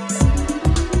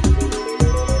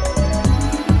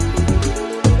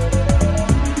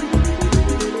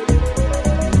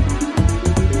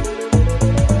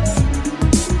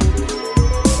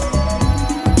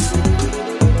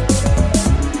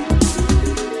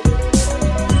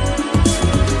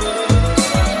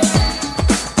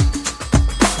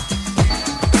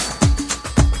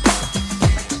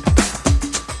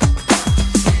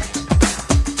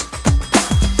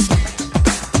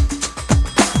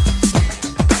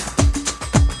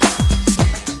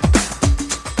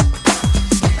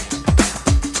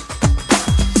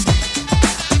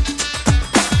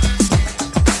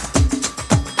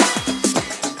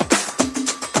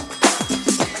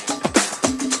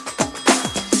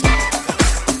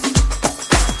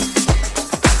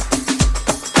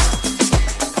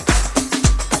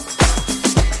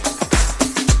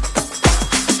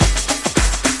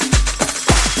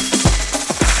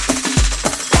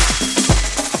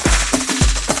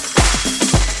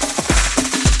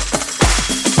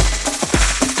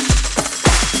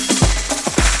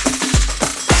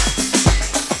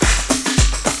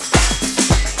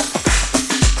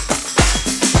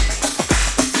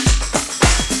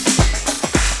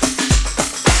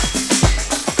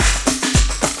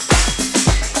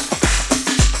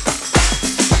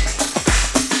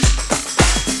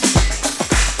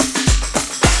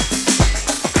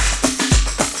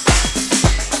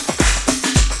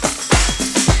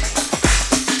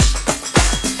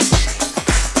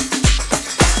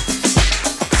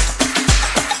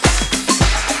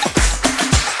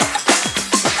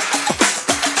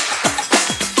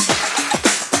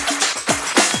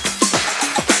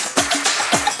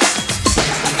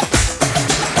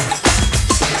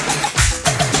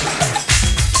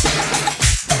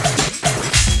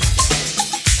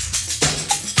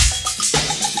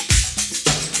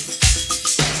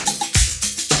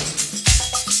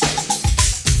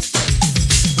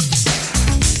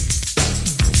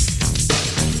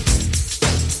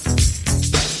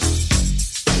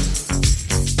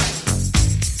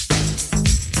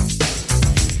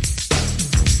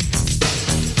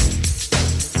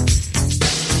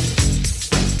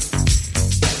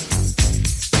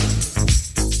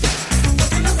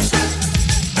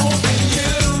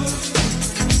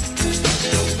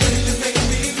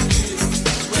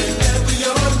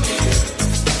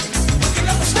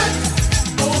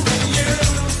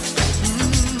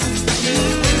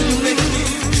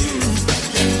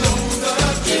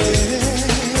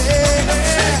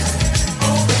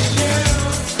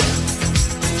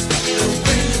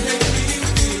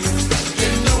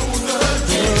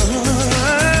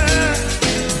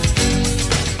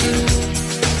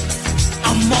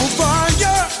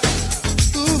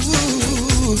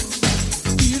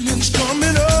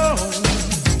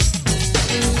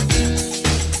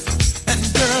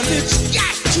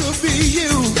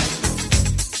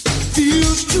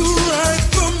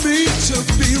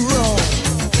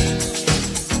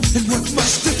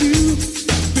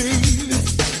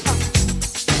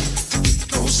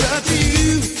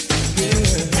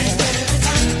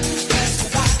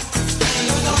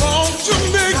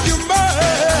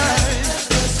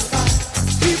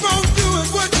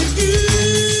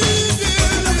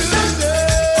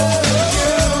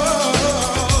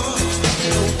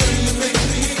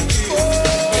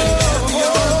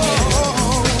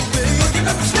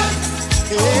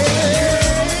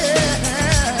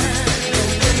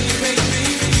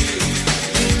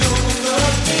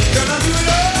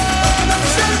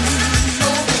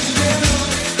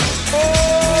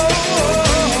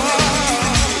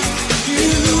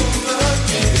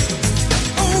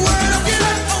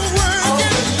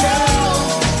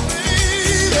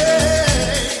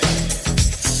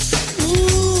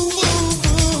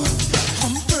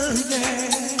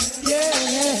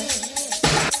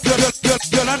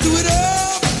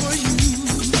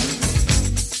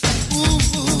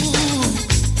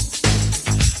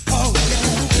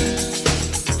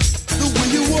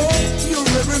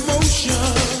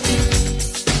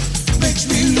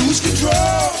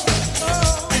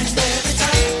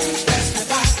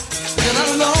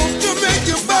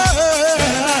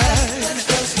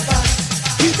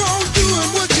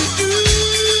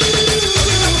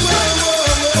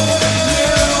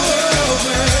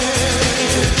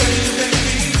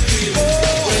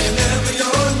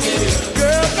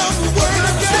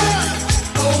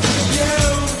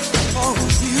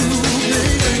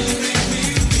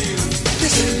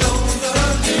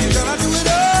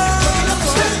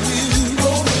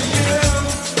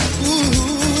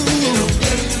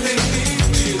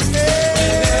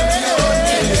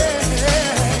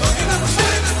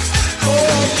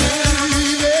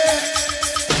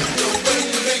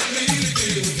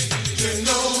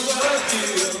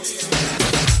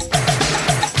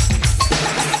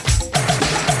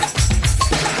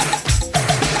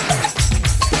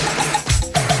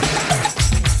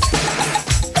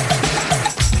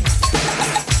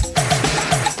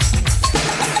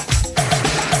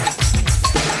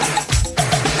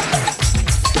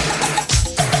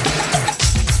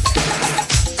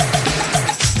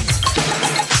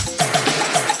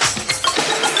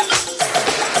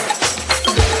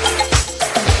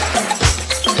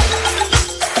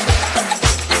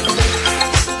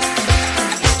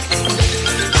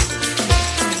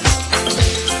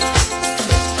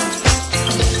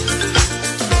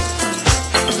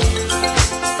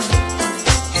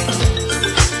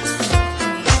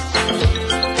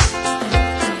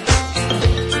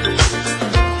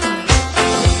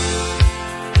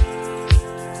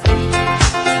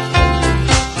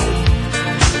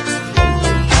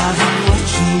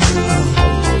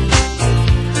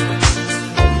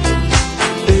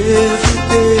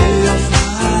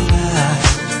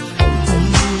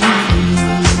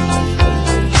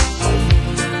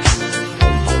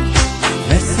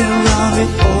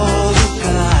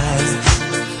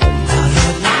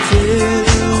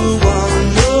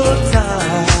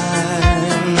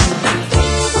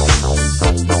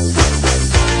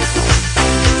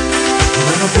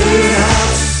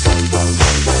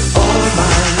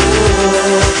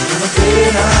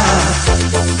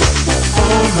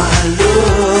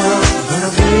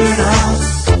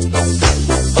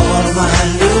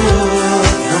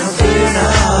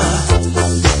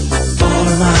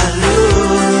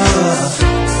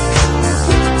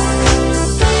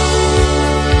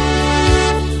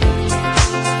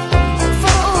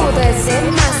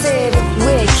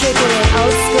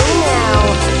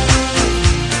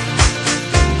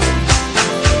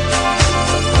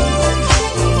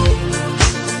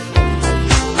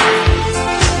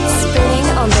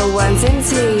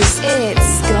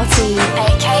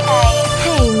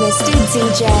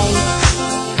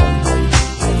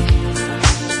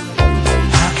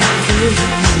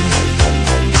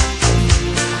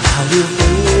 you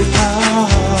break my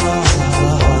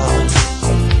heart,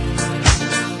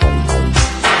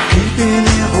 keeping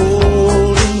it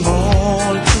holding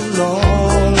on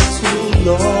too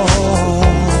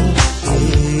long,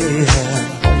 yeah.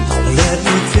 Let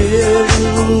me tell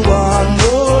you one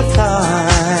more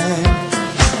time,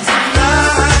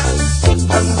 tonight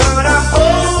I'm gonna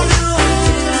hold you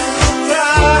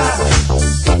right,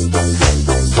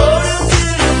 hold you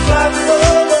till you cry no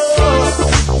more.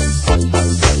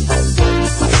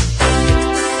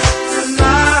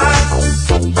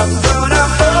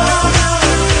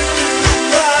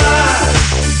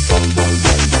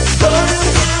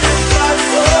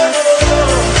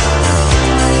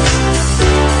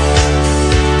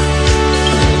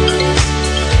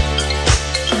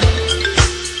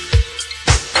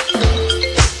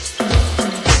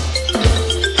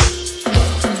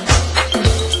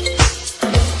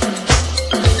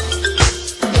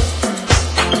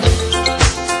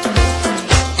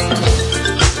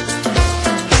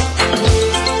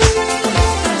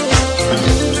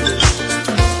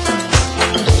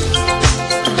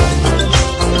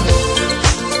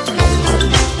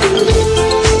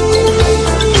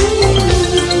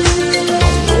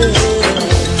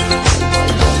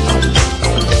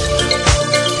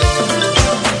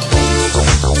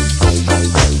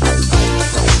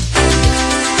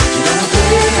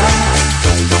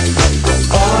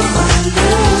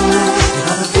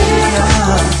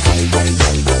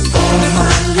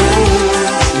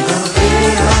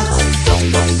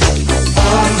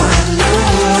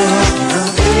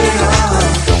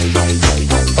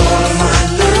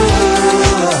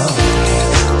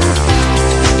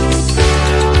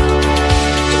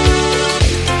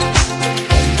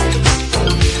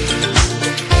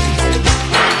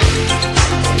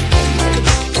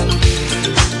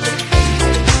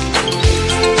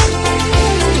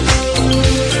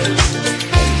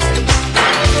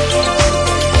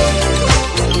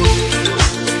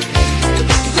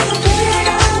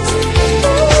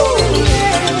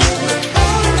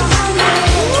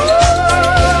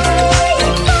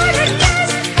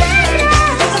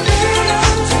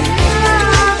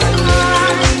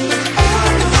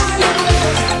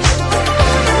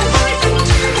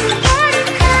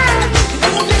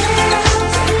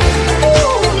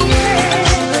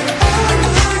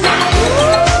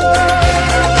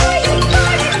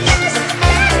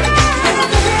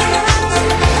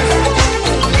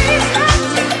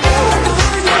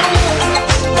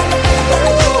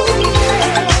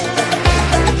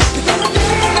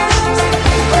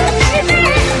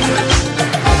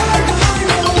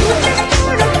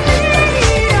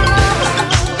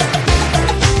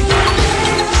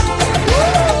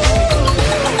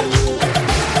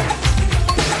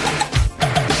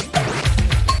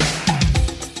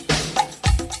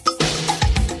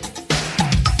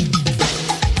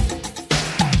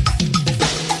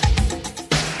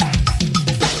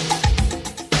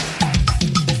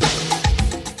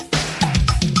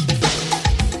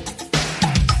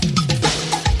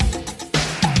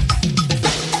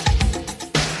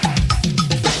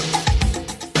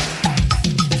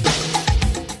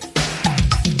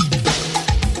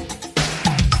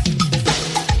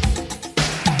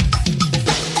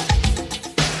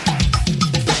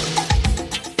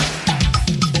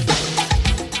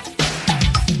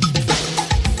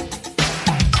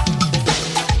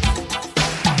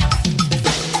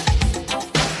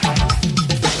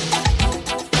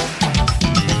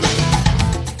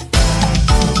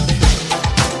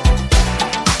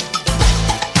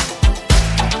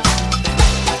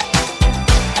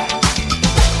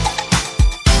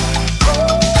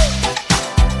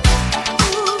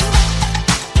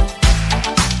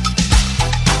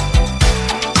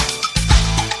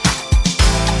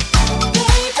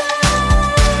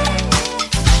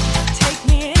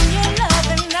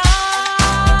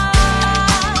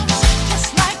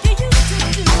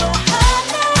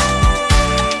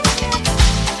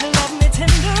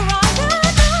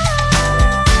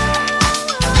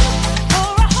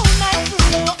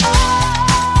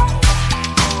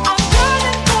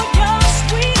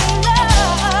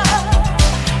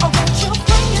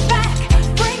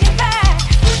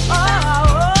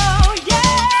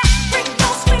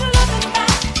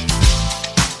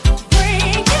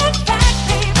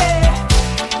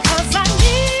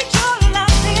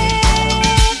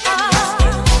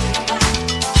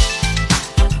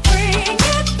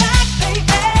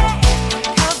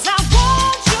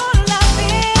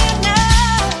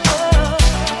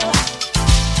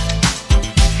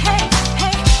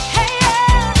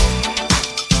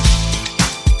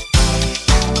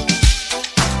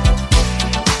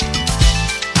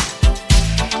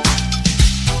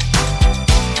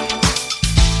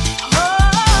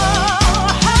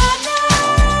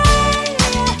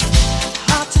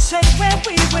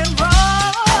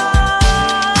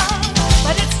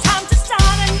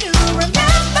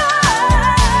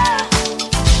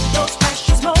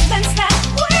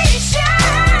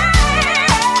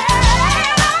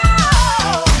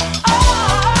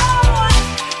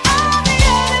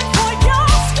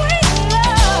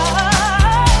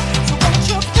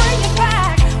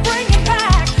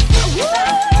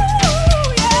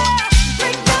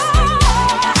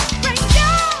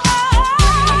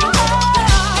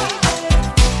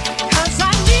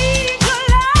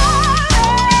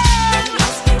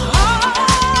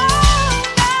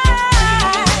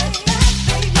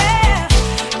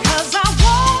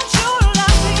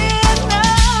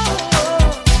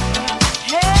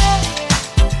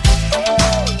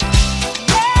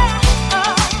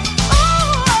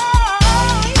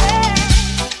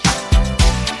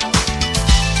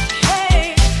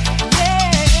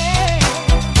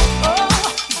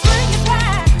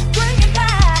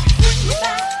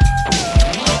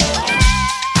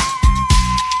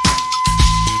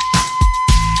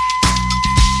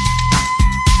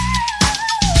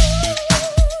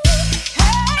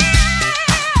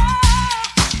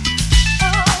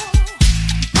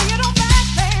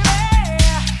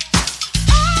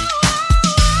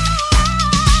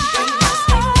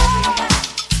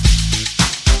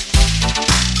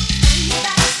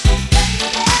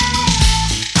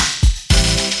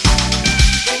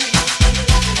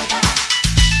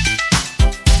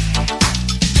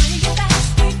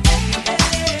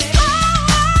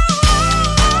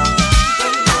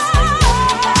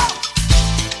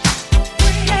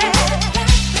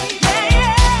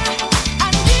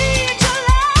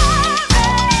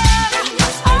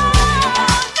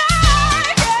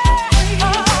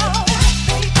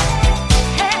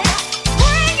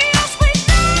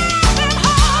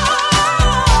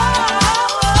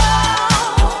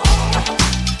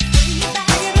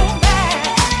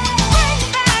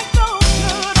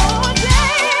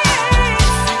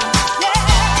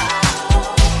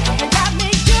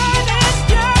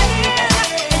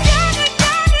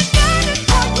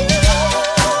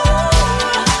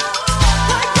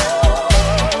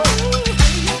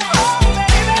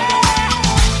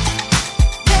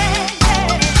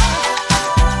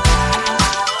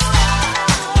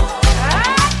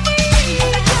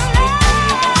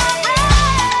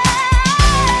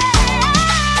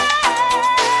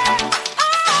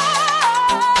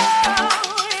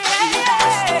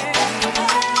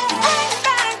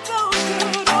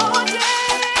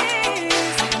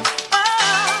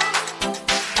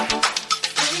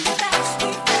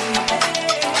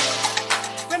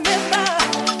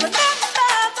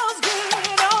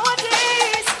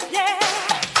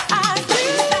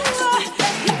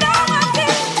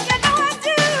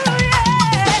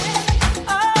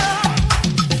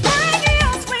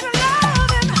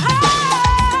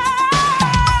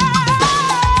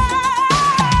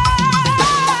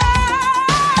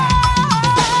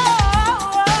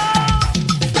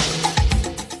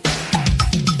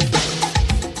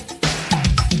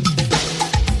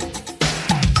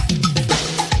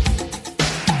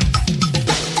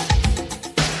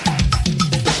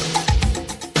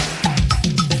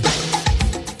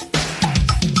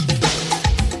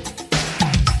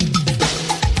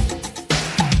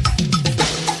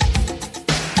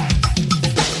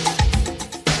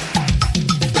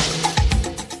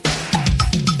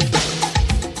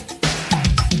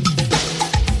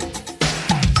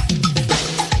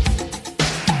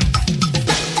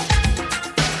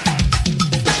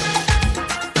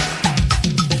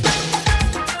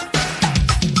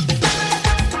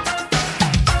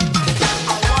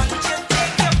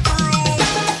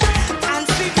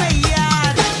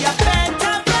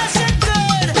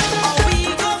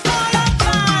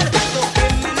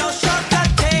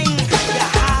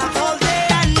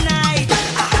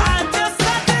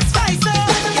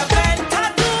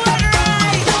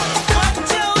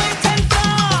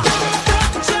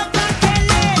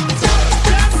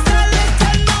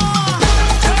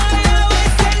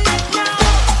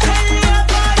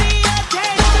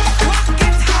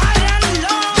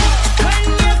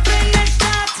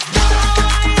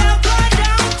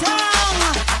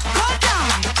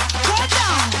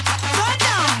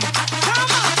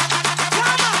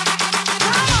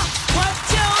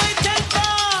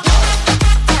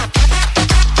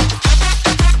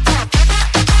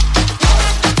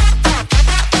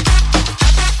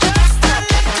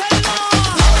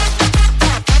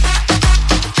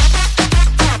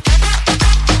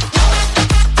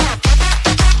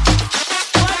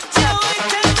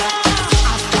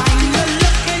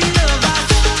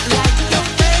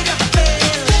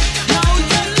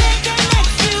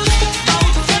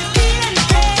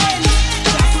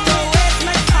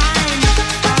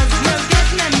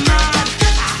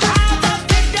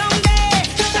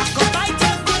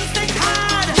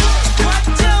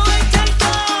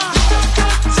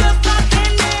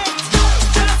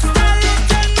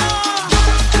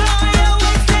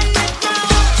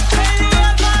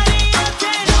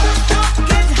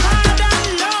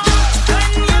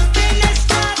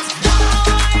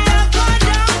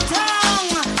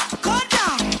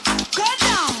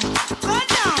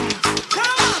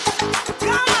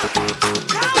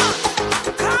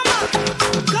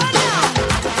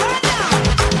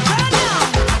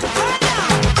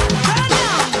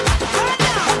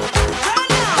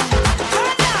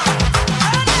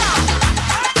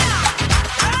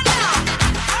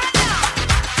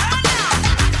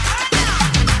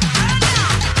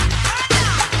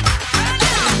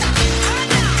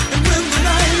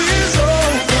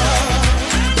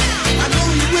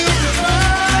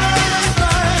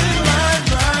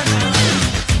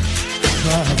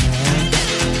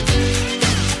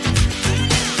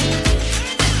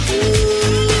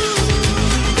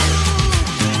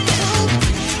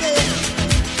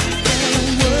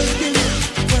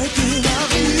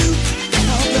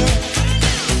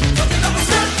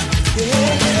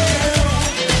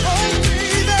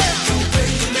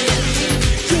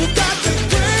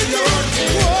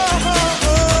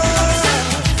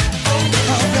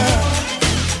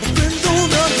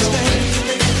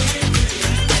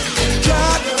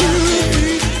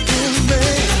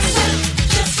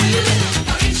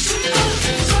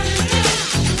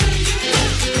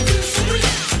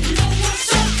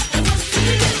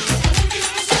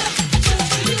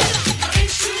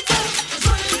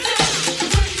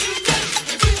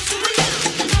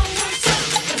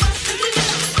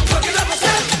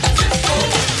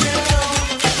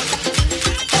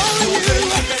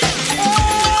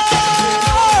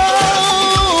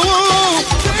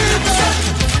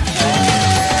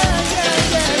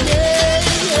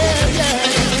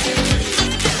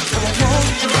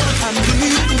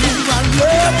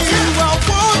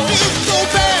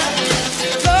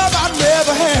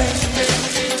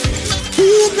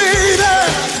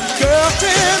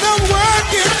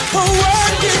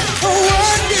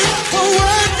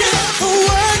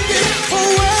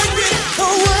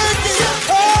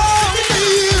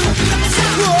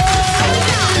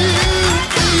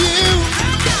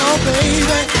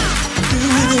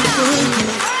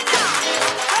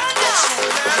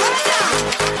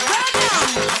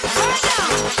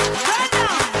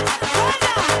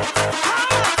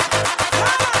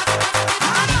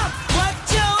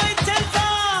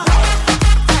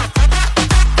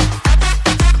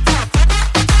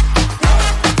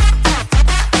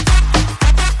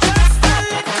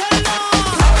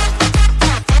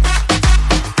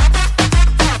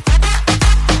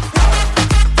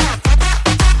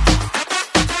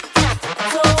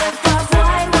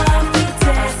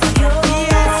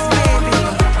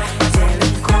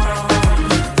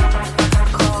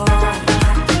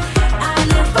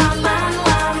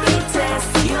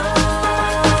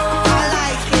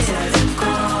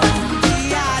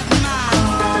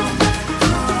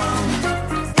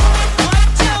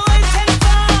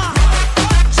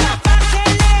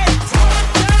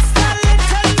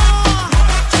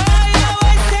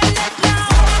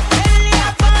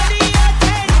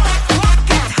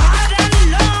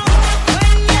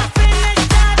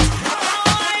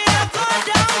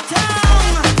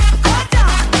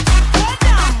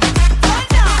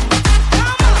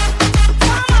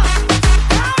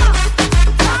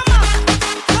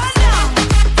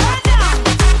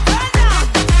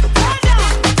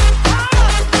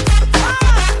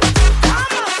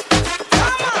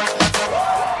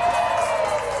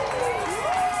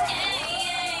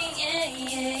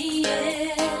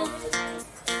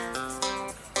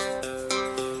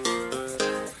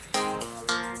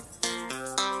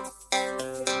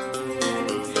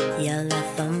 Your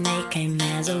love for me came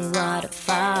as a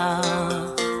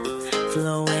waterfall,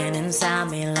 flowing inside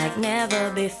me like never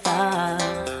before.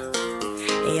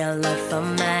 Your love for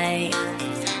me,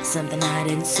 something I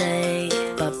didn't say,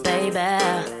 but baby,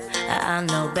 I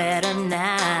know better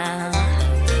now.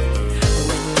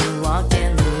 When you walked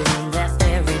in the room that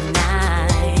very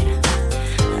night,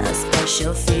 a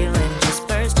special feeling just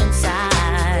burst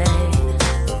inside.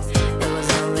 It was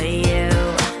only you,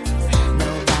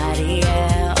 nobody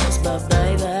else, but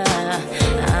baby,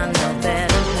 I know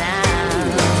better now.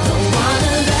 Don't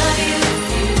wanna love you if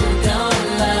you don't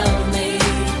love me.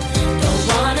 Don't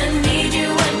wanna need you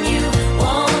when you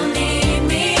won't need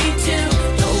me to.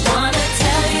 Don't wanna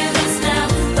tell you this now,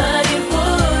 but it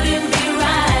wouldn't be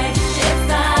right if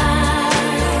I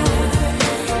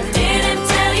didn't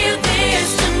tell you this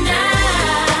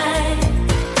tonight.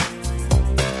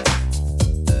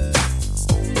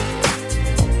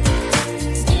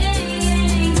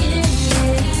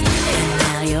 And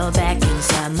now you're back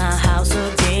inside my house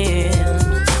again.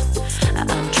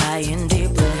 I'm trying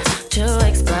deeply to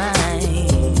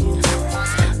explain,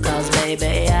 'cause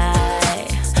baby I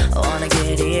wanna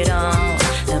get it on,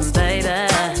 and baby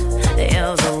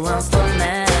you're the one for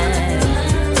me.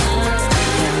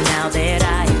 And now that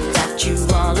I got you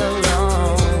all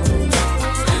alone,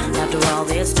 after all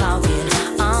this talking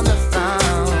on the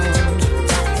phone,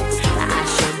 I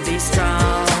should be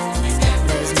strong,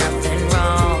 there's nothing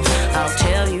wrong. I'll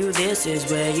tell you this is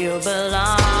where you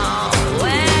belong.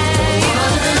 Where you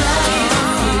belong.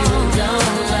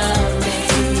 Don't love me.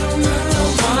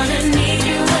 Don't wanna need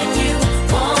you when you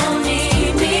won't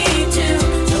need me to.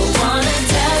 Don't wanna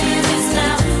tell you this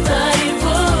now, but it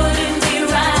wouldn't be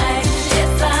right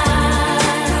if I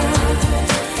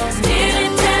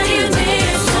didn't tell you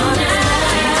this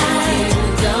tonight.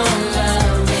 Don't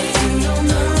love me.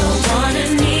 Don't wanna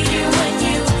need you when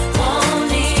you won't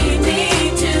need me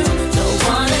to. Don't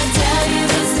wanna tell you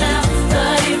this now,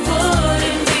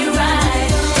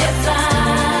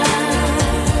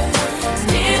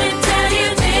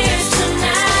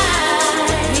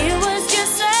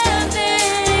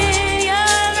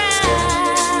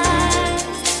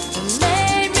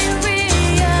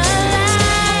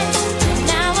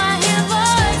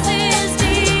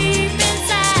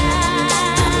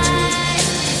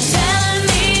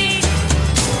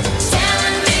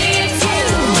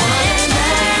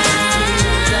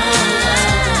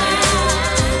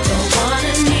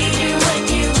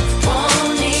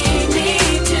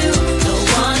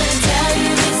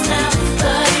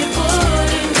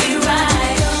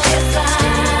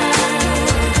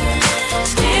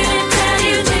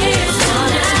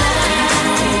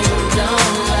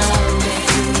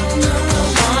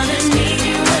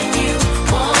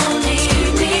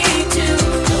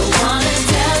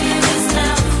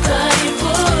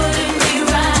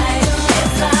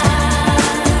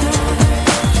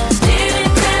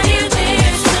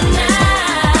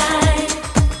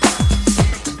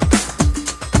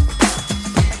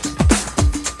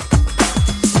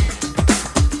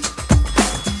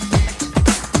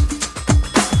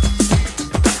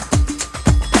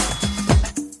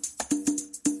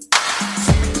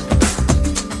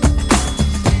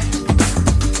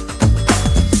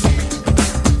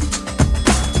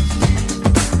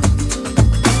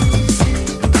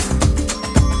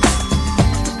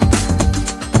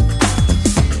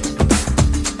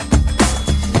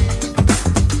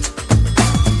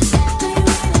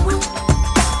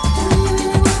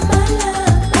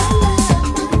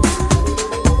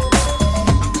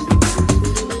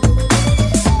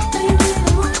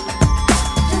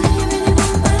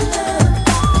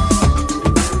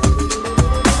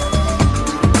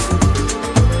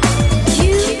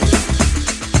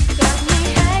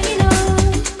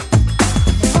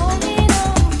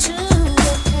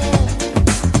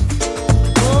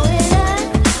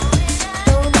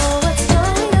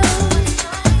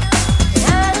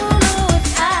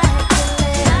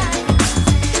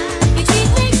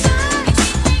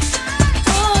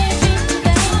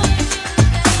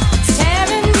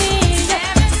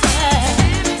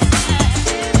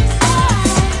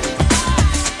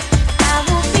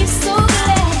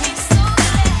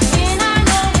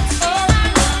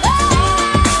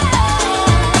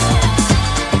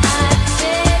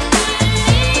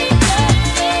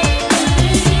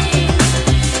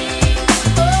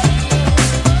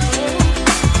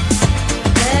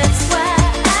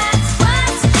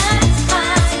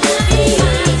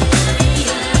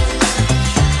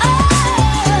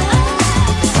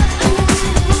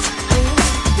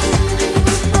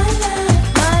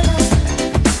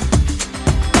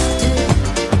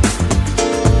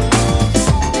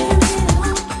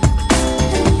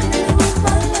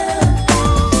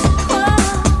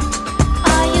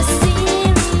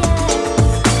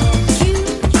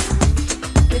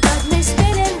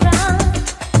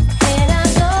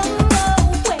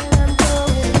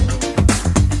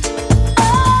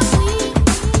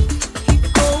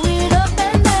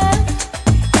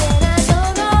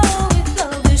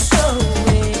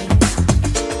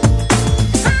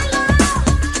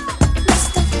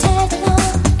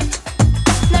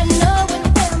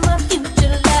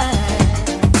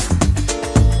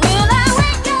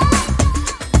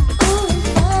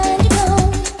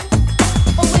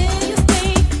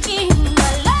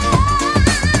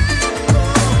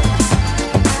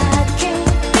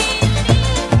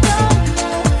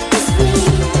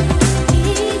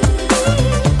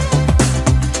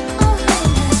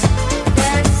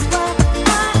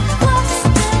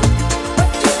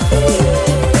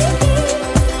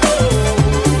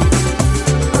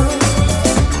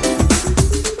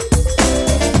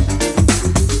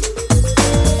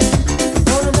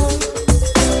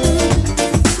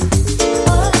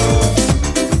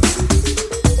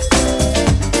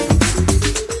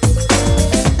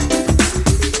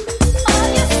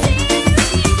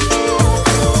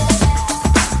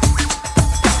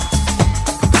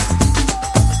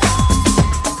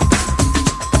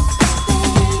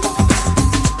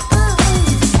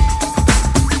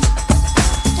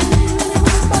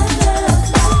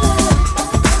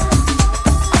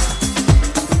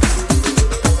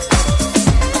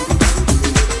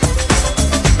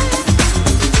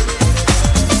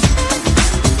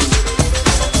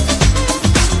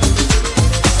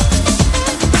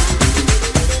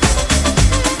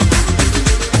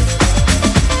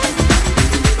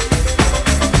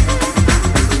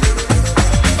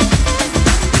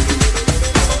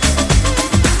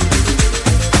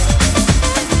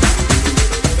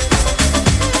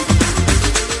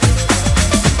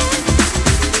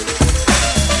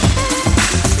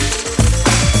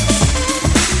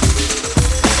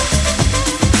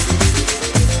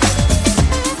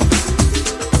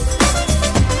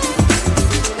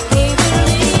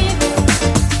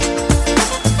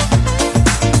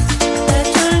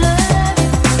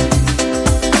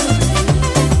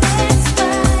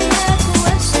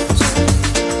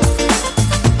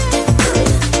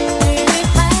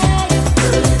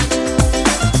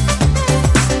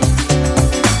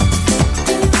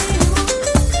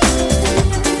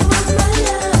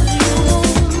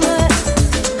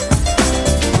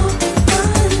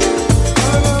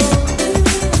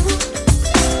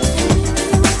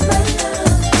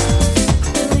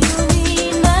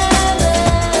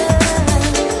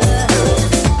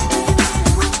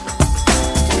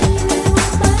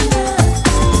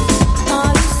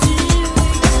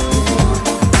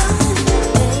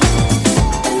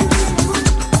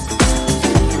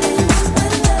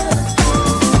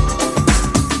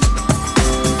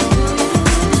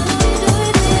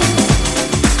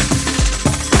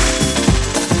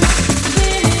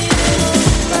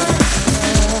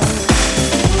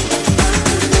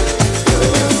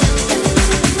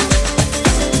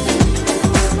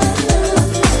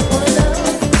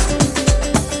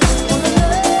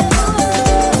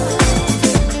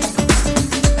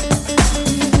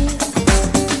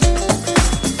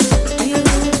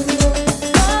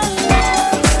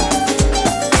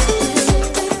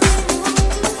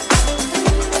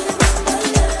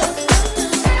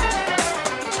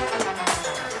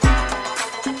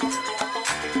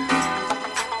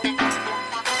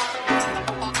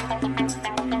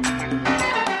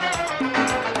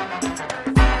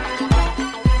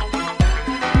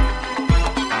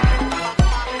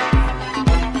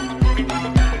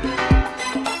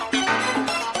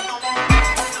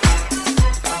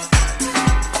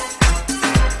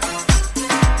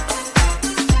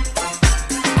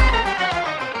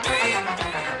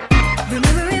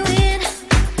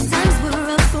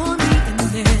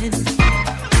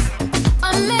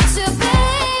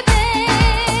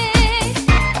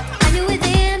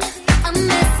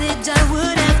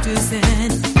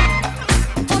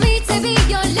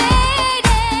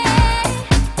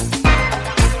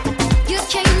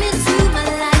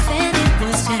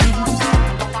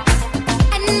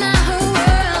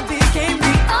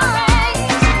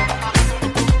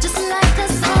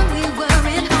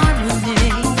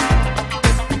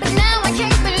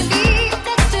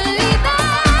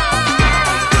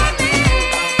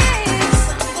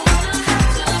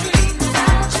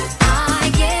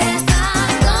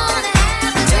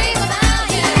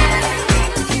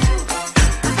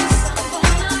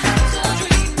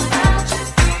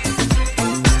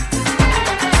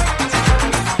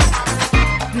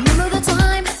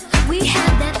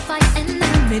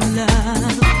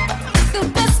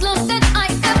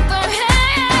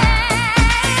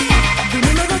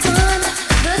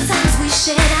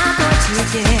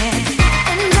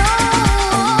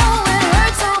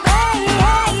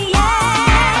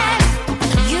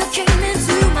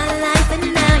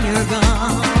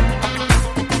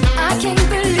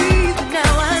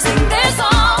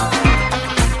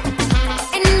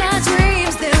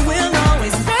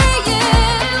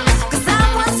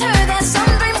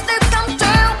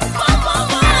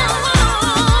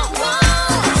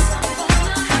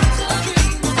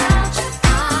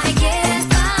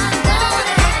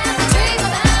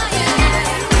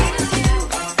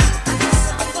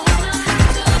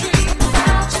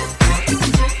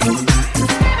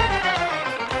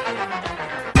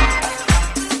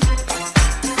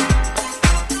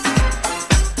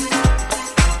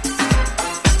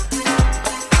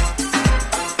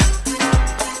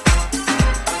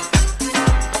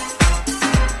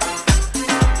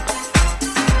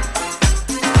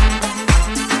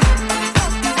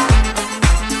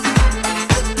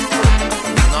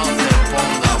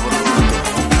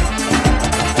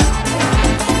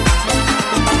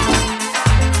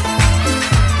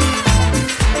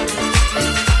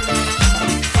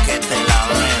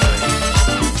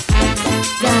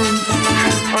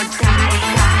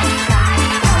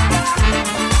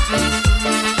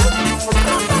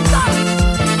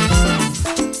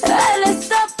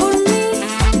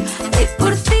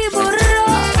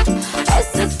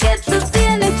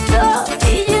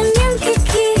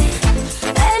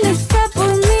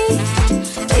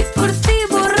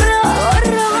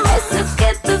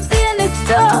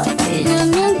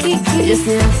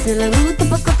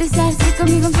 hipnotizar. Si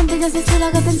conmigo enfrente ya se la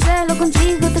gata en celo.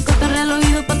 Contigo te cotorrea al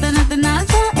oído pa' tenerte en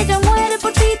alta. Ella muere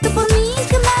por ti, tú por mí,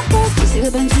 que matas. Yo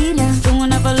sigo tranquila, como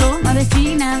una paloma de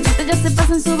China. Mientras ya se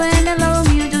pasan, suben al lado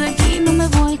mío. Yo de aquí no me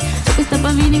voy. Lo que está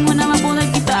pa' mí ninguna va a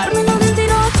poder quitarme. No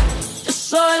mentiroso. Yo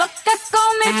soy loca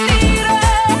con mi tigre.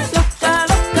 Loca,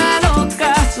 loca,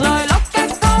 loca. Soy loca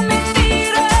con mi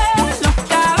tigre.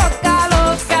 Loca, loca,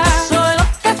 loca. Soy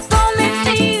loca con mi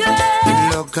tigre.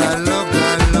 Loca, loca,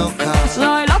 loca.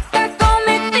 Soy loca con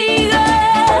mi tigre.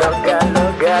 Loca,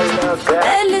 loca, loca.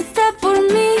 Él está por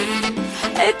mí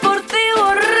y por ti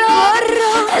borro.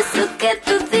 Eso que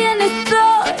tú tienes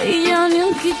todo y yo ni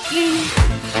un kiki.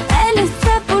 Él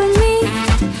está por mí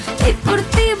y por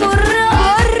ti borro.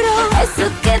 Eso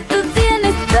que tú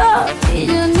tienes todo y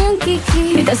yo ni un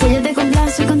kiki. Mientras ella te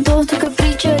complace con todos tus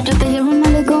caprichos, yo te llevo un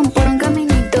malecón por un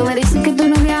caminito. Me dicen que tu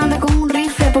novia anda con un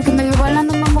rifle porque me veo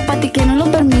bailando mambo pa' ti que no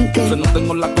lo permite. Yo no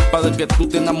tengo la culpa de que tú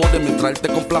te enamores mientras él te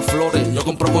compra flores. Yo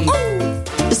compro con...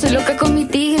 Yo soy loca con mi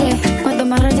tigre. Cuanto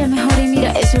más rayas mejor y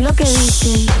mira, eso es lo que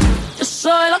dicen. Yo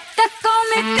soy loca con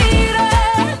mi tigre.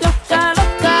 Loca,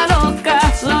 loca,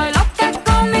 loca. Soy loca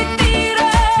con mi tigre.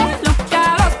 Loca,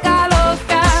 loca,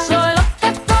 loca. Soy loca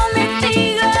con mi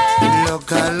tigre.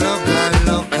 Loca, loca,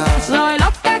 loca. Soy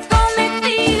loca con mi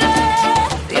tigre.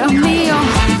 Dios mío.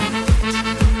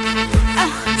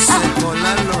 Se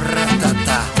colan los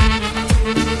ratatá.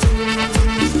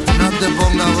 No te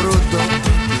pongas bruto.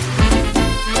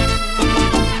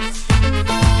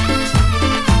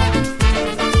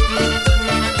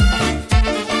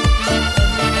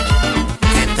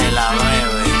 Que te la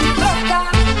bebe.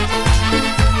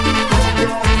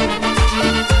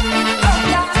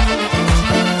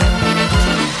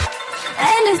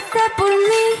 Él está por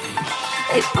mí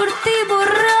y por ti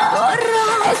borro.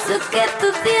 Eso que tú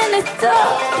tienes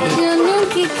todo y yo ni un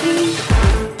kiki.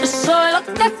 Yo soy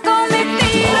loca con mi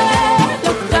tigre.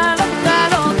 Loca, loca,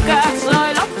 loca. Soy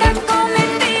loca con mi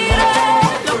tigre.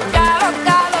 Loca,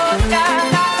 loca, loca.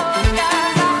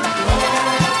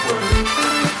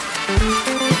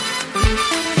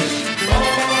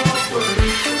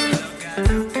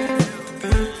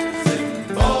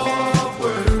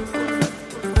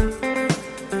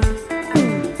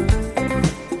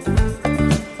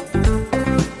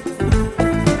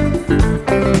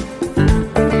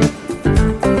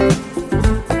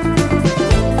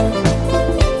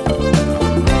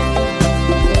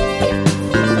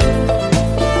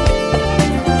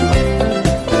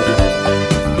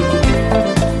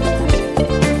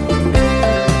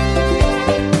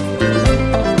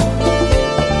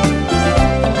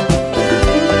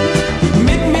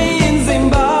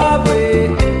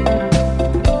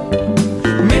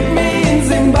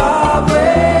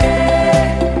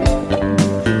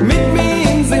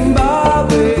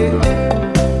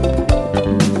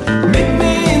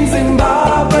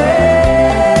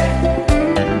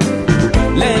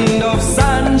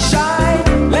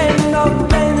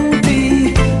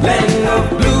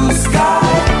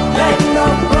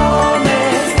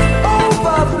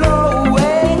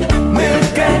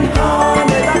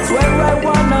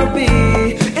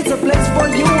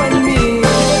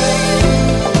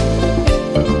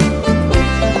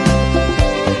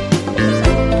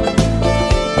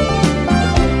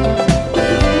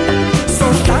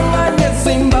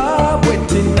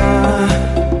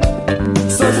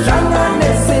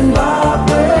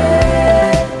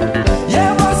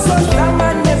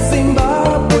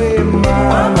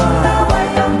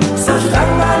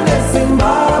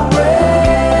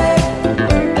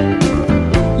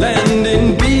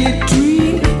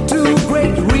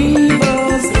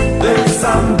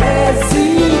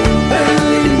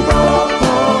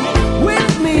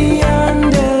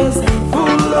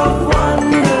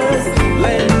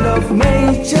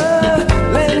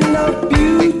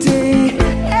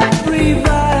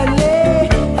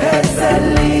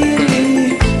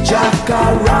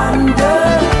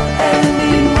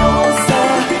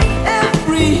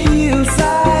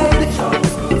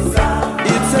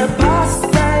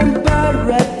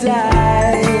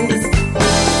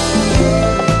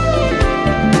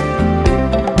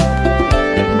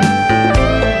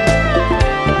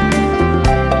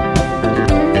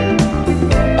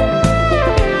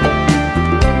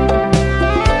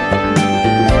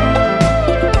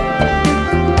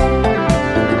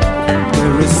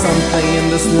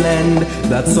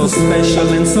 That's so special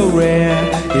and so rare.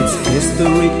 Its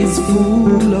history is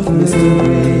full of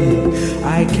mystery.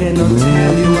 I cannot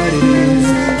tell you what it is.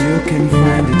 You can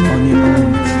find it on your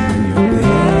own in your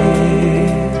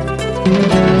bed.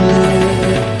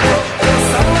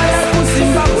 Samaya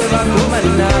kuzimbabwe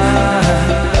bakumana.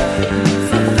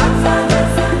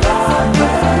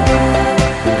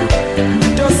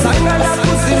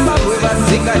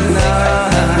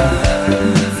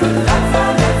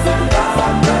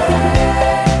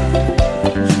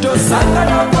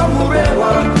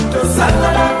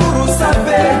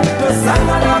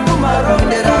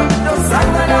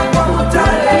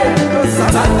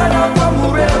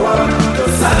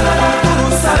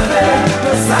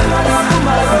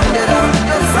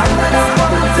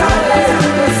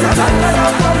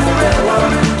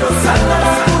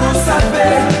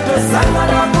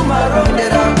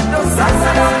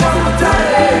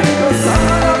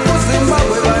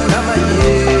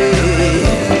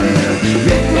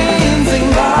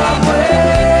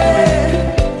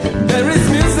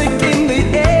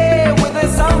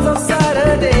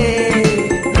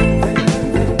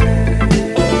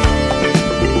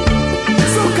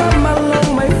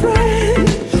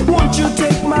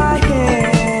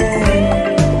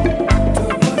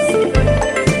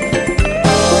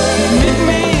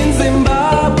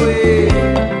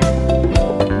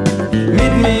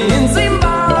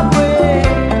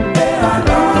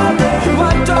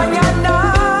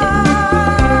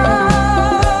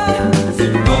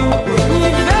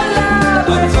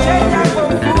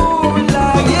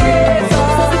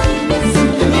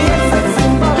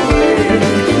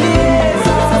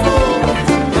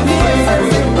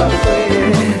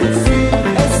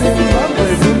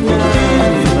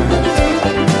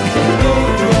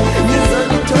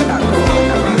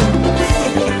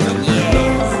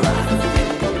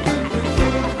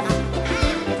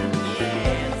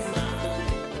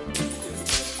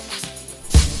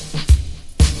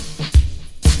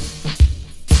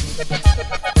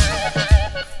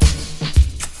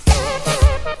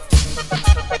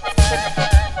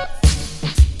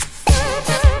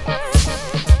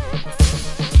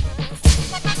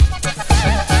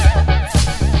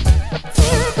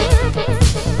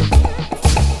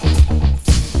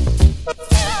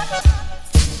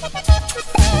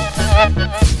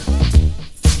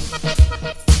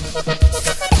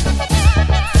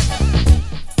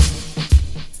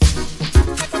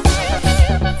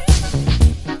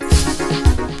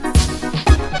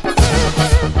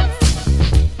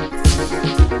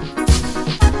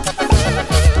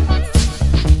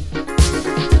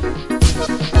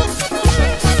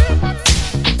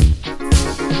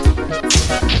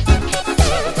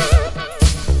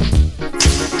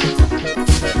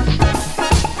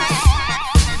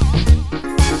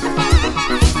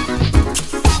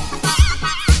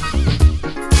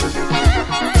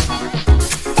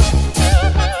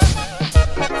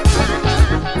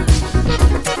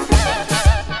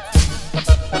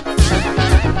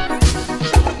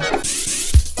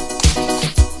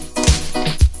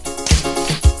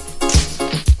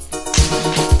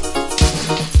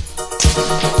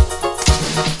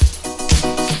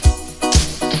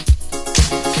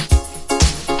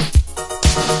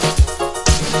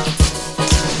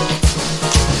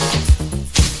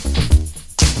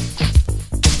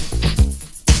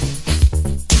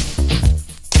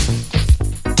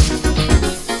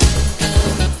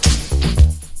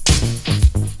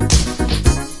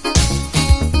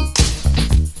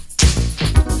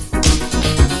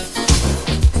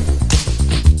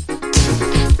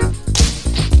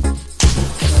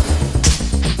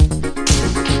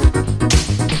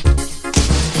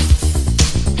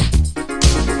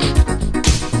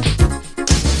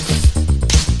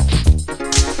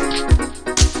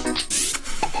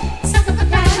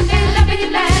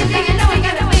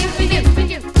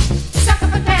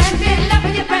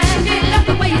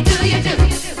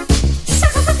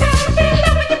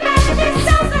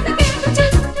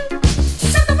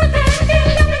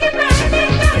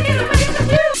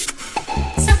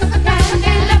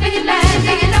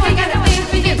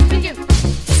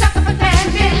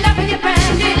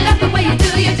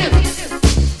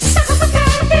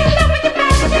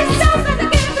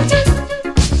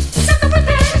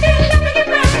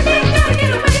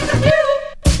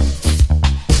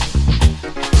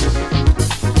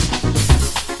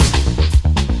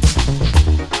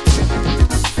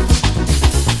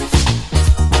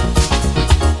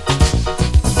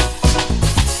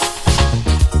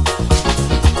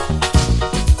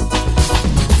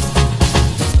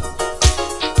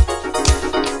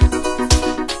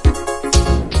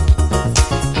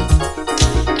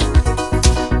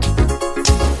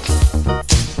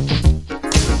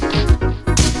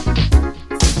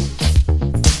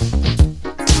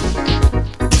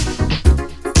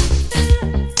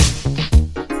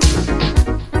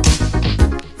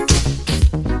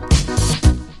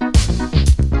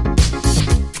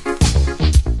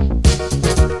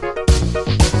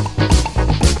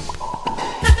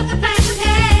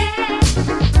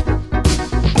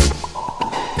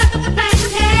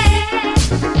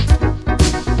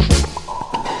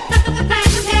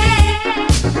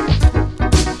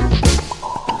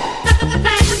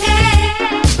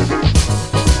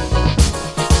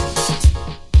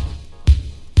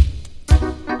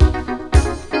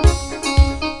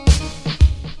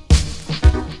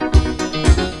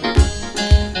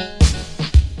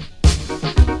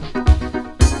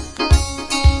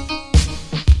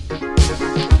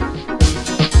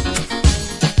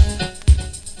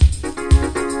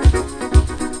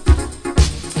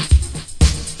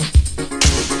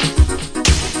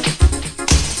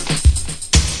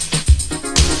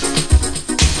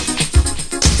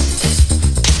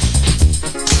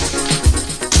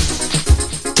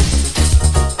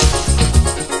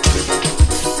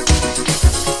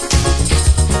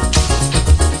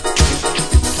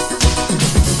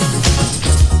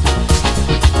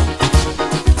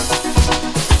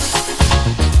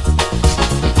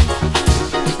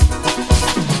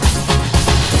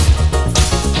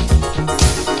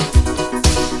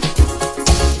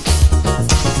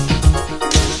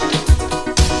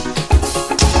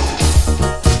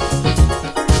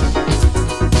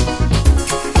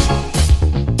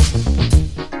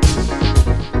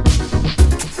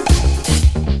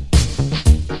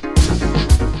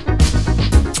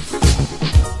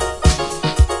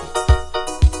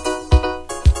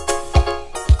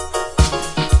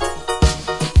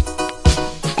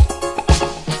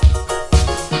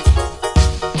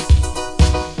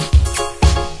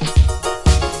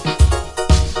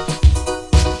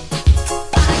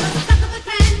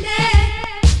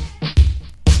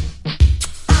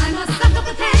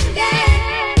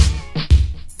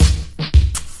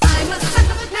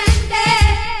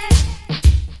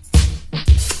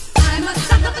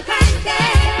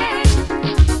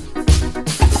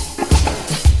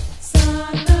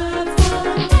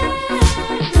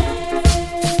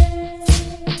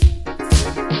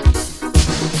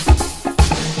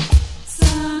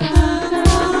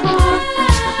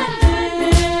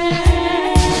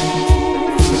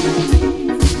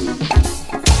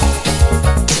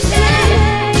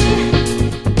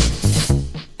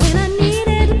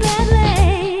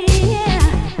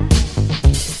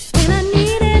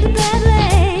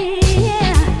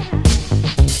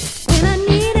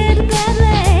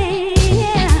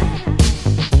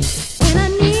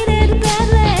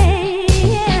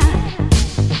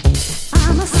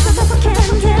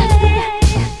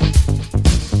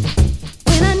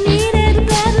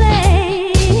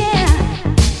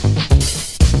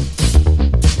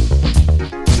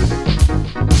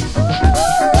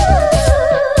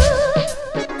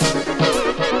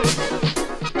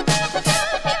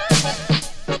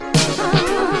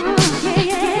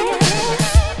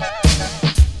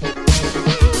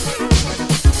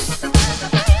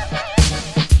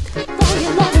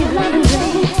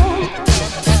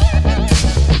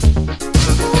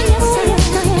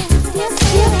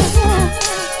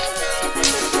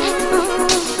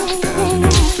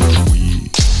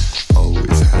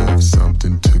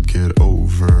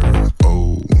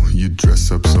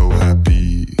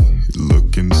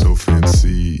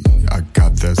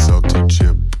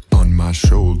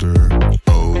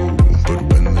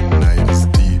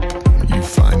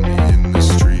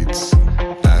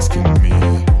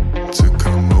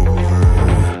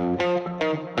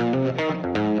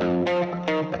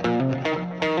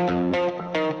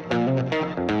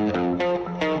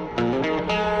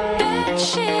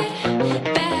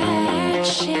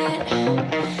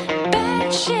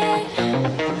 shit. I'm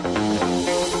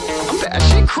bad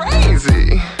shit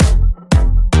crazy.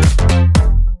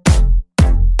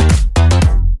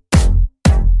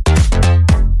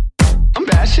 I'm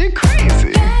bad shit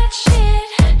crazy. Bad shit,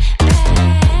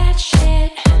 bad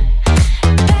shit,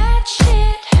 bad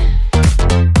shit.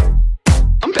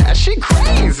 I'm bad shit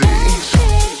crazy.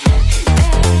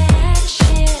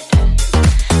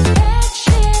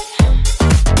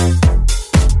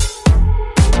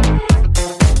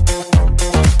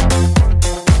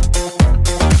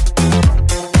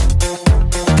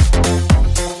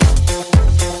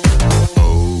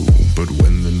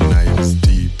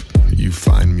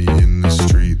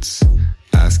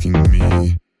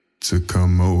 To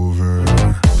come over.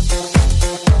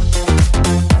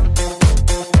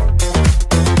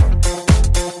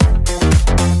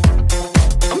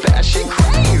 I'm bad shit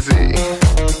crazy.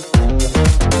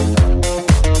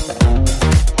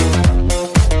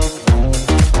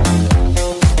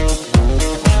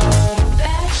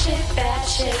 Bad shit, bad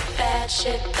shit, bad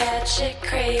shit, bad shit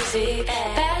crazy.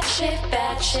 Bad shit,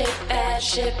 bad shit, bad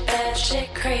shit, bad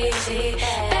shit crazy.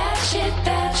 Bad shit,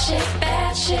 bad shit,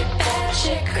 bad shit, bad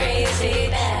shit crazy.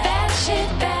 Bad shit,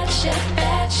 bad shit,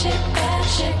 bad shit, bad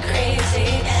shit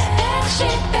crazy. Bad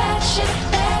shit, bad shit,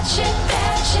 bad shit,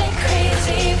 bad shit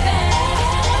crazy.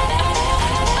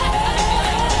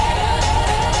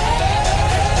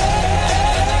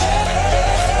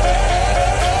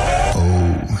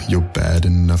 Oh, you're bad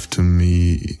enough to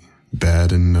me,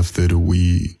 bad enough that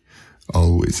we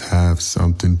always have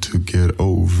something to get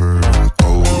over.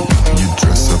 Oh, you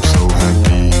dress up so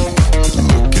happy,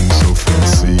 looking so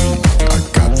fancy. I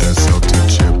got that salty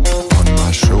chip on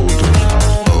my shoulder.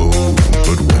 Oh,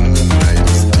 but when the night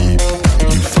is deep,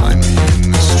 you find me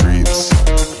in the streets,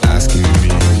 asking me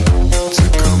to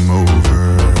come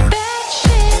over. Bad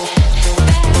shit,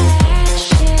 bad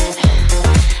shit,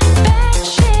 bad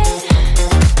shit.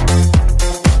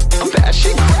 I'm bad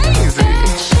shit crazy.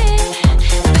 Bad shit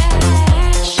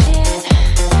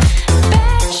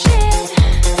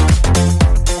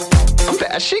crazy. I'm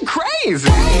bad shit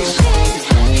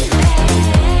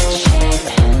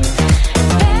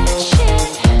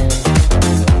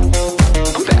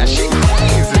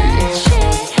crazy.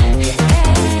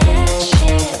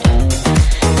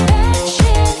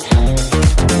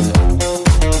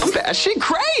 I'm bad shit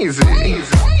crazy.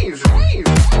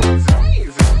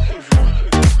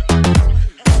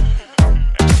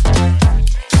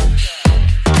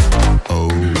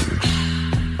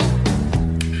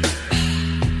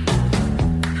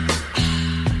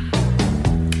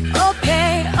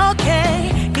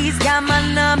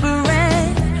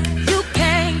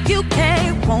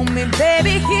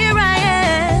 Baby, here I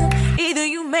am. Either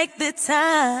you make the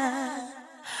time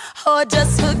or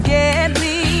just forget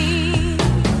me.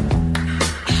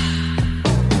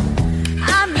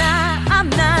 I'm not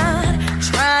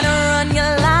trying to run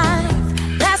your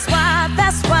life. That's why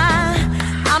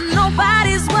I'm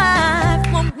nobody's wife.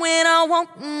 When I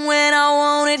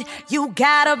want it, you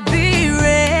gotta be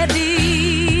ready.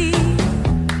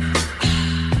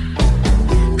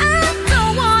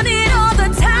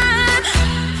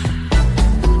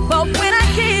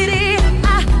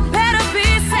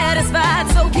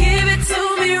 So give it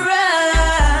to me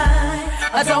right,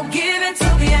 or don't give it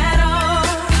to me at all.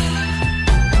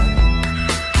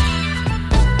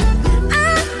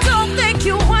 I don't think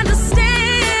you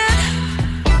understand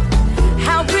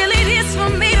how really it is for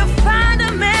me to find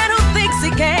a man who thinks he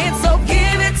can. So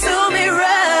give it to me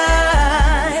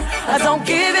right, or don't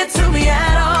give it to me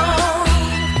at all.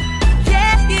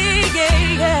 Yeah,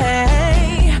 yeah,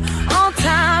 yeah. On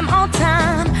time,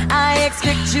 I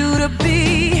expect you to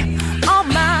be all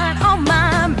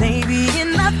mine, maybe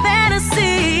in my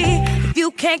fantasy. If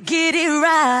you can't get it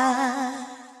right,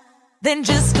 then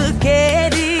just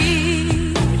forget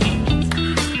it.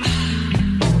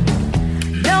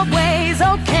 No way's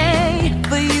okay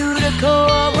for you to go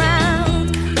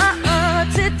around.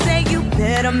 Today you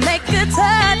better make a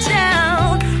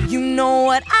touchdown. You know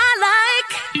what I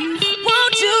like,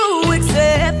 won't you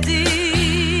accept it?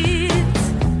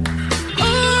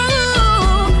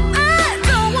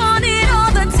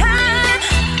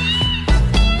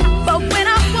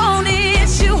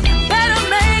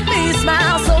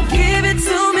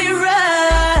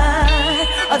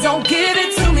 Don't give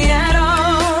it to me at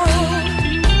all.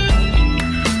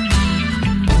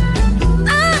 I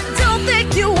don't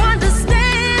think you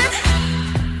understand.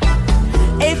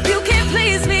 If you can't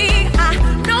please me, I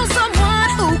know someone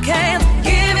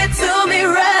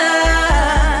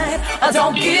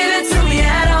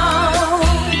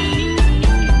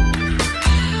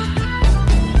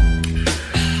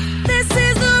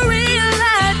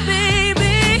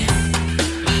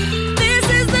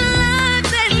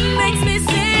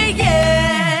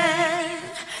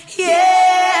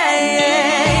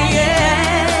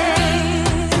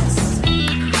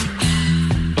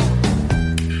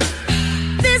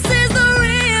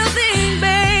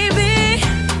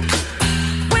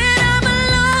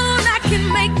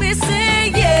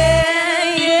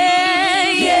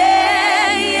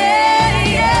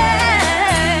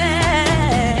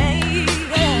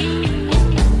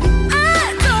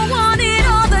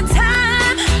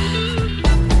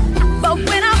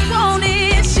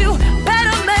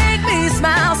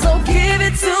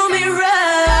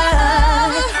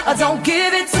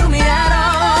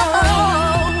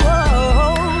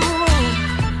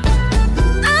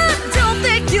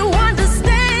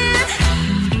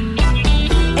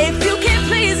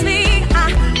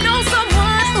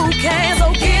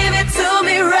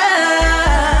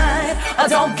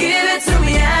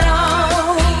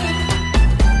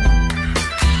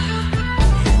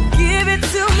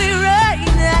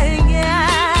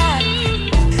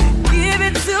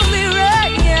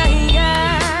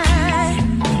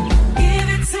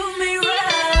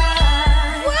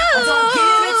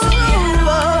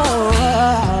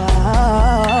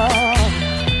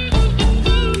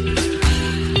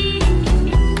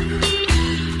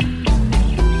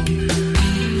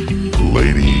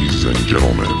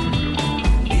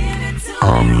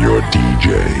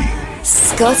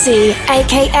Gotti,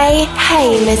 aka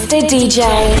Hey Mr.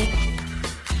 DJ.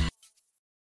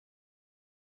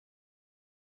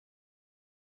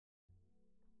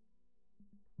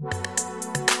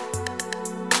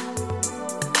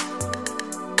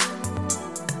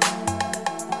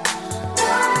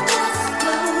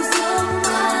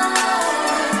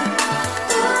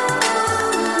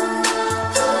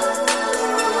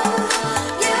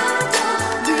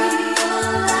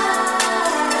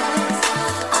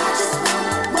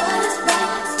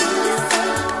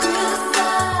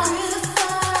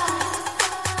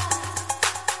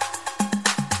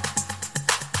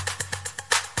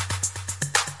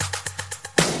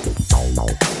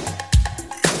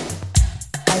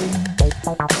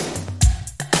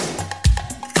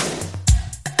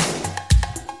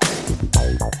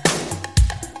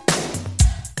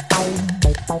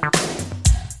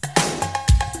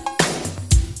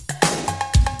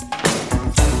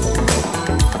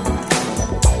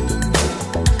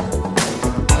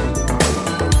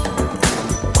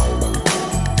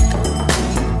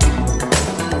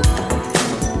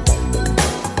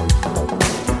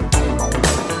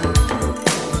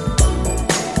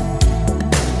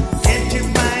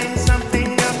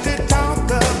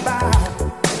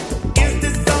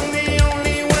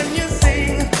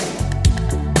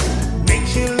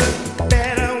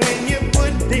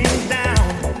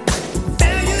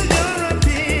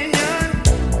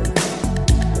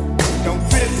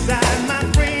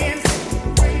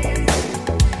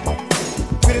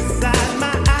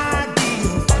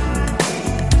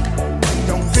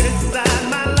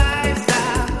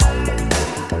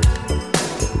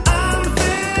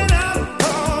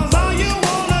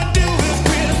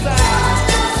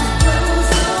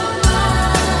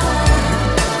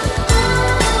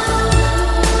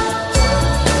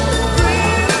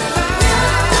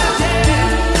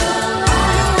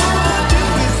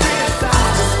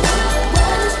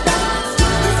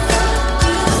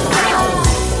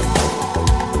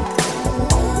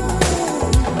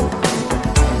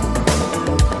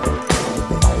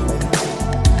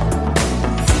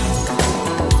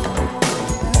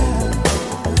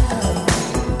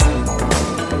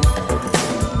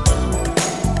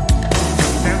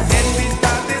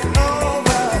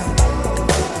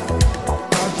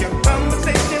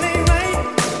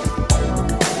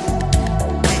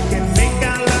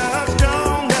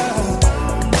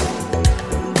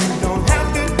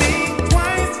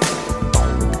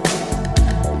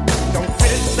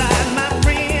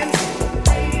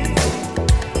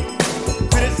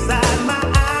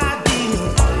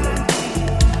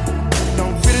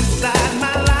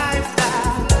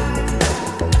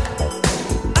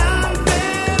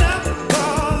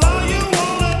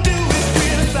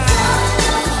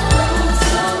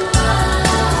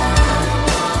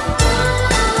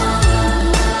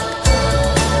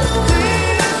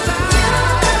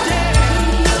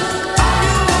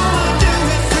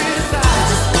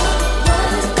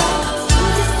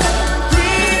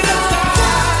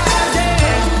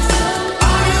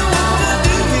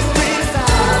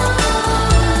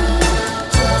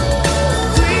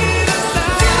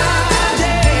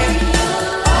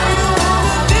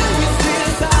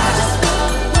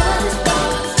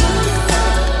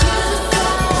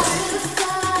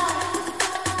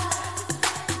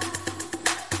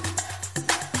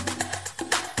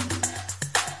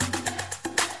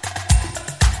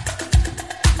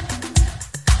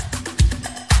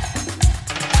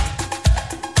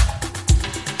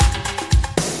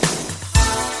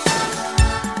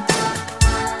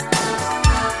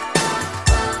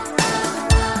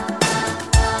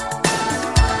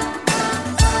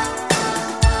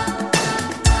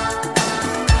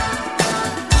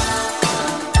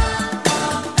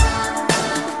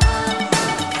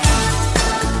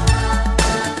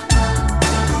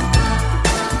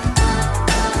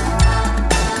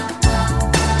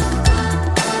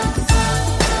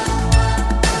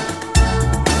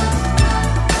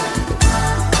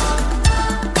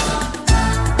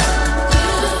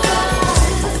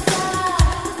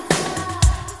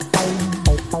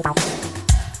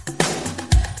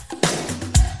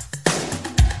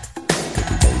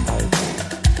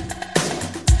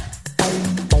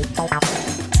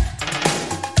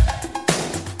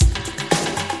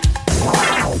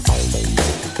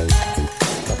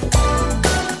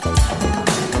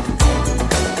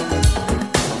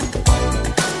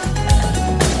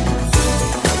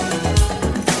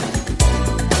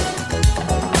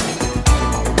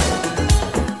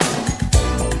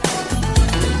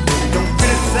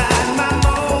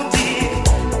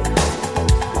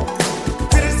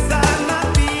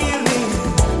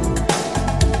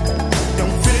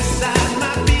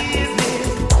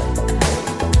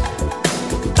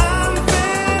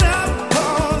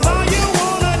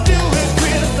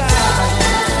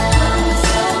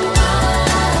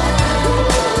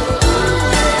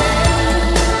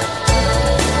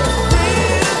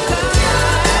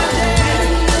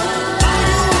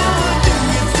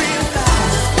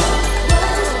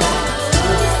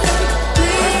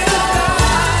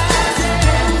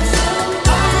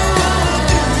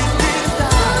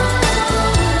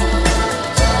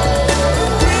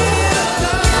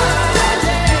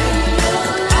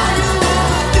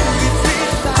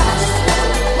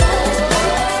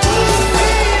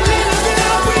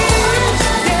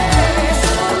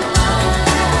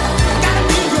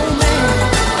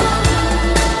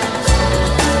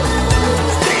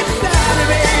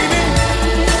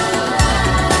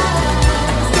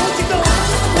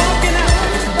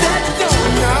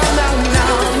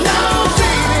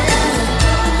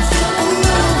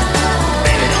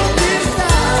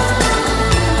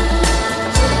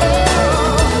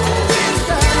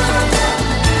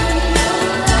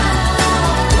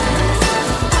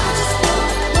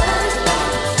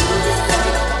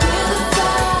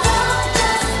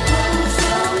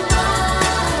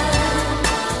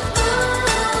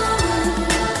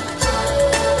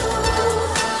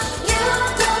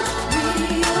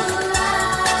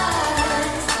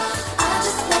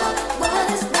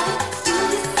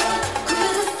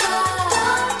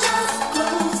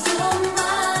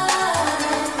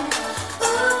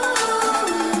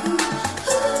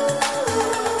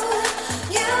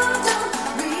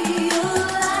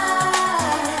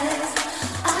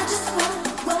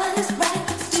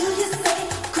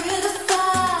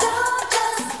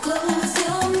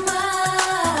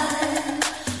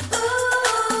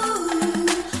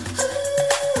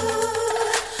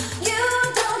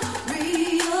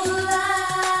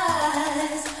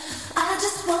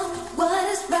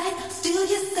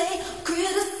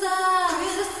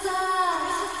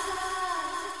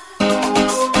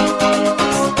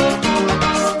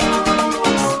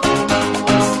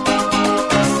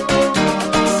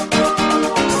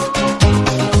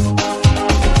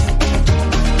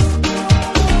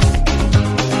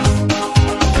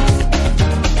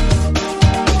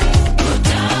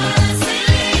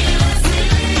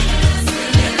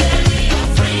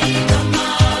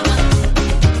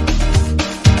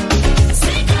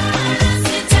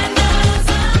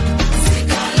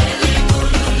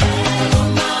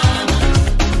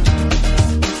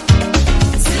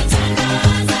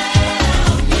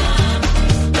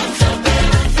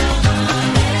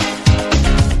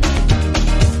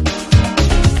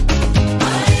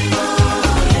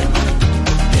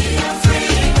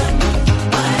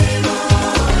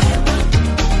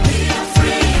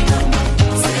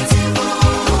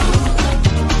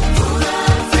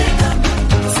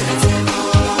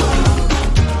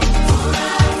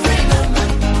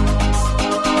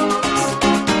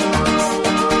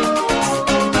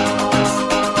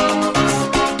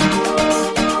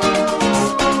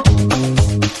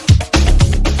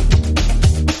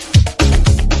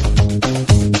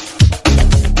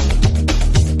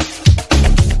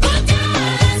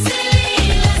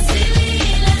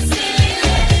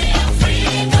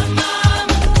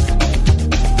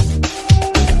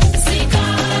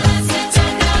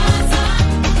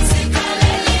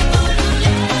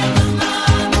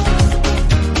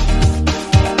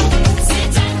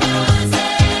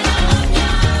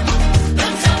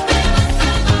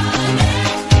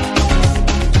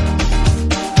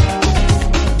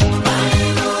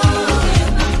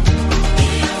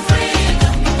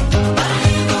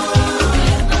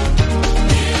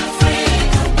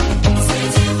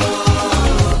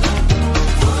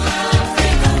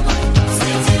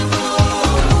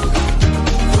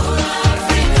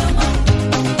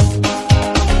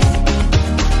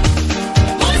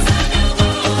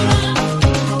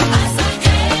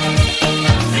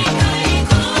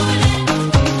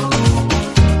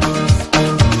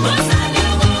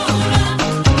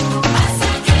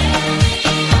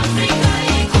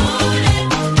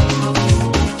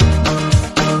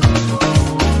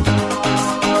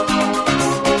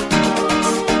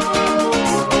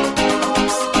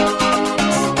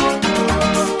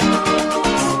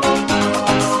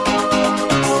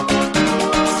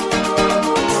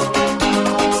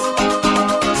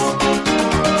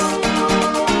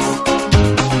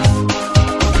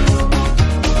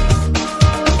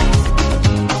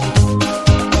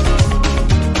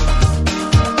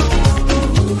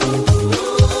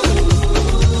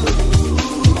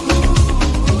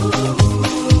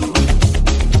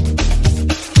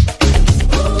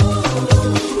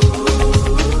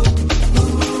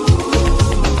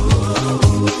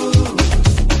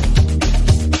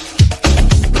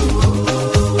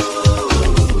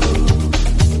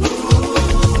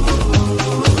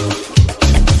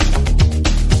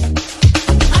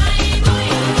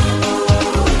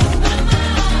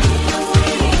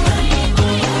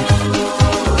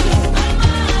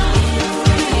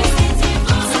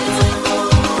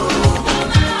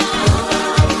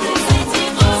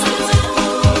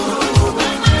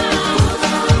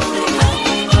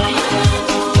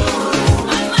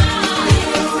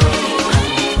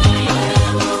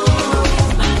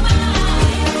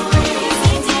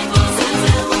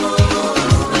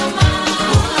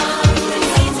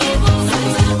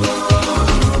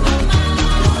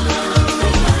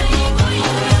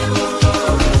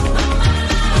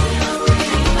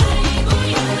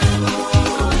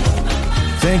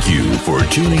 Thank you for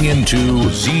tuning into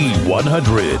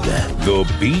Z100,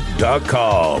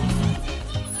 thebeat.com.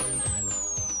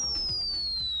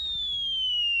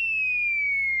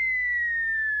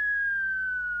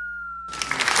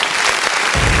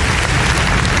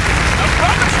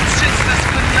 Brothers and sisters,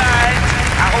 good night.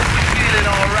 I hope you're feeling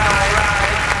alright.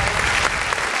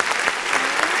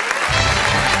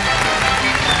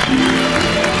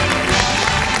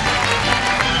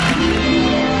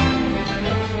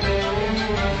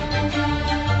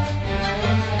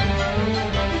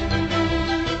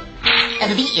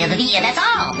 The beat, that's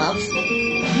all, folks.